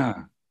 And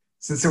Yeah.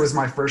 since it was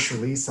my first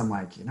release, I'm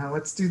like,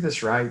 let's do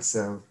this right.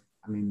 So,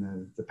 I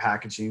mean, the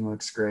packaging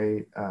looks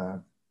great.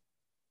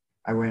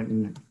 I went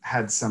and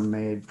had some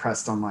made,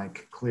 pressed on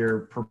like clear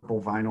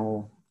purple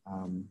vinyl.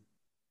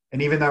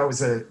 And even though it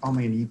was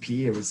only an EP,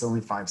 it was only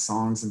 5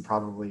 songs and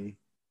probably,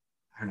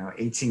 I don't know,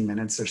 18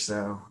 minutes or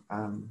so.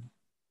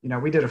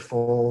 We did a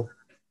full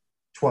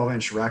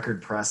 12-inch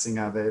record pressing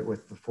of it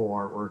with the full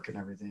artwork and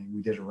everything.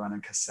 We did a run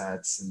of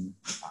cassettes and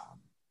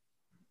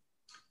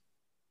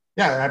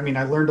I mean,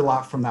 I learned a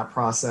lot from that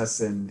process,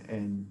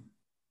 and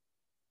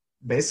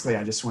basically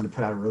I just wanted to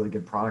put out a really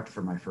good product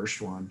for my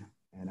first one.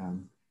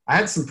 And I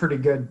had some pretty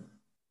good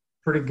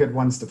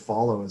ones to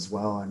follow as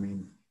well. I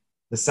mean,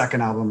 the second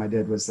album I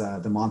did was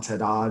the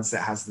Monted Odds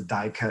that has the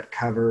die cut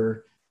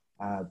cover,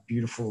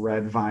 beautiful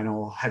red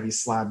vinyl, heavy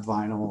slab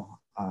vinyl.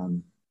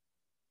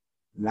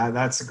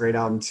 That's a great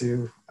album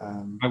too.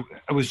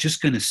 I was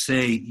just going to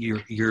say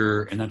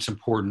you're, and that's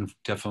important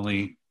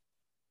definitely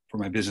for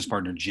my business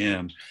partner,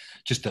 Jim,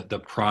 just the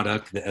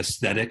product, the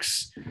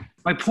aesthetics.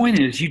 My point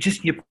is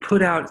you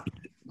put out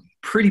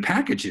pretty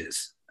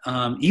packages.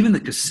 Even the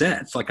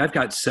cassettes, like I've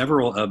got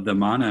several of the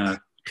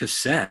Mana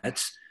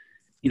cassettes.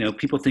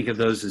 People think of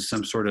those as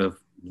some sort of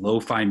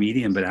lo-fi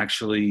medium, but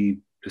actually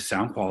the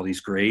sound quality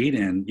is great.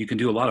 And you can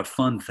do a lot of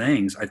fun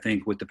things, I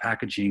think, with the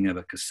packaging of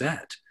a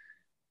cassette.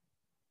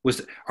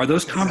 Are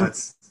those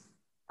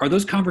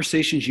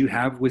conversations you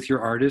have with your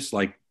artists?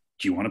 Like,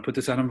 do you want to put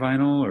this out on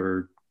vinyl,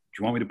 or do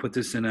you want me to put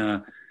this in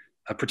a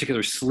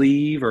particular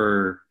sleeve,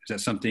 or is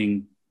that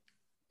something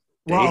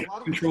they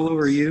have control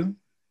over you?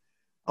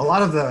 A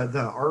lot of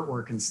the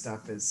artwork and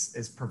stuff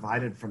is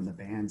provided from the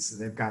band, so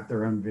they've got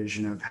their own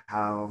vision of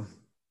how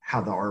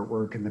the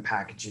artwork and the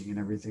packaging and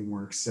everything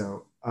works.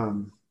 So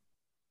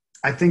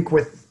I think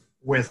with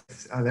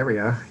there we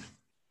go.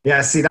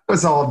 Yeah, see, that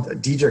was all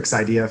Diedrich's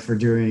idea for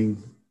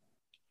doing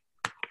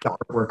the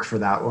artwork for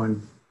that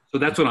one. So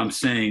that's what I'm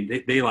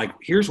saying. They like,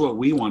 here's what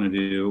we want to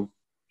do.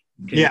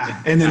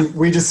 And then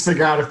we just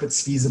figure out if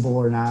it's feasible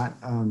or not.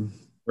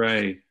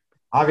 Right.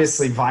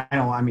 Obviously,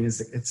 vinyl, I mean,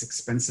 it's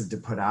expensive to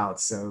put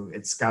out, so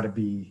it's got to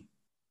be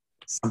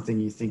something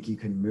you think you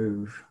can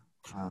move.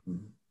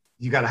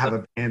 You got to have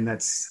a band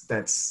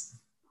that's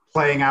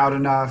playing out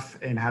enough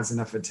and has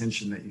enough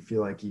attention that you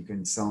feel like you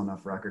can sell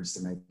enough records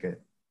to make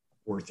it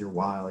worth your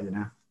while,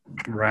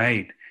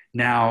 Right.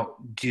 Now,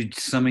 did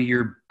some of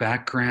your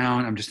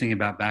background, I'm just thinking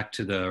about back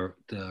to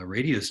the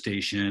radio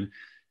station,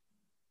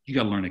 you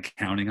got to learn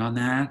accounting on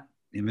that,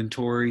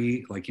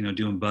 inventory, like,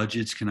 doing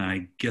budgets. Can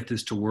I get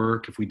this to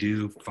work if we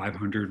do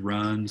 500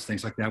 runs,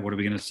 things like that? What are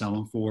we going to sell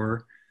them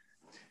for?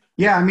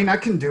 Yeah, I mean, I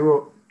can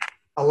do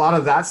a lot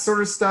of that sort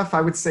of stuff.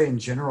 I would say in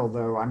general,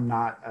 though, I'm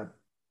not a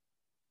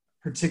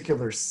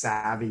particular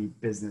savvy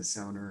business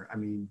owner. I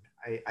mean,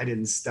 I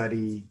didn't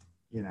study,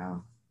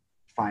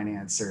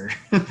 finance or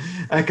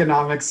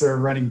economics or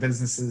running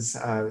businesses.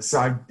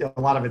 So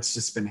a lot of it's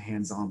just been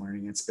hands-on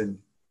learning. It's been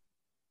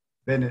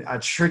a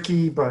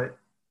tricky but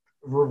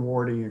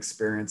rewarding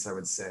experience, I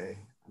would say.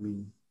 I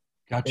mean,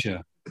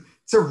 gotcha.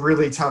 It's a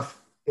really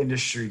tough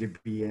industry to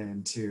be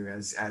in too,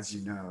 as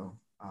you know.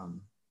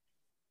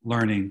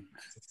 Learning.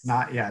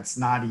 It's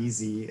not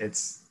easy.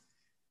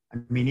 I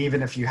mean,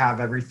 even if you have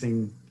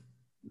everything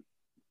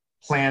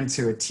planned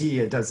to a T,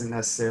 it doesn't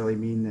necessarily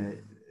mean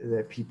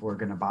that people are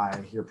going to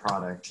buy your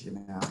product,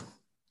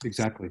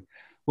 Exactly.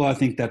 Well, I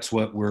think that's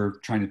what we're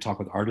trying to talk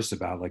with artists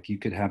about. Like, you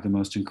could have the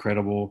most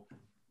incredible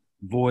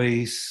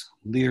voice,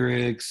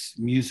 lyrics,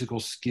 musical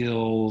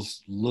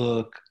skills,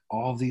 look,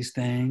 all these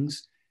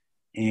things.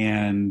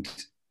 And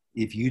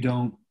if you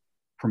don't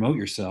promote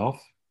yourself,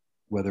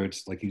 whether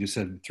it's like you just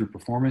said, through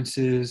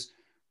performances,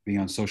 being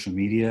on social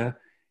media,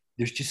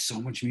 there's just so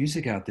much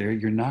music out there.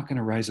 You're not going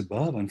to rise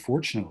above,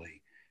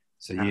 unfortunately.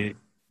 So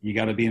you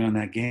got to be in on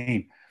that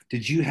game.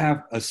 Did you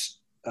have a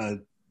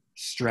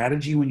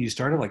strategy when you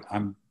started? Like,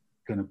 I'm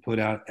going to put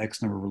out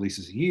X number of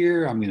releases a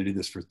year. I'm going to do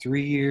this for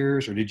 3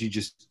 years. Or did you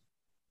just,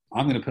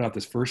 I'm going to put out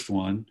this first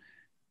one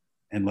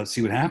and let's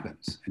see what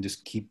happens, and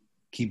just keep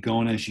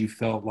going as you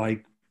felt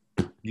like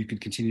you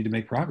could continue to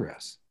make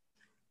progress?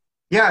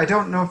 Yeah, I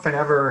don't know if I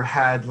ever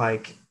had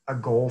like a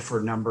goal for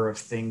a number of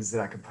things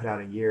that I could put out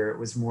a year. It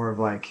was more of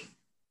like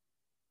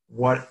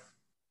what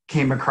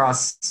came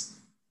across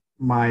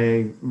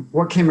my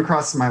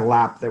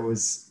lap that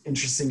was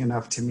interesting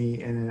enough to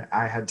me and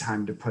I had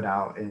time to put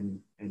out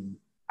and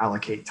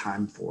allocate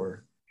time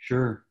for.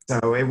 Sure.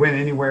 So it went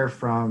anywhere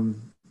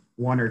from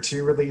 1 or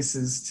 2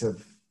 releases to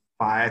 5.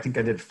 I think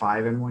I did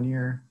 5 in 1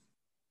 year.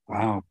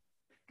 Wow.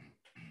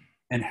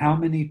 And how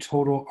many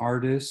total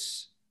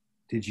artists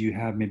did you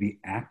have maybe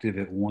active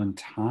at one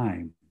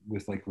time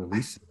with like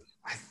releases?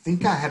 I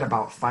think I had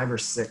about 5 or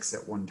 6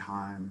 at one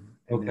time.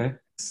 And okay.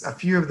 A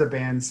few of the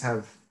bands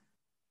have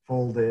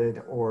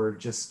folded or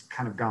just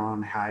kind of gone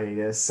on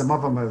hiatus. Some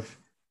of them have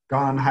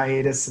gone on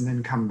hiatus and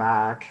then come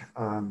back.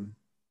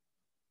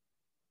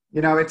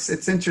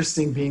 It's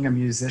interesting being a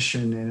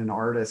musician and an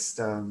artist.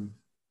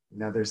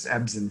 There's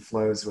ebbs and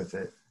flows with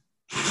it.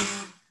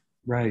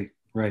 Right,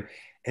 right.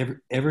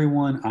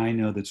 Everyone I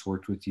know that's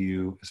worked with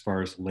you, as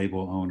far as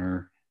label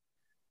owner,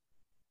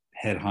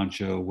 head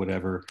honcho,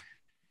 whatever,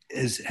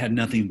 has had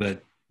nothing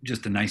but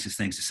just the nicest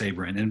things to say,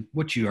 Brent. And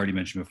what you already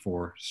mentioned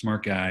before,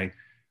 smart guy,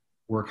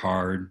 work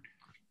hard,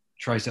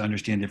 tries to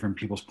understand different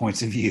people's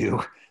points of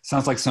view.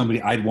 Sounds like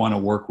somebody I'd want to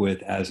work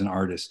with as an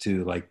artist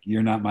too. Like,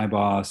 you're not my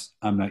boss,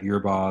 I'm not your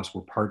boss.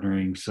 We're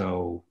partnering,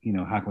 so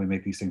how can we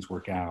make these things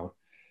work out?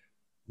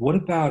 What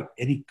about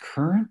any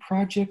current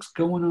projects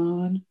going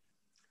on?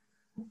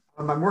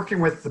 I'm working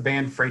with the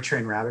band Freight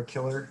Train Rabbit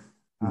Killer.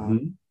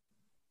 Mm-hmm.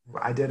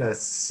 I did a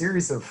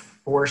series of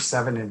 4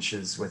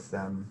 7-inches with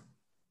them,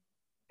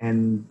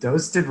 and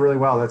those did really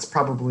well. That's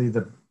probably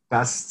the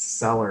best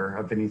seller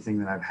of anything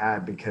that I've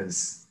had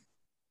because,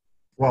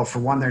 well, for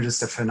one, they're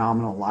just a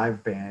phenomenal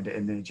live band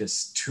and they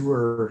just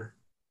tour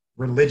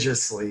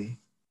religiously.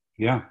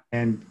 Yeah.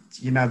 And,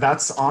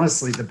 that's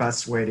honestly the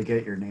best way to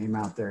get your name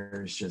out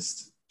there is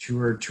just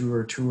tour,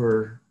 tour,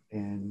 tour.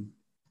 And,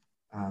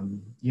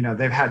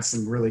 they've had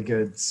some really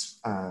good,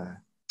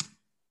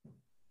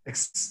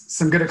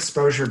 some good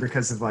exposure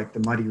because of like the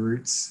Muddy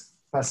Roots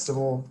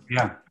Festival.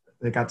 Yeah.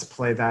 They got to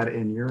play that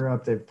in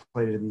Europe. They've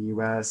played it in the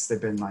US. They've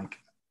been like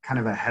kind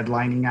of a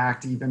headlining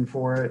act even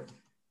for it.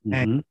 Mm-hmm.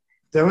 And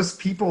those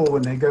people,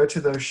 when they go to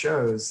those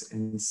shows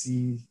and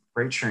see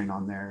Freight Train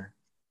on there,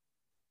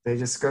 they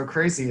just go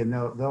crazy and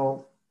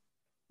they'll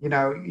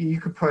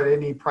you could put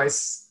any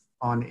price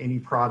on any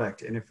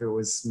product. And if it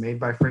was made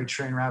by Freight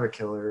Train Rabbit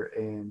Killer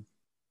and,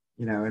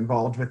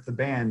 involved with the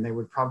band, they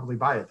would probably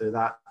buy it. They're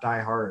that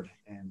die hard.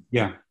 And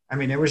yeah, I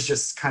mean, it was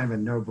just kind of a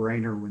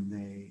no-brainer when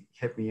they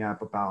hit me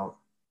up about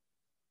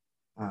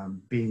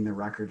being the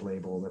record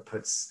label that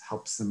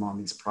helps them on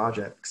these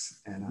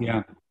projects. And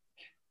yeah.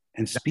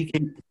 And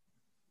speaking,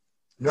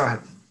 go ahead.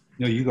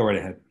 No, you go right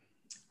ahead.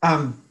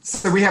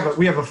 So we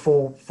have a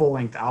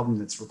full-length album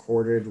that's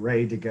recorded,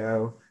 ready to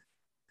go.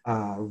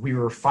 We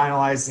were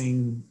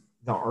finalizing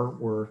the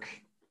artwork,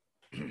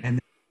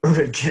 and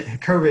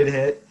COVID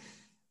hit.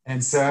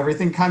 And so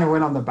everything kind of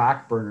went on the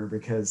back burner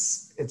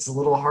because it's a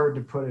little hard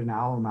to put an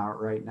album out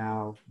right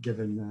now,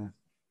 given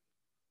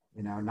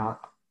the, not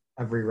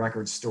every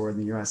record store in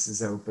the US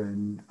is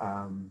open.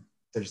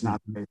 There's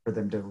not a way for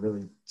them to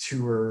really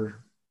tour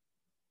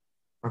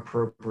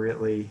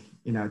appropriately,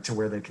 to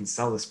where they can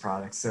sell this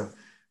product. So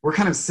we're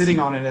kind of sitting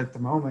on it at the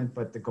moment,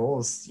 but the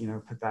goal is,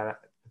 put that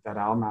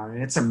album out,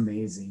 and it's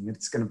amazing.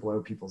 It's going to blow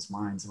people's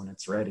minds when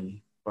it's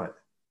ready, but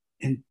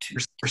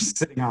we're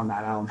sitting on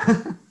that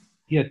album.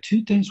 Yeah,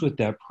 2 things with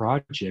that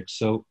project.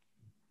 So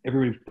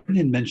everybody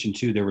didn't mention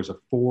too, there was a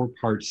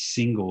 4-part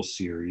single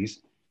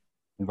series.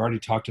 We've already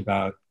talked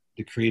about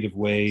the creative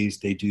ways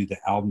they do the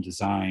album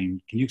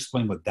design. Can you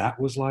explain what that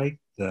was like?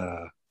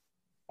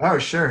 Oh,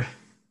 sure.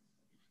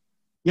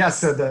 Yeah,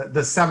 so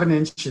the 7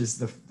 inches,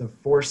 the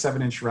 4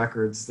 7-inch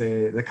records,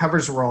 the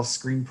covers were all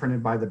screen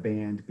printed by the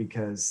band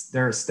because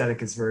their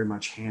aesthetic is very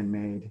much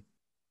handmade,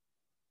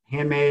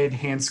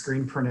 hand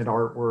screen printed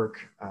artwork.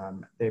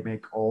 They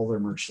make all their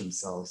merch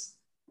themselves.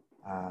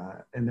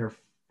 And their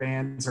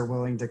fans are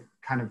willing to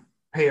kind of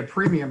pay a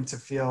premium to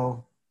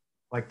feel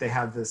like they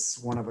have this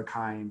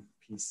one-of-a-kind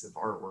piece of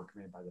artwork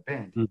made by the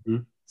band. Mm-hmm.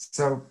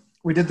 So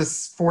we did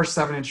this 4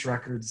 7-inch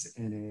records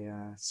in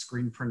a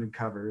screen printed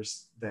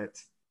covers that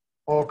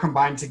all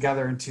combined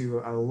together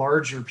into a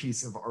larger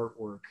piece of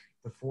artwork.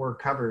 The 4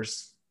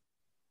 covers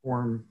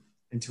form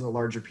into a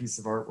larger piece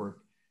of artwork.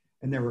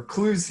 And there were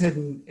clues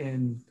hidden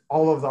in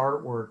all of the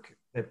artwork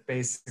that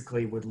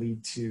basically would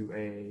lead to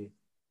a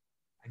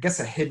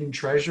hidden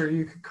treasure,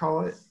 you could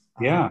call it.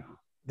 Yeah.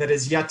 That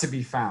is yet to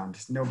be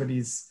found.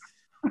 Nobody's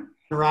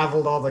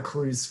unraveled all the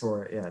clues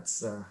for it yet.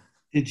 So.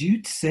 Did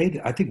you say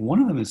that? I think one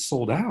of them is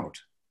sold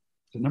out.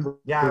 The number.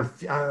 Yeah,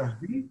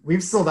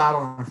 we've sold out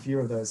on a few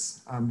of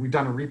those. We've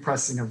done a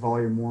repressing of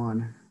Volume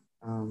 1.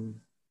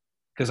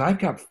 Because I've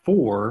got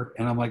 4,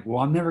 and I'm like, well,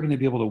 I'm never going to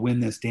be able to win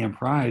this damn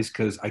prize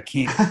because I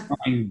can't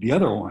find the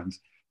other ones.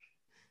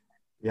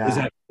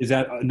 Yeah. Is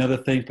that another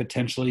thing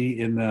potentially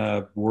in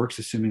the works,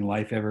 assuming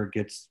life ever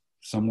gets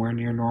somewhere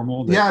near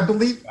normal? Yeah,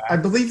 I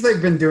believe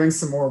they've been doing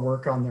some more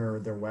work on their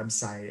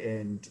website,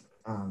 and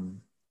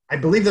I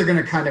believe they're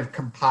going to kind of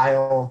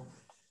compile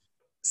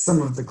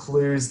some of the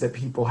clues that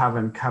people have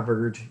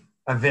uncovered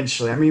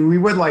eventually. I mean, we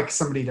would like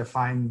somebody to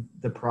find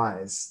the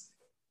prize,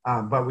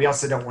 but we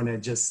also don't want to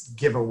just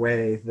give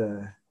away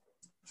the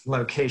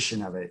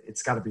location of it.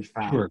 It's got to be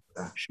found.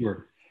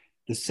 Sure.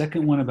 The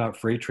second one about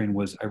Freight Train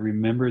was, I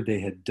remember they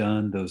had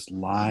done those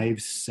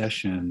live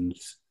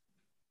sessions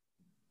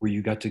where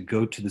you got to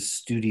go to the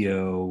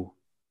studio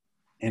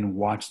and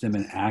watch them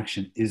in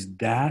action. Is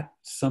that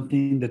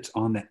something that's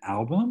on the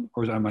album,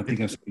 or am I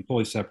thinking of something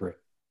totally separate?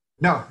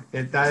 No,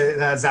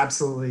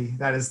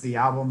 that is the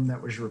album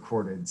that was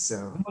recorded. So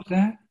when was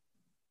that?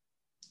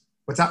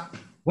 What's up?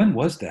 When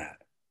was that?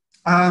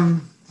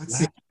 Let's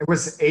see. It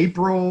was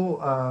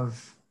April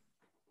of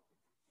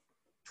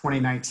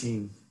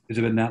 2019. Has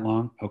it been that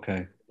long?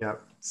 Okay.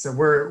 Yep. So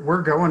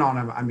we're going on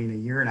a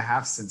year and a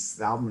half since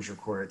the album was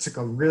recorded. It took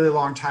a really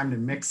long time to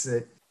mix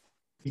it,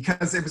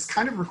 because it was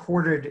kind of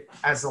recorded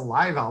as a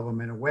live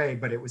album in a way,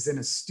 but it was in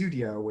a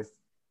studio with,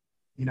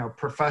 you know,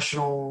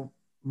 professional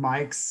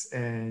mics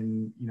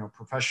and, you know,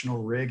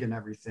 professional rig and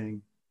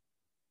everything.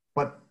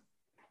 But,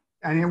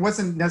 and it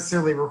wasn't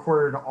necessarily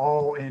recorded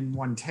all in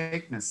one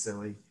take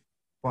necessarily,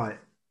 but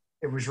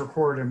it was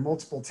recorded in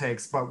multiple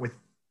takes, but with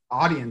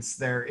audience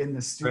there in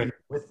the studio Right.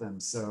 with them.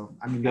 So,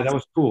 I mean, Yeah, that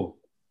was cool.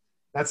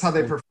 that's how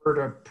they prefer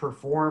to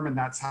perform, and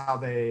that's how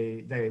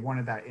they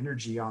wanted that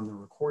energy on the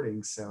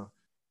recording. So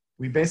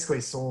we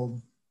basically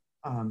sold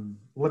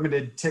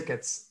limited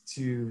tickets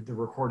to the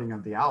recording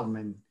of the album,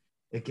 and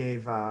it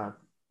gave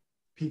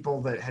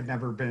people that had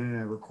never been in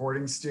a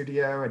recording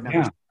studio, had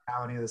never seen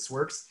how any of this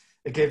works,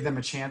 it gave them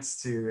a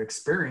chance to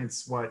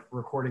experience what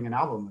recording an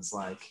album is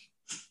like.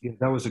 Yeah,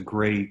 that was a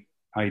great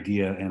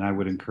idea, and I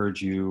would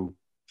encourage you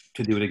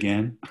to do it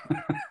again.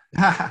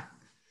 Trying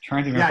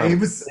to remember. Yeah, it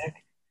was.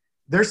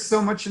 There's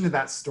so much into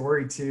that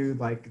story too.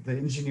 Like the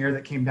engineer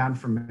that came down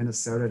from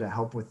Minnesota to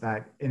help with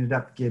that ended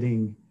up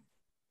getting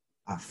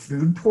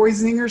food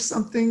poisoning or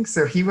something.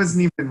 So he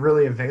wasn't even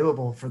really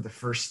available for the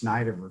first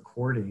night of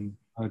recording.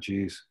 Oh,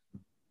 geez.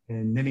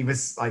 And then he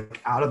was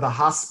like out of the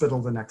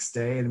hospital the next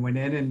day and went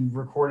in and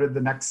recorded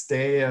the next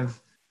day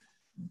of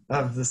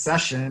the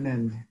session.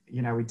 And,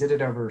 you know, we did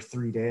it over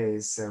 3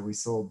 days. So we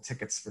sold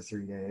tickets for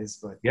 3 days,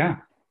 but Yeah.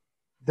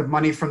 the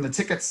money from the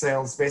ticket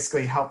sales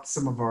basically helped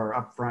some of our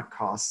upfront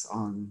costs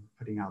on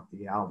putting out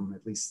the album,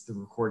 at least the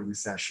recording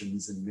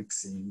sessions and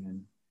mixing.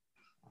 And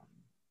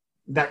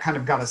that kind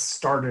of got us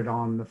started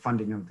on the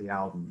funding of the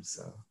album.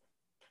 So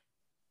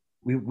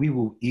We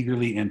will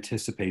eagerly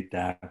anticipate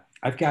that.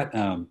 I've got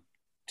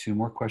 2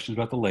 more questions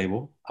about the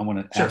label. I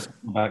want to ask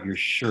about your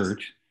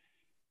shirt.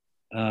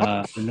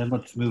 And then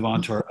let's move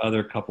on to our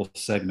other couple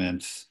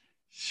segments.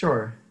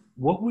 Sure.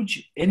 What would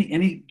you,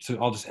 so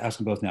I'll just ask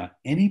them both now.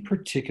 Any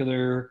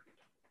particular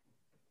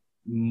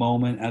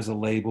moment as a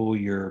label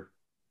you're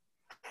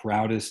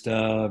proudest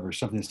of, or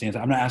something that stands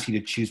out? I'm not asking you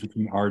to choose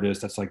between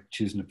artists. That's like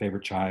choosing a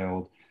favorite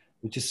child.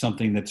 It's just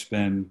something that's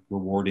been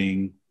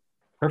rewarding,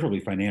 preferably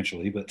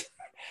financially. But,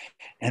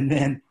 and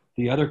then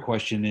the other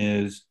question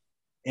is,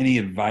 any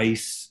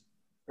advice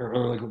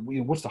or like,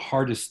 what's the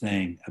hardest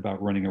thing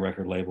about running a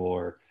record label?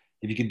 Or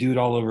if you could do it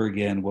all over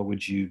again, what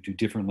would you do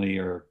differently,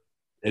 or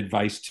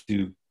advice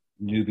to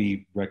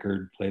newbie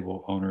record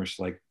label owners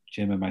like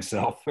Jim and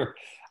myself? Or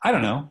I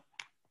don't know.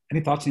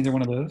 Any thoughts on either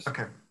one of those?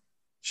 Okay.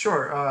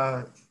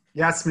 Sure.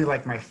 You asked me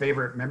like my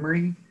favorite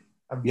memory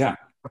of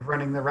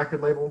running the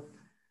record label.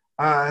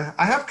 I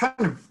have kind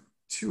of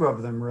 2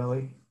 of them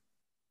really.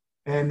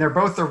 And they're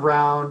both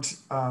around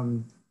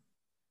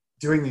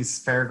doing these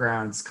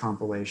fairgrounds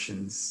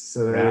compilations.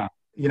 So,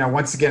 you know,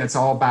 once again, it's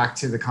all back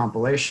to the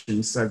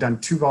compilations. So I've done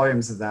 2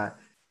 volumes of that.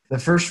 The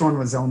first one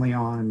was only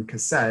on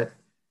cassette.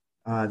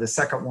 The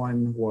second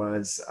one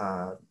was,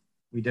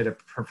 we did a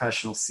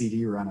professional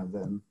CD run of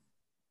them.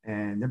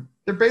 And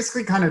they're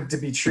basically kind of to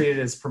be treated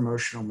as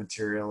promotional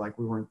material. Like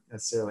we weren't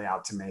necessarily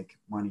out to make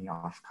money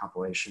off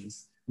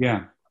compilations.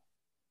 Yeah.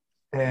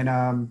 And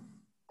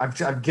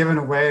I've given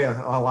away a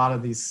lot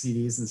of these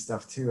CDs and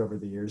stuff too over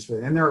the years,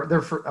 and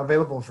they're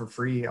available for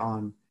free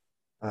on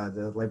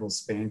the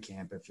label's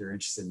Bandcamp. If you're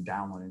interested in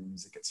downloading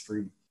music, it's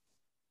free.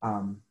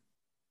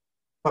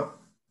 But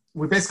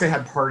we basically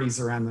had parties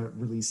around the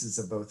releases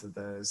of both of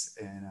those,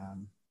 and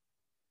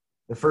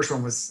the first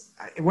one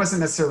it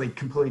wasn't necessarily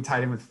completely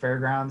tied in with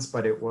Fairgrounds,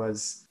 but it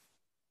was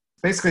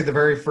basically the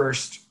very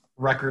first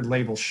record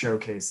label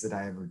showcase that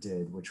I ever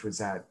did, which was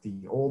at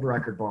the Old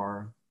Record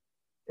Bar.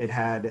 It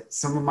had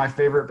some of my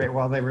favorite, they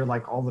were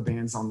like all the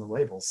bands on the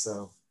label.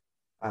 So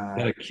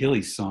that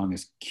Achilles song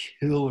is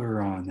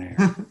killer on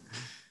there.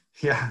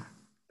 Yeah,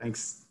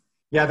 thanks.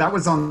 Yeah, that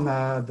was on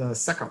the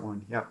second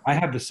one. Yeah, I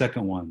have the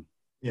second one.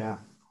 Yeah,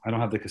 I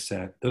don't have the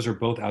cassette. Those are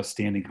both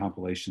outstanding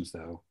compilations,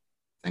 though.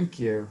 Thank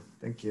you.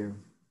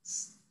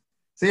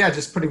 So yeah,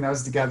 just putting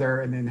those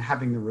together and then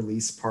having the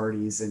release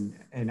parties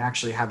and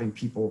actually having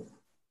people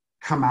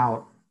come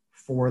out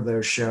for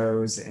those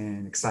shows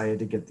and excited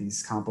to get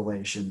these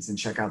compilations and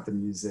check out the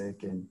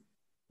music. And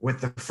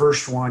with the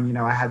first one, you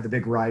know, I had the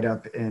big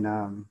write-up in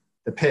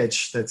the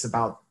pitch that's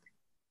about,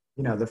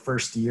 you know, the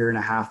first year and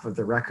a half of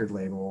the record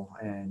label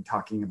and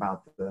talking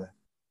about the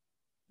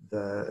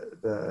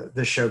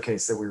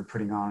showcase that we were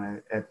putting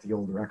on at the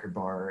Old Record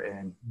Bar.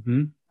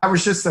 And that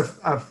was just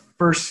a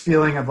first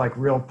feeling of like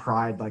real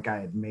pride, like I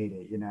had made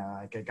it, you know,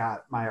 like I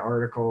got my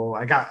article,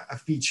 I got a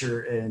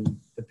feature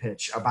in the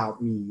pitch about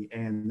me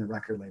and the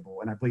record label.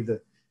 And I believe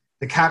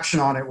the caption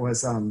on it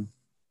was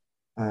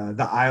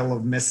the Isle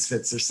of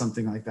Misfits or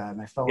something like that.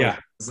 And I felt like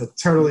it was a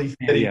totally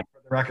fitting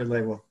for the record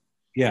label.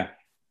 Yeah.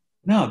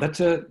 No,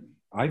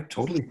 I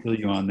totally feel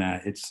you on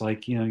that. It's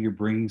like, you know, you're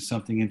bringing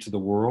something into the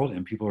world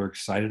and people are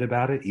excited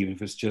about it, even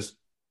if it's just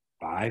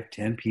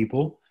 5-10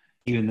 people,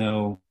 even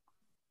though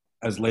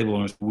as label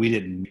owners, we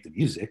didn't make the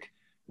music.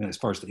 And as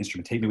far as the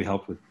instrumentation, we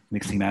helped with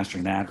mixing,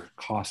 mastering that, or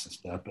costs and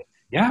stuff. But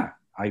yeah,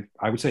 I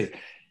would say,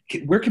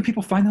 where can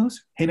people find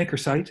those? Haymaker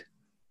site?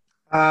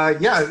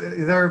 Yeah,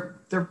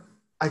 they're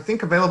I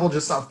think available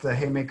just off the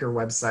Haymaker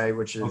website,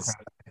 which is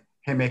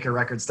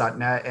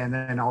haymakerrecords.net, and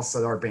then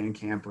also our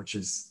Bandcamp, which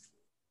is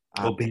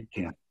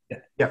Bandcamp.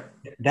 Yep.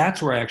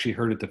 That's where I actually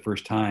heard it the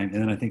first time,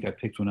 and then I think I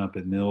picked one up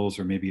at Mills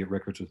or maybe at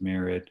Records with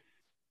Merit.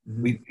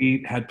 Mm-hmm.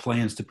 We had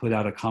plans to put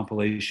out a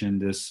compilation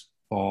this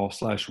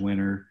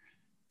fall/winter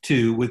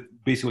too, with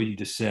basically what you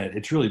just said.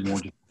 It's really more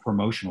just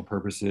promotional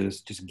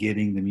purposes, just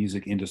getting the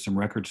music into some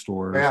record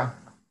stores,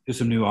 to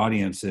some new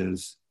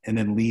audiences, and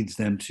then leads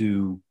them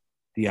to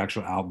the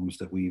actual albums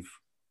that we've,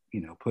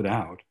 put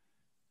out.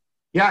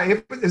 Yeah,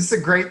 it's a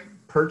great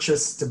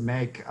purchase to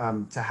make,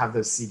 to have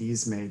those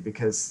CDs made,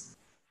 because,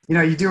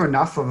 you do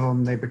enough of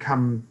them, they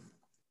become,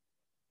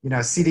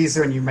 CDs,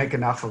 when you make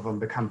enough of them,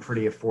 become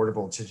pretty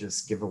affordable to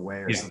just give away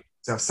or something.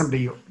 So if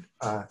somebody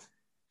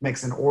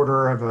makes an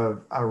order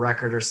of a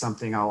record or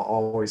something, I'll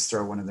always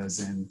throw one of those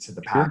into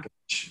the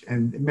package.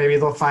 And maybe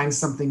they'll find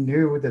something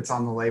new that's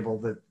on the label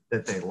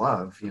that they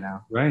love,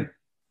 Right.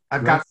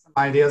 I've got some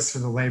ideas for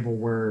the label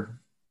where,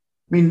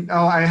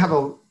 I have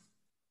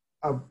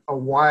a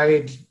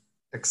wide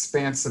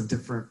expanse of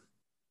different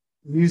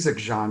music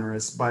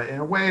genres, but in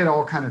a way it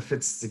all kind of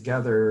fits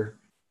together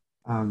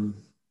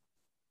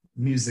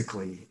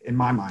musically, in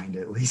my mind,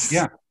 at least.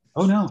 Yeah.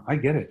 Oh no, I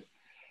get it.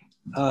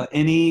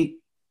 Any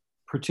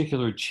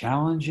particular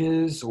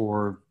challenges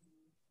or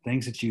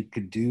things that you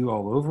could do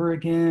all over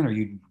again, or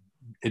you'd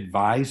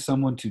advise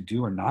someone to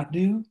do or not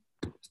do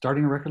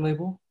starting a record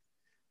label?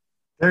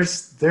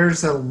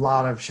 There's a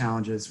lot of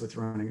challenges with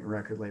running a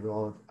record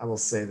label. I will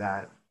say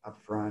that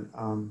up front.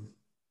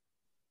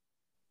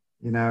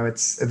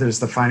 There's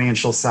the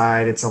financial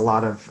side. It's a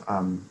lot of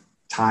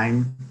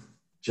time.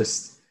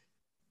 Just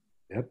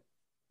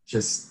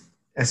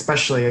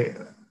especially,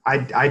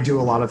 I do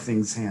a lot of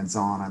things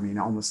hands-on.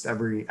 Almost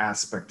every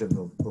aspect of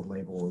the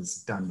label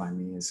is done by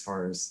me, as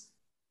far as,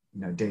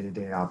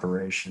 day-to-day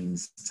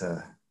operations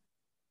to,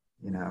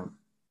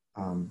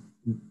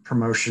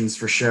 promotions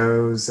for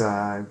shows,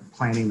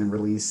 planning the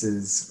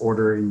releases,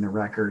 ordering the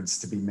records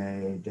to be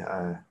made.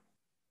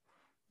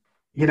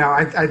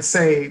 I'd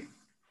say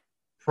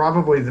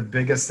probably the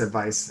biggest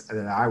advice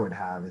that I would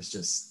have is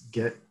just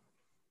get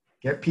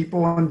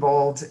people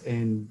involved,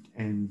 and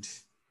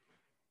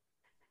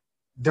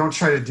don't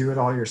try to do it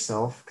all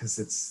yourself, because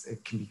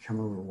it can become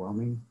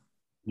overwhelming.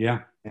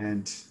 Yeah.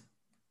 And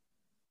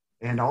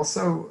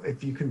also,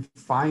 if you can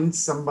find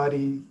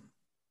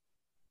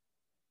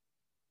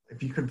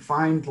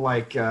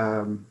like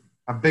a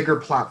bigger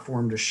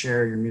platform to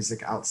share your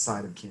music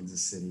outside of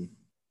Kansas City,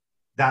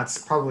 that's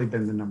probably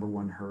been the number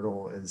one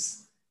hurdle.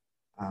 Is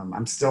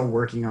I'm still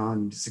working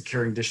on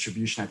securing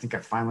distribution. I think I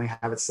finally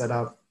have it set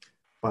up,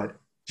 but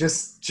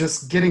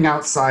just getting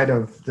outside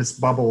of this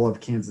bubble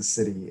of Kansas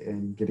City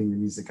and getting the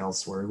music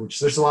elsewhere, which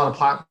there's a lot of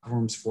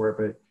platforms for it,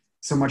 but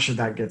so much of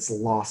that gets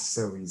lost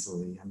so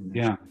easily.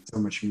 There's so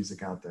much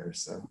music out there.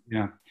 So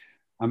yeah,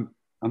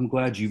 I'm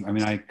glad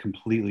I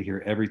completely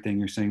hear everything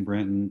you're saying,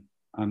 Brenton.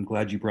 I'm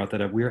glad you brought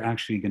that up. We're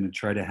actually going to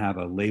try to have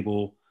a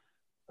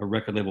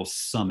record label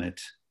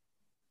summit.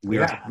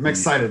 I'm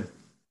excited.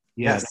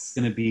 Yeah, it's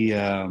going to be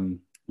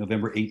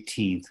November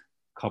 18th,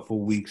 a couple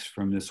weeks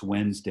from this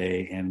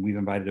Wednesday. And we've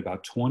invited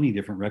about 20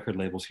 different record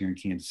labels here in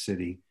Kansas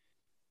City.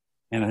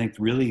 And I think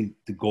really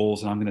the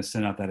goals, and I'm going to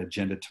send out that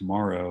agenda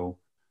tomorrow,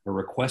 a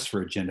request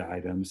for agenda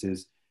items,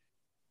 is,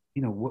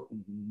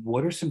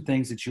 what are some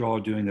things that you all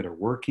are doing that are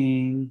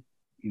working?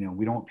 We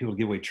don't want people to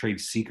give away trade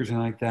secrets and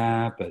like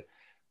that, but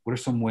what are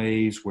some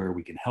ways where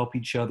we can help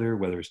each other,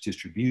 whether it's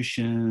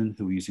distribution,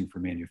 who we're using for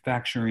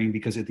manufacturing?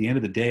 Because at the end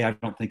of the day, I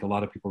don't think a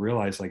lot of people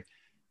realize, like,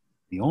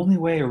 the only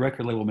way a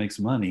record label makes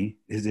money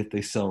is if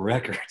they sell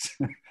records.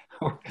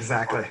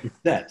 Exactly. Or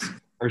sets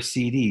or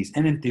CDs,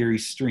 and in theory,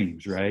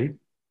 streams, right?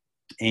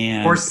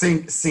 And or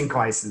sync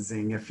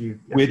licensing,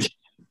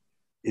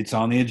 it's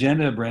on the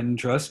agenda, Brendan,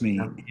 trust me.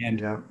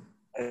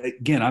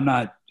 Again,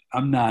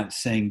 I'm not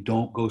saying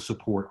don't go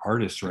support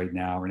artists right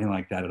now or anything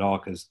like that at all,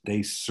 because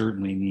they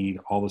certainly need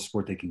all the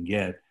support they can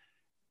get.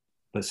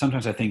 But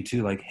sometimes I think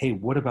too, like, hey,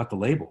 what about the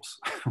labels?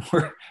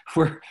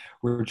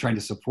 we're trying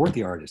to support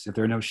the artists. If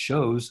there are no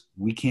shows,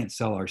 we can't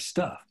sell our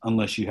stuff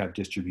unless you have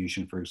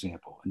distribution, for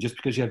example. And just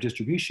because you have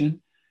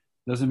distribution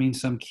doesn't mean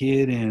some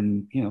kid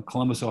in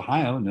Columbus,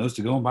 Ohio knows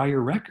to go and buy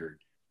your record.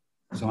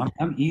 So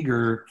I'm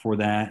eager for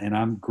that, and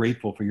I'm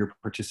grateful for your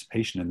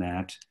participation in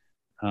that.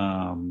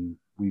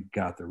 We've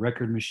got the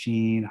Record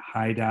Machine,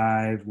 High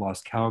Dive,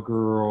 Lost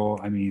Cowgirl,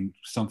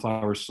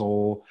 Sunflower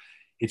Soul.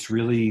 It's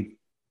really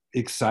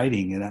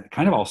exciting. And that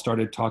kind of all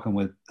started talking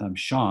with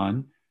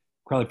Sean,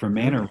 probably from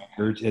Manor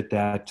Records, at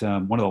that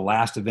one of the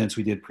last events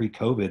we did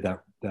pre-COVID,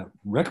 that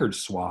record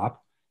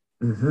swap.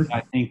 Mm-hmm. I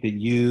think that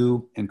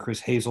you and Chris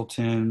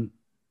Hazelton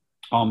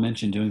all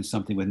mentioned doing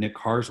something with Nick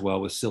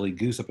Carswell with Silly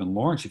Goose up in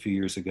Lawrence a few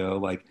years ago.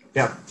 Like,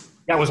 yeah,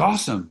 that was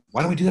awesome.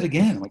 Why don't we do that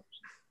again? I'm like,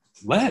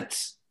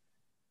 let's.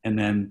 And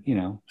then,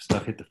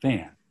 stuff hit the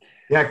fan.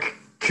 Yeah.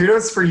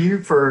 Kudos for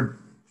you for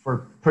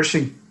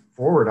pushing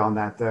forward on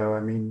that, though.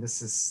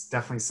 This is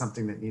definitely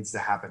something that needs to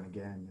happen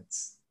again.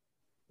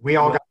 We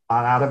all got a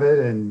lot out of it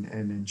and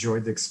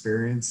enjoyed the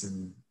experience.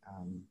 And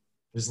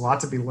there's a lot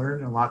to be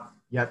learned and a lot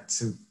yet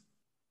to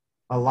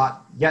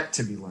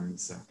be learned.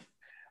 So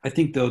I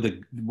think though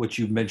that what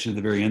you mentioned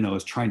at the very end though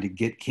is trying to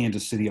get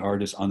Kansas City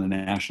artists on the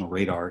national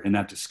radar, and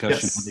that discussion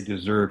Yes. what they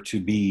deserve to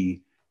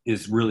be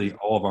is really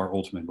all of our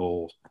ultimate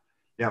goals.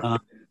 yeah,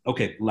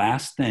 Okay,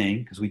 last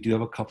thing, because we do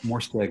have a couple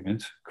more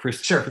segments.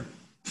 Chris sure.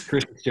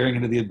 is staring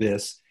into the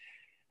abyss.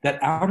 That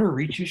Outer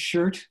Reaches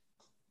shirt,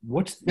 you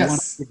want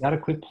Yes. to give that a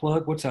quick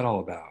plug? What's that all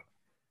about?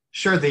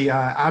 Sure. The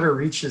Outer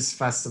Reaches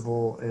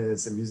Festival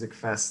is a music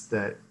fest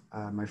that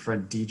my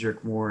friend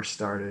Diedrich Moore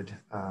started.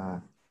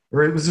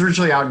 Or it was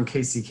originally out in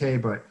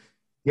KCK, but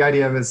the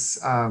idea was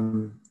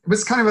it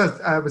was kind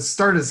of it was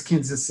started as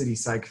Kansas City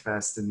Psych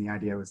Fest, and the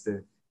idea was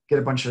to get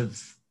a bunch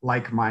of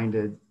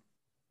like-minded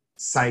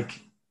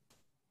psych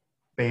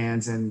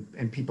bands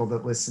and people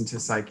that listen to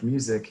psych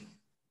music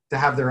to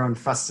have their own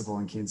festival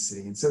in Kansas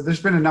City. And so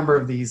there's been a number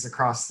of these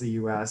across the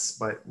U.S.,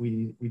 but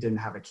we didn't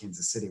have a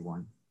Kansas City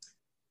one.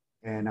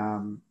 And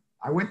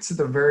I went to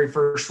the very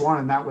first one,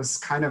 and that was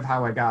kind of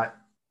how I got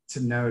to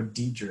know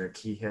Diedrich.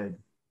 He had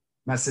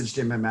messaged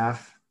MMF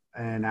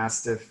and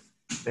asked if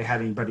they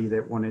had anybody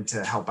that wanted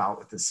to help out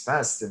with this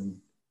fest.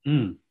 And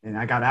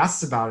I got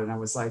asked about it, and I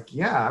was like,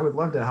 yeah, I would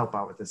love to help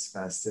out with this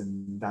fest.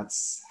 And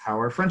that's how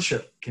our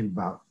friendship came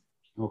about.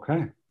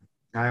 Okay.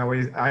 I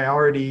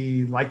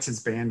already liked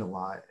his band a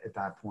lot at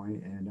that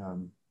point.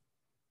 And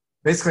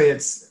basically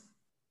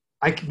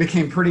I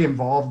became pretty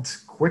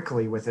involved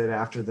quickly with it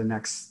after the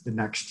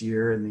next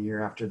year and the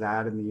year after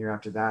that and the year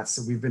after that.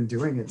 So we've been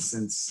doing it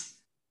since,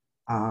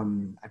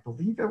 I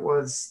believe it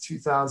was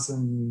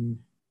 2000.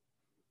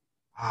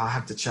 I'll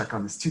have to check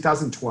on this.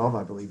 2012,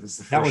 I believe, was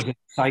the first. That was a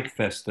Psych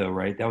Fest, though,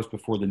 right? That was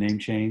before the name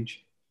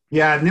change.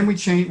 Yeah, and then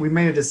we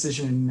made a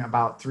decision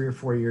about 3 or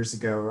 4 years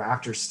ago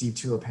after Steve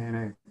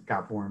Tulipana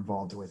got more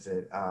involved with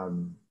it,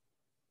 and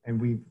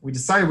we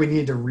decided we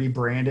needed to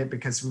rebrand it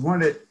because we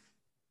wanted it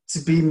to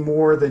be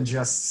more than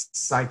just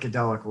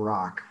psychedelic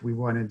rock. We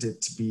wanted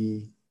it to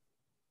be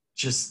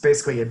just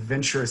basically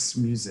adventurous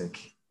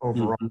music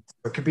overall. Mm-hmm.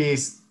 So it could be,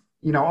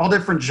 all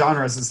different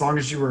genres as long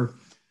as you were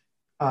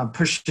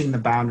pushing the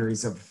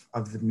boundaries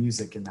of the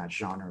music in that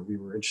genre. We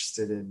were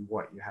interested in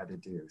what you had to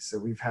do. So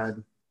we've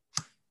had,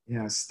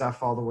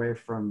 stuff all the way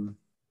from,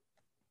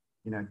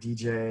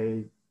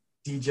 DJ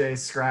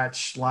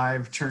scratch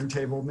live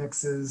turntable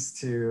mixes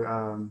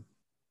to,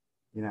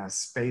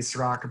 space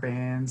rock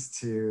bands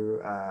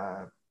to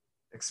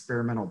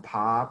experimental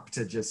pop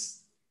to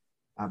just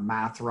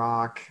math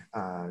rock,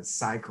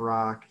 psych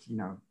rock,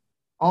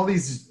 all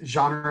these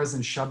genres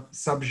and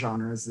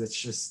subgenres that's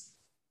just,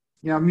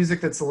 music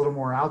that's a little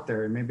more out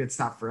there. And maybe it's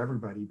not for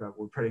everybody, but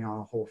we're putting on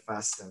a whole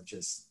fest of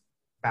just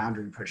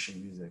boundary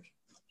pushing music.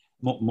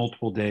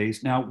 Multiple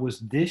days. Now,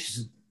 was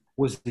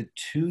it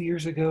 2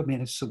 years ago?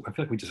 Man, I feel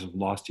like we just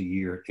lost a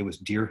year. It was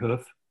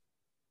Deerhoof.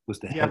 Was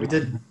the we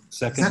did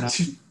second night?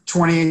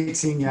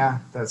 2018? Yeah,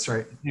 that's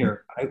right.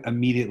 Here, I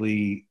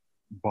immediately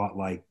bought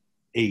like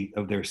 8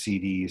 of their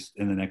CDs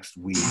in the next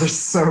week. They're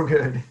so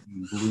good.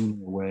 Blew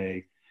me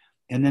away.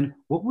 And then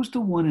what was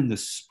the one in the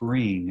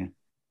spring?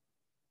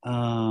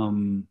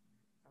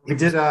 We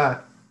did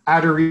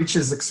Outer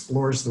Reaches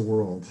Explores the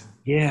World.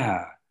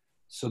 Yeah.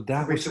 So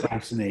that was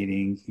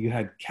fascinating. You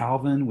had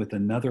Calvin with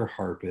another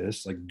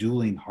harpist, like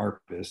dueling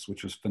harpists,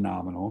 which was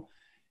phenomenal.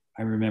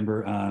 I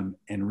remember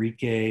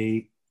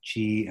Enrique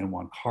Chi and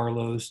Juan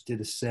Carlos did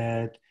a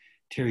set.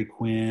 Terry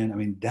Quinn. I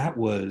mean, that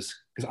was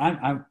because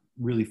I'm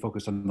really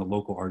focused on the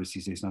local artists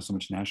these days, not so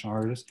much national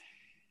artists.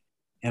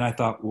 And I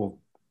thought, well,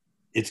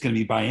 it's going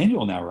to be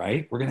biannual now,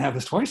 right? We're going to have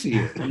this twice a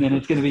year, and then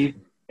it's going to be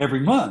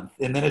every month,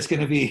 and then it's going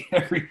to be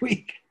every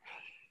week.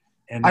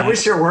 And I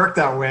wish it worked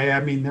that way. I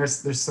mean,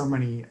 there's so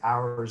many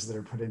hours that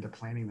are put into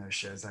planning those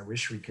shows. I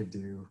wish we could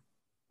do.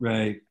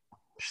 Right.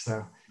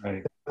 So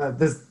right.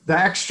 The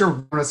extra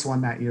bonus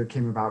one that year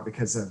came about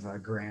because of a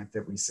grant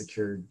that we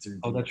secured through.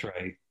 Oh, that's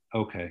right.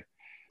 Okay.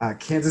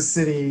 Kansas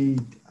City.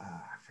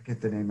 I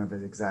forget the name of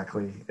it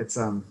exactly. It's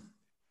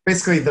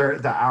basically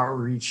the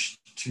outreach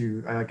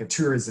to like a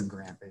tourism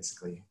grant,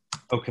 basically.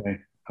 Okay.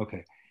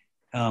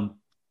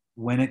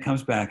 When it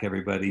comes back,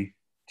 everybody,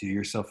 do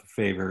yourself a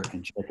favor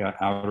and check out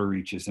Outer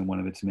Reaches in one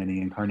of its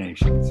many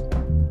incarnations.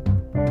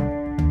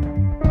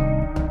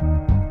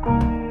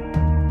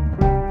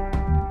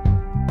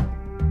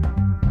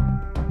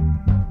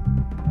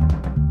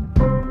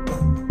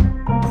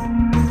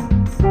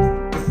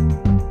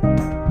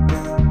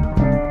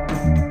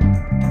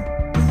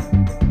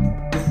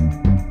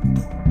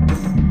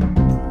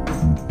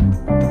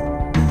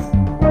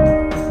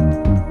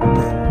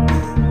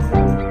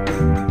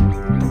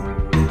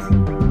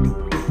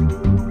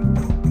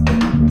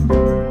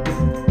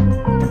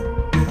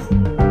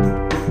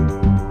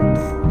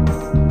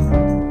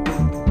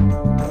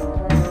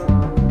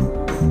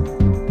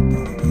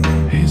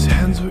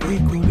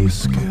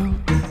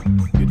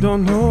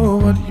 Don't know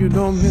what you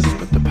don't miss,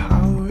 but the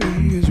power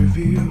is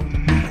revealed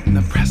in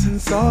the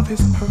presence of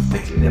his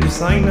perfect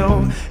lips. I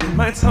know it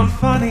might sound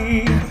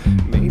funny,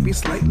 maybe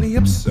slightly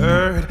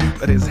absurd,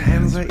 but his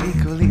hands are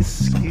equally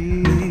skilled.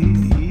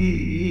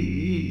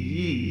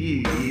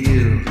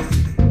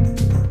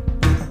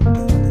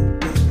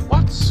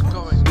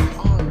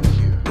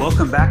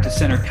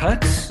 Center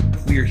Cuts.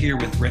 We are here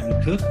with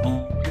Brenton Cook,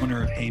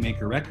 owner of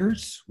Haymaker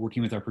Records,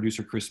 working with our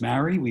producer Chris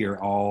Mowry. We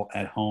are all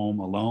at home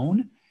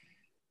alone,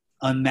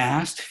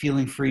 unmasked,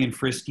 feeling free and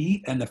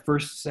frisky. And the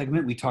first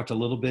segment, we talked a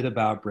little bit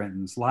about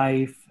Brenton's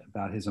life,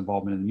 about his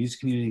involvement in the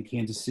music community in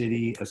Kansas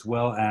City, as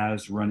well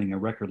as running a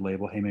record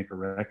label, Haymaker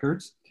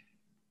Records.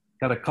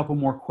 Got a couple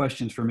more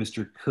questions for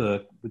Mr.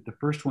 Cook, with the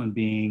first one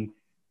being,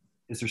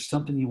 is there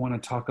something you want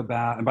to talk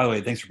about? And by the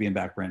way, thanks for being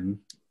back,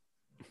 Brenton.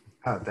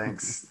 Oh,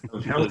 thanks.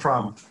 No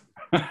problem.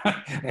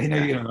 I know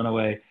you're going to run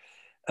away.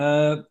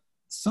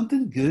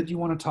 Something good you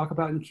want to talk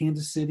about in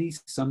Kansas City?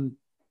 Some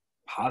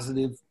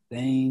positive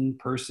thing,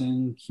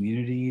 person,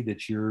 community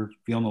that you're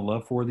feeling the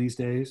love for these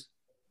days?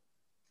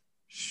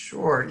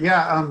 Sure.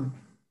 Yeah.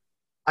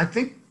 I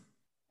think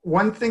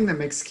one thing that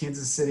makes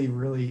Kansas City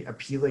really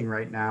appealing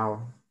right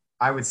now,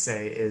 I would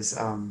say, is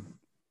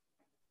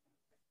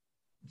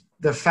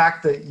the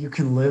fact that you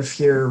can live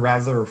here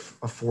rather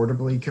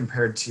affordably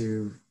compared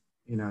to,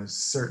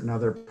 certain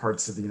other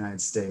parts of the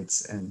United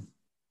States. And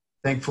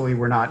thankfully,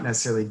 we're not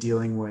necessarily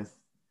dealing with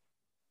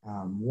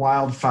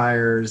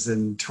wildfires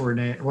and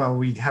tornadoes. Well,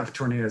 we have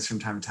tornadoes from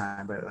time to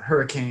time, but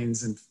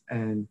hurricanes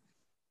and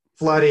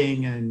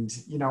flooding and,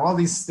 all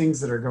these things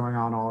that are going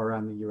on all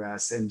around the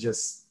US, and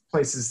just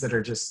places that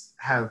are just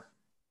have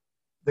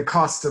the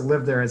cost to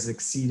live there has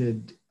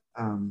exceeded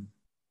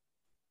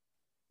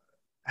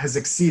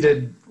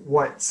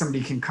what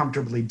somebody can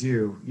comfortably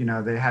do.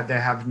 They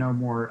have no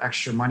more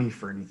extra money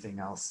for anything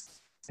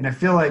else. And I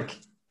feel like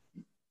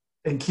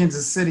in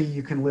Kansas City,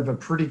 you can live a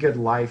pretty good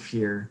life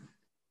here,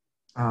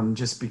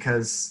 just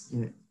because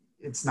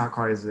it's not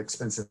quite as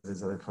expensive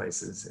as other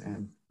places.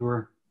 And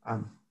sure.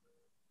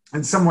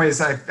 In some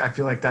ways, I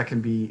feel like that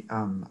can be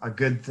a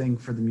good thing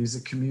for the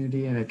music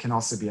community, and it can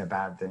also be a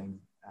bad thing.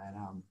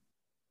 And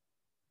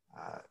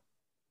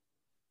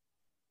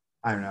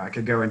I don't know, I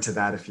could go into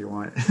that if you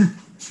want.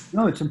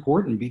 No, it's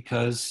important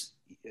because,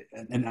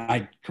 and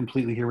I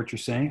completely hear what you're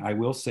saying. I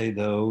will say,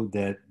 though,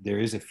 that there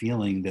is a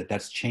feeling that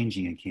that's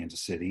changing in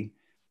Kansas City.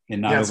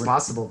 And not yeah, it's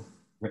possible.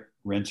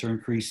 Rents are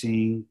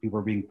increasing. People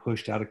are being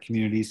pushed out of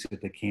communities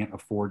that they can't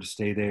afford to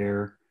stay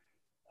there.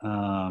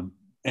 And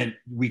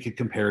we could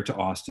compare it to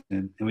Austin,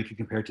 and we could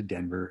compare it to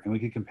Denver, and we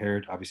could compare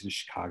it, obviously, to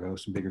Chicago,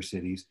 some bigger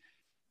cities.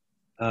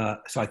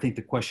 So I think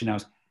the question now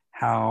is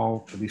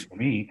how, at least for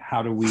me,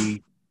 how do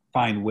we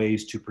find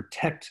ways to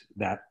protect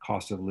that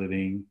cost of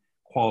living,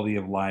 quality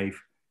of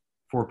life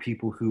for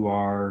people who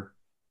are,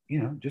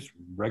 just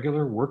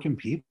regular working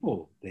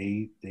people.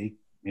 They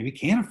maybe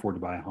can't afford to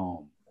buy a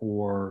home,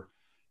 or,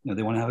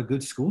 they want to have a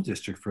good school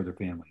district for their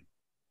family.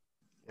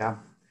 Yeah.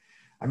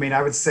 I mean,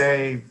 I would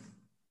say,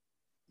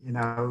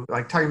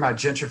 like talking about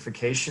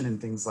gentrification and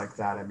things like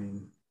that. I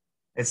mean,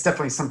 it's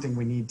definitely something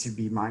we need to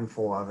be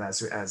mindful of as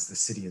the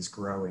city is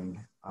growing.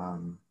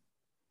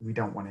 We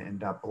don't want to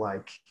end up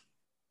like,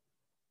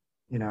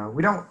 we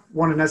don't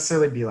want to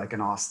necessarily be like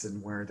in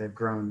Austin, where they've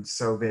grown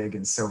so big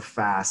and so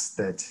fast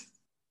that,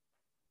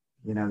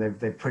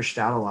 they've pushed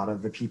out a lot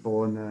of the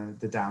people in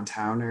the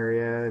downtown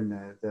area, and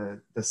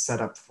the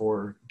setup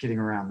for getting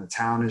around the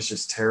town is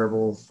just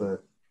terrible. The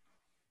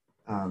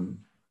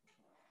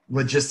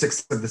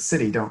logistics of the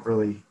city don't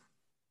really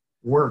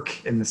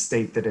work in the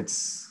state that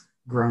it's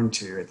grown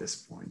to at this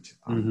point.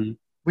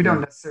 We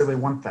don't necessarily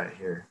want that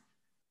here.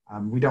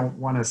 We don't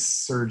want a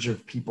surge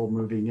of people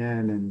moving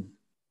in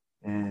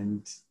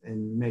and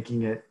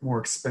making it more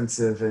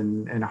expensive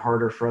and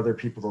harder for other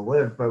people to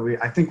live. But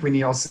I think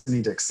we also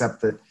need to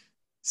accept that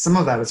some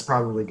of that is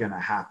probably going to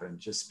happen,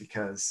 just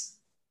because,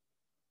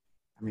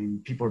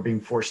 people are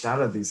being forced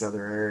out of these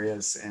other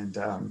areas. And,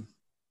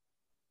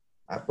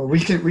 but we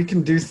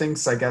can do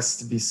things, I guess,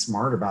 to be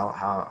smart about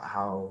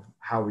how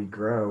we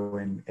grow.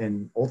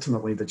 And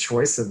ultimately the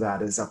choice of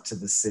that is up to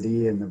the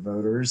city and the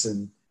voters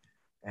and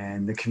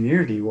the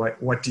community.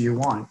 What do you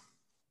want?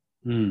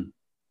 And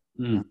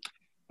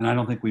I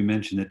don't think we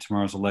mentioned that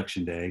tomorrow's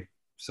election day.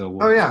 So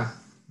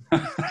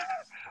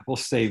we'll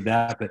save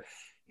that. But,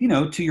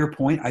 to your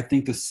point, I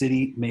think the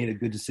city made a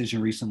good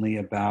decision recently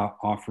about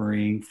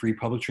offering free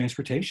public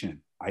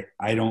transportation.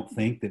 I don't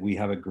think that we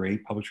have a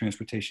great public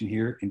transportation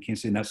here in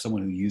Kansas City, and that's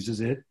someone who uses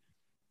it.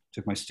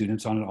 Took my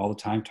students on it all the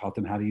time, taught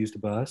them how to use the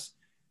bus.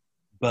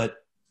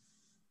 But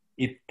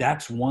if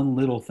that's one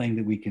little thing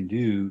that we can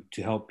do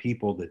to help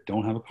people that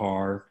don't have a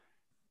car,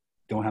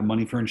 don't have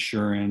money for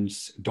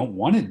insurance, don't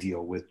want to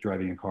deal with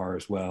driving a car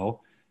as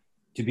well,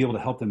 to be able to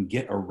help them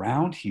get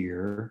around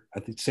here, I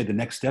think say the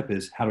next step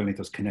is, how do we make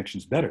those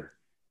connections better?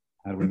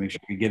 How do we make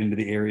sure we get into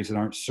the areas that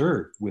aren't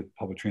served with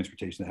public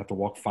transportation, that have to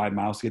walk 5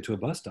 miles to get to a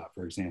bus stop,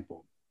 for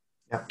example?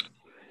 Yeah.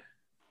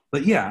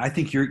 But yeah, I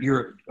think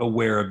you're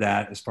aware of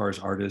that as far as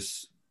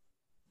artists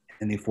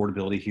and the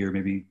affordability here,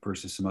 maybe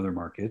versus some other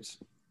markets.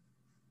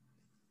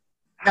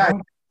 Yeah.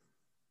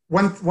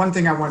 One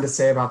thing I wanted to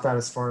say about that,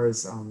 as far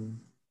as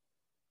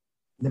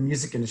the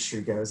music industry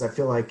goes, I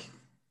feel like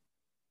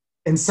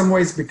in some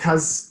ways,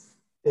 because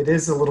it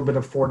is a little bit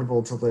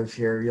affordable to live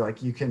here,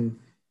 you can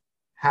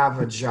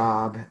have a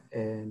job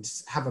and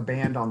have a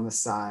band on the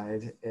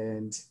side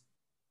and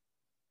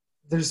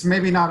there's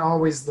maybe not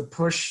always the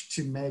push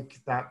to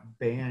make that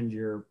band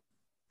your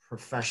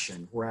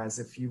profession. Whereas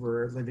if you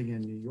were living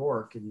in New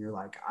York and you're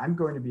like, I'm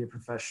going to be a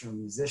professional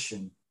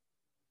musician,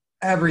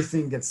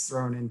 everything gets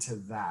thrown into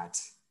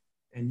that.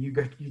 And you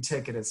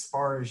take it as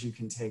far as you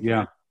can take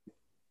Yeah. it.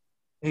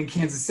 In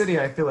Kansas City,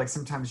 I feel like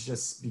sometimes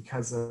just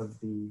because of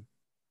the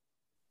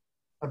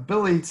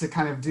ability to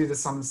kind of do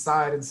this on the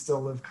side and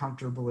still live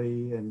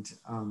comfortably, and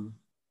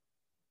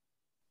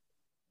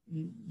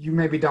you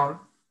maybe don't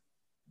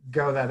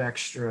go that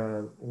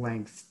extra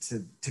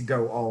length to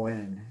go all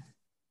in.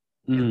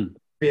 Mm.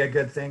 Be a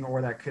good thing,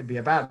 or that could be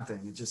a bad thing.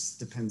 It just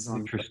depends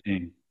on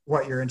Interesting.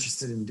 what you're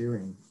interested in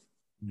doing.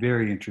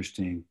 Very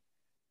interesting.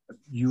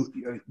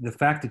 The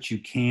fact that you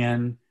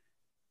can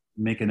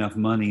make enough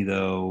money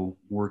though,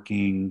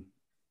 working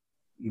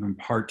even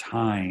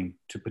part-time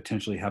to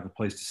potentially have a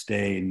place to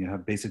stay and you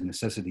have basic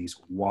necessities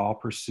while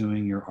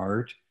pursuing your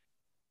art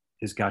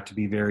has got to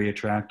be very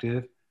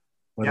attractive.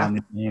 But Yeah. on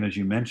the other hand, as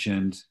you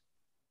mentioned,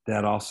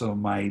 that also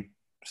might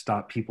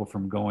stop people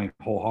from going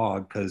whole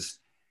hog, because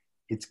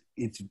it's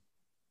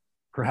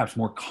perhaps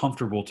more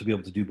comfortable to be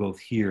able to do both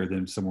here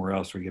than somewhere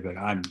else where you get like,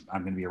 I'm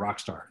going to be a rock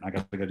star and I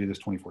got to do this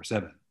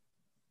 24/7.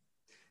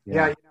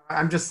 Yeah, you know,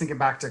 I'm just thinking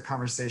back to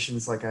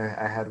conversations like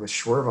I had with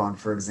Schwervon,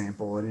 for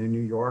example, and in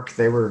New York,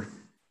 they were,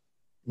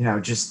 you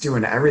know, just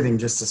doing everything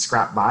just to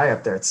scrap by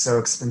up there. It's so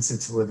expensive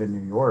to live in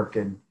New York.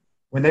 And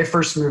when they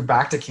first moved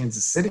back to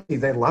Kansas City,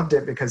 they loved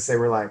it because they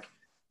were like,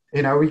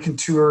 you know, we can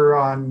tour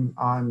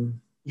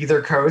on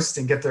either coast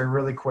and get there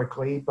really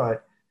quickly,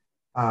 but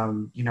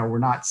you know, we're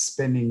not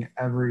spending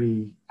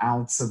every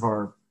ounce of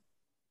our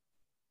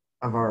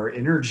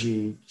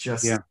energy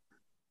just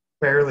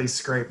barely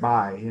scrape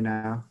by, you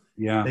know.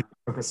 Yeah. They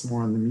focus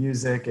more on the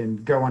music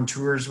and go on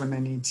tours when they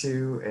need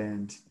to.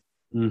 And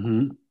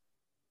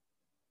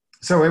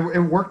so it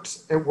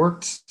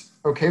worked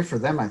okay for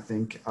them, I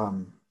think.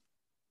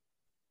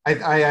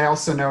 I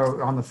also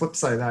know on the flip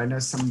side that I know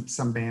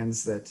some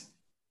bands that,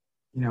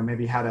 you know,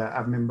 maybe had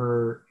a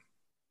member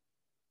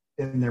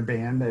in their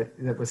band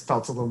that was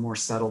felt a little more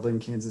settled in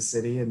Kansas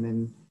City and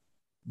then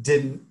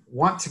didn't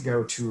want to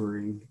go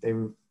touring.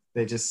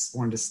 They just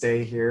wanted to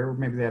stay here.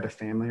 Maybe they had a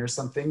family or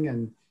something,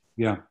 and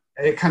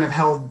it kind of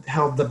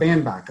held the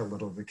band back a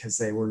little because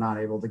they were not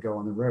able to go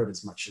on the road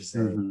as much as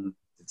they wanted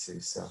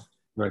to. So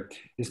right,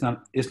 it's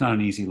not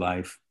an easy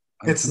life.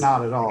 It's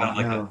not at all.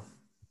 Like no. a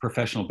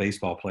professional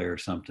baseball player or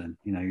something,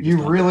 you know.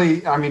 You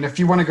really, I mean, if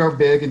you want to go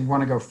big and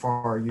want to go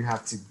far, you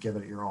have to give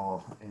it your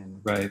all.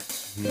 And right.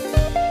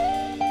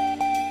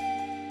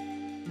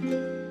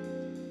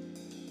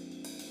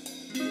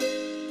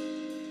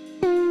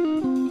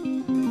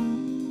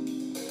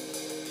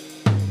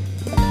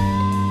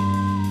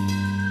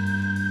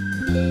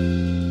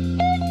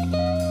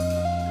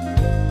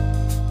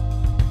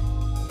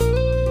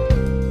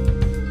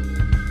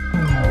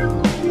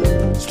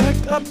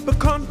 Up a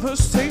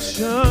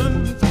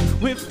conversation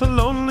with a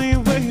lonely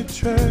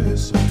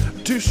waitress.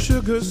 2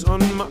 sugars on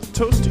my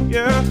toast,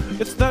 yeah,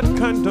 it's that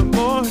kind of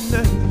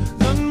morning.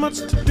 Not much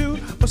to do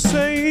or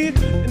say,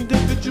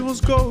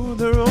 individuals go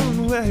their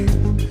own way.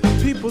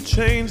 People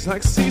change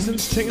like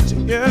seasons change,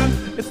 yeah,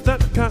 it's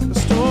that kind of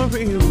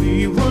story.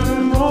 We were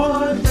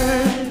more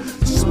than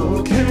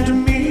smoke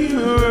and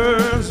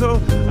mirrors. Oh,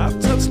 I've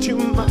touched you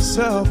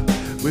myself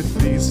with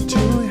these 2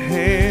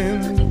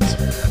 hands.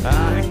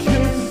 I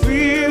can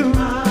feel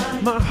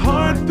my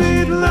heart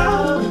beat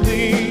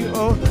loudly.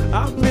 Oh,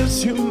 I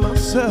miss you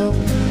myself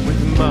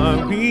with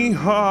my wee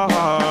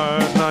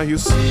heart. Now you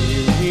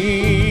see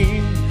me,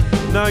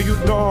 now you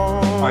don't.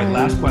 All right,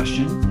 last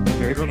question.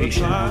 Very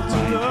patient with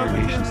my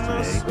interrogations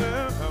today.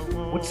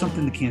 What's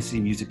something the Kansas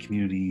City music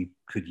community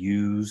could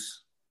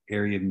use,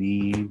 area of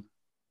need?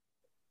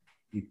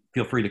 You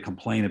feel free to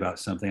complain about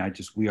something.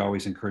 We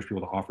always encourage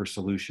people to offer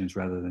solutions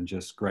rather than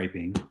just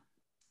griping.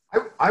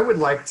 I would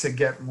like to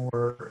get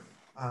more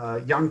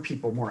young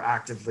people more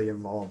actively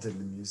involved in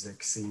the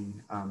music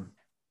scene.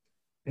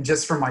 And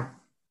just from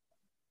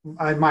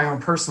my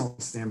own personal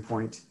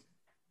standpoint,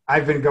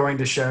 I've been going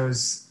to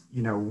shows,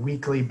 you know,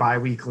 weekly,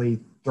 bi-weekly,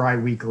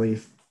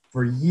 tri-weekly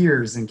for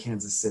years in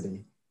Kansas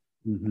City.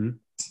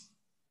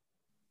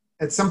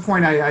 At some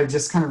point, I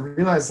just kind of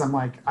realized,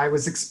 I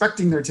was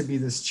expecting there to be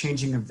this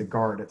changing of the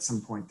guard at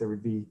some point. There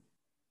would be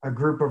a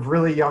group of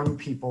really young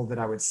people that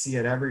I would see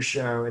at every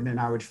show, and then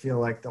I would feel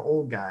like the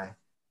old guy.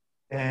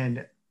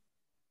 And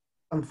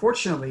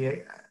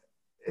unfortunately,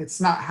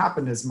 it's not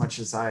happened as much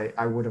as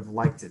I would have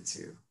liked it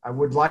to. I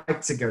would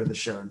like to go to the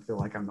show and feel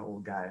like I'm the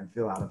old guy and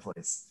feel out of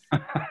place.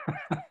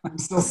 I'm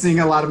still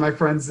seeing a lot of my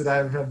friends that I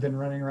have been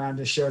running around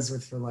to shows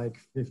with for like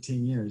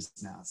 15 years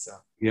now. So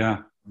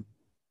yeah.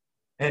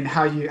 And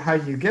how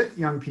you get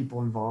young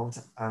people involved,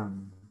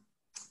 I'm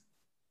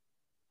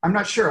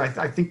not sure.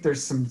 I think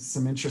there's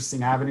some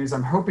interesting avenues.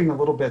 I'm hoping a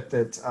little bit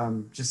that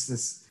just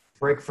this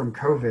break from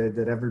COVID,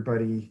 that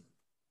everybody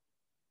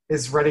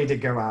is ready to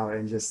go out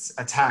and just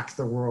attack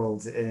the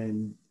world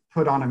and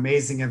put on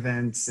amazing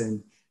events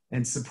and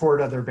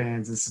support other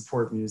bands and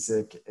support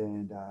music.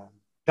 And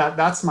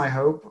that's my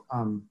hope.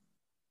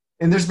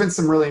 and there's been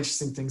some really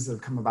interesting things that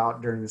have come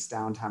about during this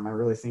downtime. I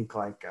really think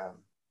like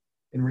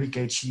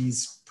Enrique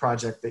Chi's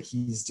project that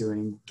he's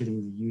doing,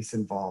 getting the youth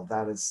involved,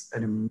 that is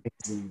an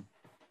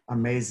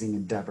amazing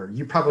endeavor.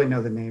 You probably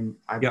know the name.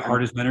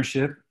 Artist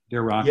Mentorship.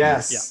 They're rocking.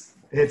 Yes,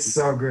 it's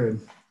so good.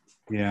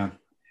 Yeah,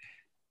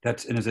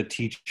 and as a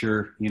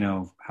teacher, you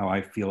know how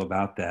I feel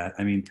about that.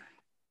 I mean,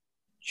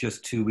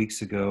 just 2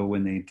 weeks ago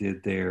when they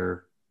did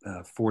their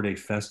 4-day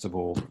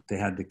festival, they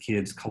had the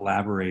kids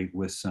collaborate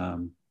with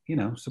some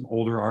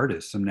older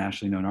artists, some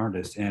nationally known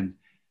artists. And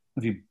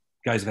if you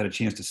guys have had a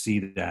chance to see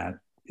that,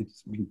 you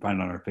can find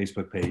it on our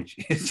Facebook page.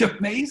 It's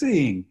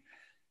amazing.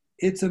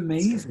 It's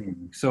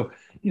amazing. So,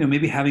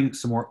 maybe having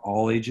some more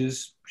all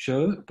ages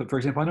shows. But for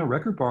example, I know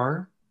Record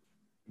Bar,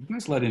 you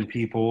guys let in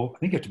people. I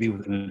think you have to be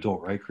with an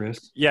adult, right,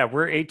 Chris? Yeah,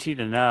 we're 18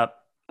 and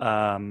up.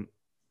 And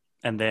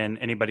then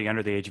anybody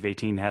under the age of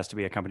 18 has to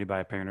be accompanied by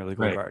a parent or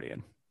legal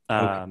guardian.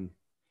 And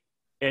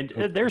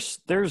there's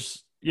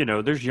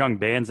young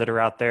bands that are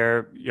out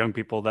there, young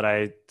people that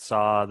I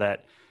saw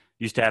that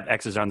used to have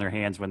X's on their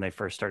hands when they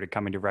first started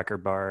coming to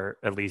Record Bar,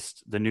 at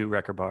least the new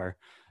Record Bar,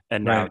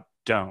 and now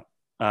don't.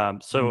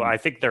 So I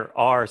think there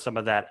are some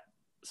of that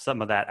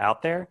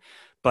out there,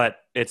 but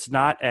it's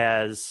not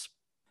as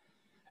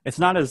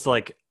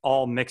like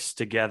all mixed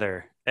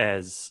together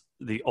as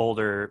the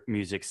older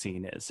music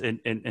scene is.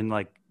 And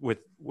like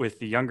with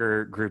the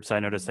younger groups, I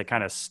noticed they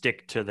kind of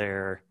stick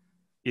to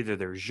either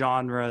their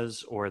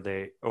genres or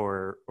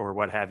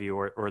what have you,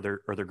 or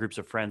their groups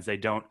of friends. They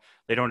don't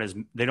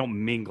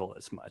mingle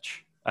as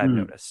much, I've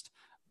noticed.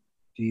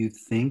 Do you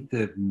think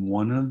that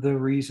one of the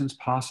reasons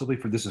possibly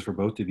this is for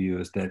both of you,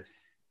 is that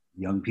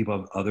young people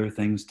have other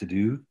things to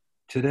do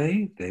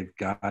today? We've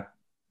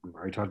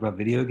already talked about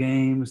video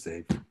games.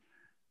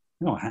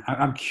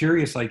 I'm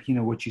curious, like,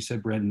 what you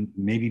said, Brenton,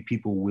 maybe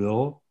people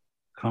will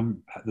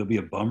come, there'll be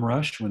a bum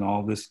rush when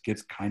all this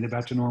gets kind of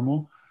back to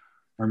normal.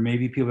 Or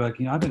maybe people are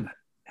like, I've been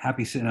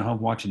happy sitting at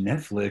home watching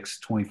Netflix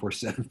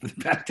 24/7 for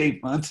the past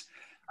 8 months.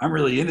 I'm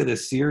really into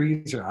this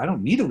series, or I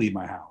don't need to leave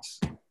my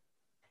house.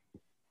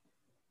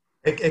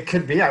 It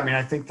could be. I mean,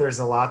 I think there's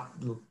a lot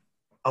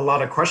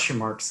of question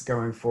marks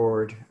going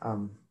forward.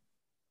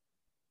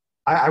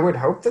 I would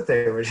hope that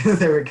they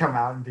would come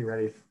out and be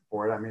ready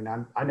for it. I mean,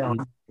 I know I'm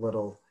a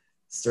little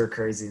stir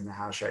crazy in the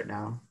house right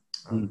now.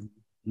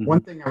 One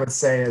thing I would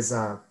say is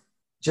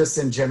just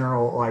in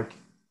general, like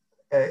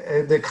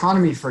the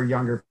economy for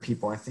younger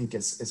people, I think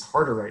is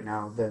harder right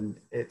now than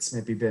it's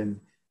maybe been.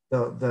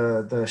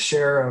 The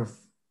share of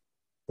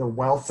the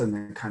wealth in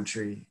the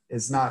country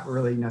is not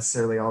really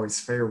necessarily always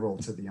favorable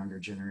to the younger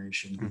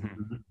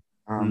generation.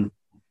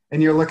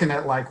 And you're looking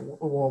at like,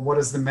 well, what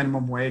is the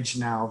minimum wage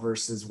now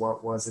versus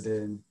what was it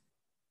in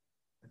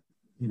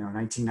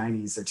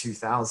 1990s or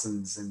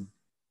 2000s? And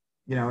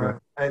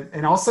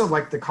and also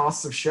like the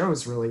cost of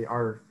shows really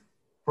are,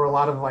 for a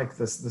lot of like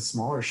the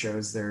smaller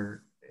shows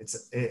there,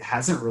 it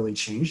hasn't really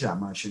changed that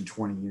much in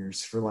 20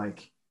 years for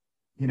like,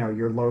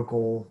 your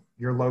local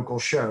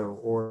show,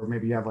 or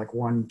maybe you have like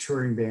one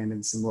touring band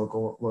and some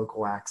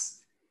local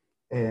acts.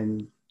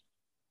 And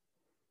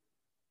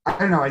I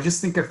don't know, I just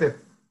think if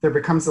there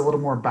becomes a little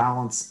more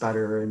balance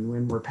better, and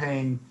when we're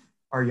paying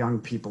our young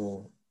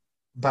people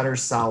better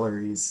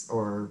salaries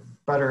or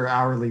better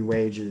hourly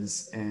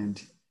wages,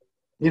 and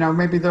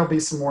maybe there'll be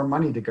some more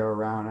money to go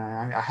around.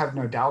 I have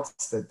no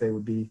doubts that they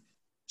would be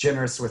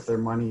generous with their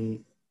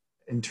money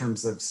in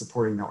terms of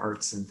supporting the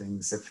arts and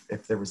things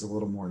if there was a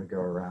little more to go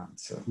around.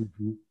 So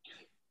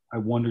I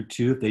wonder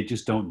too if they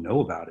just don't know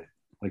about it.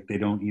 Like they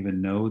don't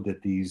even know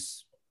that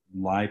these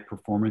live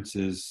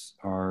performances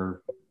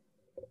are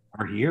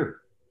here.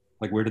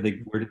 Like where did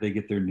they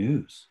get their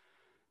news?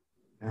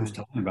 Who's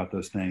telling about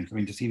those things? I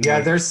mean, just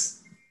even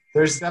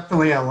there's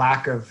definitely a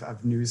lack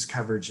of news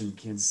coverage in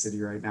Kansas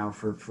City right now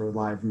for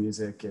live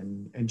music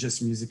and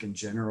just music in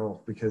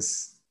general,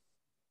 because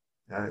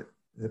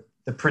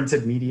the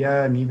printed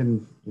media and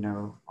even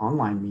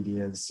online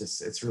media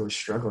is it's really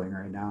struggling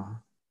right now.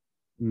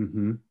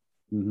 And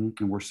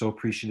we're so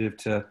appreciative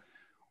to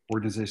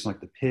organizations like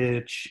The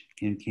Pitch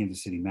and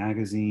Kansas City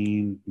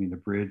Magazine. I mean, The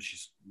Bridge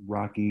is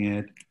rocking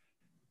it.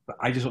 But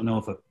I just don't know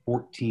if a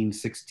 14,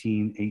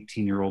 16,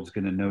 18-year-old is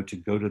going to know to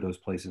go to those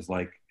places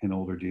like an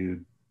older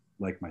dude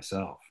like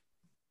myself.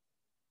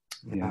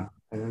 Yeah.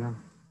 I don't know.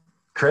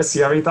 Chris,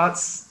 you have any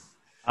thoughts?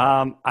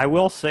 I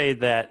will say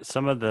that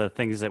some of the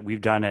things that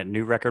we've done at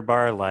New Record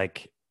Bar,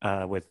 like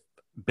with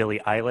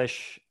Billie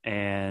Eilish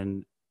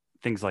and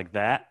things like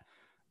that,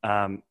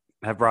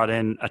 have brought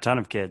in a ton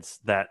of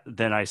kids that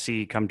then I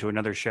see come to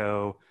another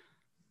show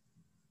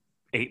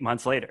 8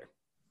 months later,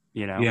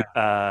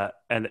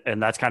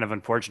 and that's kind of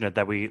unfortunate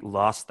that we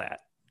lost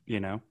that,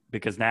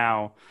 because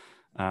now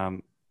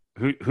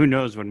who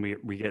knows when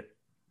we get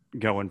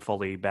going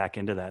fully back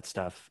into that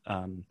stuff.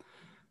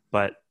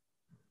 But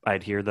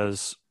I'd hear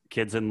those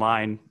kids in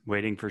line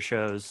waiting for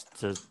shows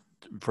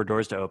for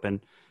doors to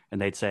open,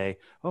 and they'd say,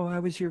 "Oh, I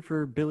was here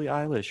for Billie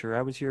Eilish," or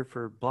 "I was here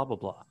for blah blah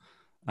blah."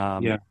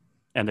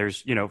 And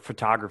there's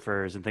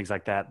photographers and things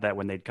like that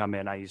when they'd come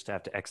in, I used to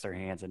have to X their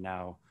hands, and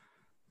now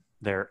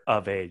they're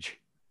of age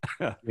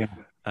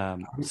Yeah.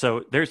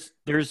 So there's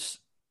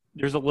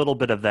a little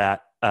bit of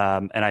that,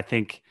 and I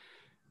think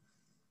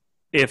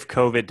if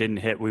COVID didn't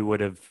hit, we would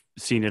have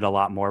seen it a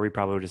lot more. We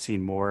probably would have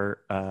seen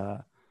more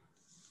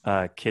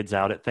kids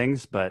out at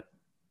things, but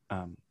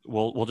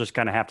we'll just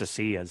kind of have to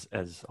see as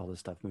all this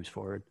stuff moves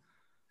forward.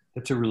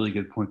 That's a really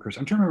good point, Chris.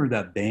 I'm trying to remember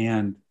that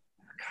band.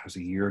 God, it was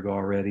a year ago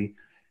already,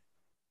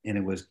 and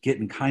it was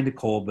getting kind of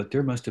cold, but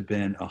there must have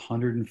been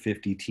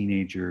 150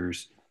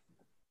 teenagers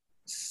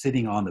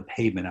sitting on the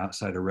pavement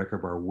outside a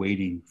record bar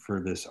waiting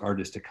for this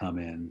artist to come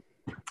in.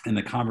 And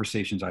the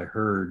conversations I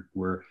heard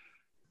were,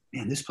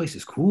 man, this place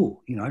is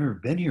cool. You know, I've never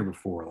been here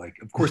before. Like,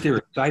 of course, they were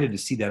excited to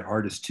see that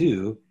artist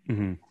too.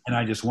 Mm-hmm. And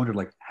I just wondered,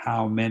 like,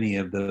 how many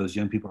of those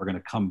young people are going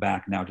to come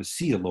back now to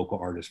see a local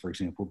artist, for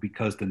example,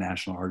 because the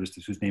national artist,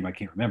 whose name I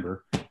can't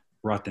remember,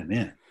 brought them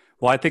in.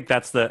 Well, I think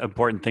that's the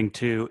important thing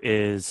too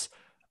is,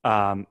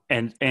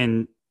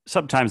 and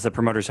sometimes the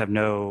promoters have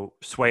no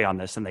sway on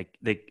this and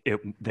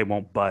they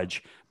won't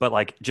budge, but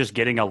like just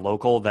getting a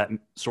local that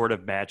sort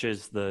of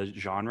matches the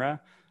genre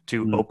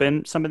to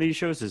open some of these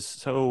shows is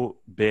so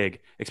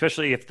big,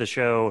 especially if the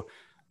show,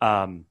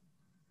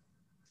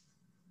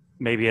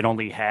 maybe it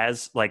only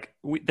has like,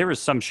 there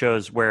was some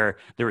shows where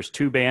there was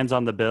 2 bands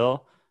on the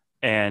bill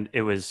and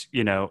it was,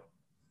 you know,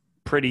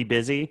 pretty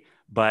busy,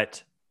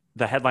 but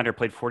the headliner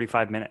played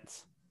 45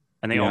 minutes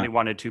and they only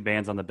wanted 2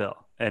 bands on the bill.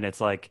 And it's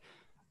like,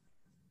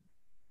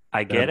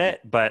 I get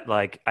it, but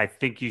like, I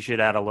think you should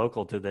add a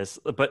local to this.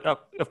 But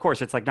of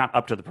course, it's like not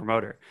up to the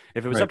promoter.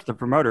 If it was up to the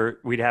promoter,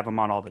 we'd have them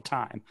on all the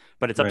time.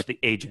 But it's up to the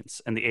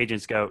agents, and the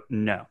agents go,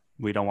 no,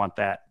 we don't want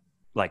that.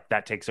 Like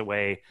that takes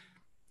away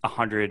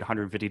 $100,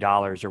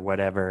 $150 or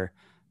whatever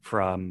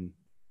from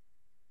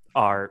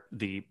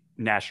the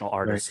national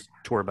artist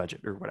tour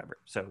budget or whatever.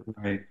 So,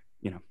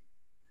 you know,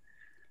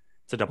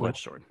 it's a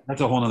double-edged sword. That's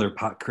a whole nother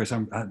Chris.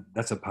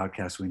 That's a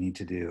podcast we need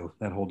to do.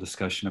 That whole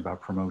discussion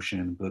about promotion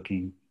and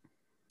booking.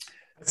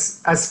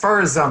 As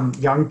far as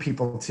young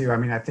people too, I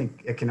mean, I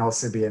think it can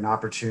also be an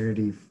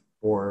opportunity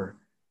for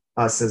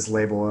us as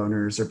label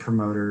owners or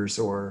promoters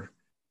or,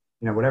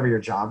 you know, whatever your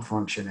job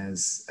function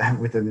is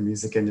within the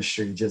music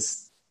industry,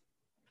 just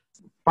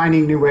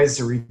finding new ways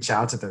to reach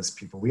out to those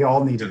people. We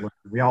all need to learn.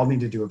 We all need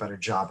to do a better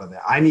job of it.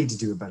 I need to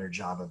do a better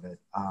job of it.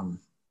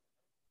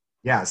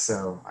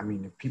 So, I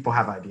mean, if people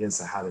have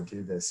ideas of how to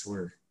do this,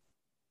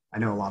 I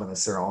know a lot of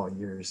us are all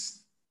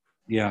ears.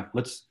 Yeah,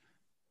 let's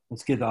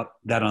get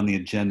that on the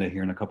agenda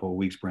here in a couple of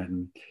weeks,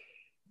 Brenton.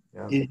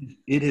 Yeah.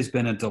 It has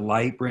been a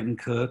delight, Brenton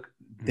Cook.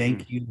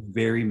 Thank you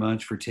very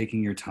much for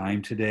taking your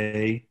time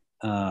today.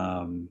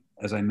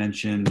 As I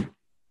mentioned,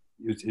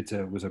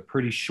 it was a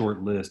pretty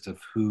short list of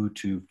who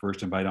to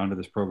first invite onto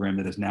this program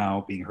that is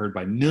now being heard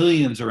by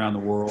millions around the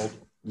world.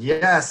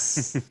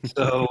 Yes.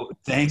 So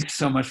thanks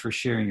so much for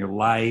sharing your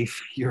life,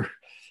 your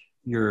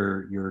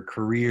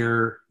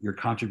career, your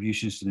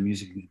contributions to the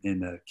music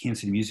in the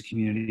Kansas City music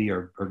community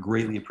are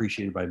greatly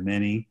appreciated by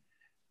many.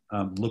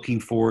 Looking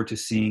forward to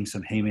seeing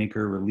some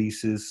Haymaker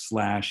releases /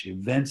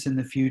 events in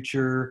the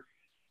future.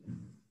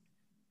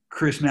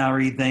 Chris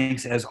Mallory,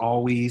 thanks as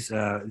always.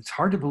 It's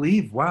hard to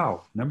believe.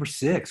 Wow, number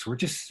 6. We're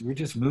just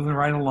moving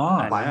right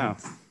along. I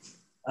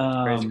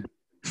know.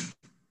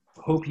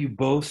 Hope you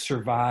both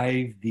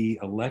survive the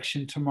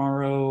election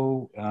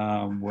tomorrow.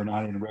 We're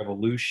not in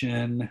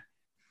revolution.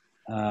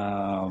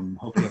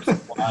 Hope you have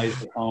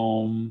supplies at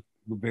home.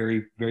 We're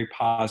very, very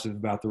positive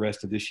about the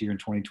rest of this year in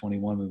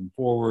 2021 moving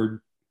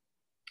forward.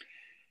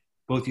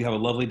 Both of you have a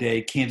lovely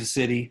day. Kansas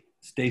City,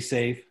 stay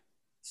safe,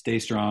 stay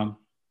strong.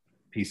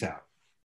 Peace out.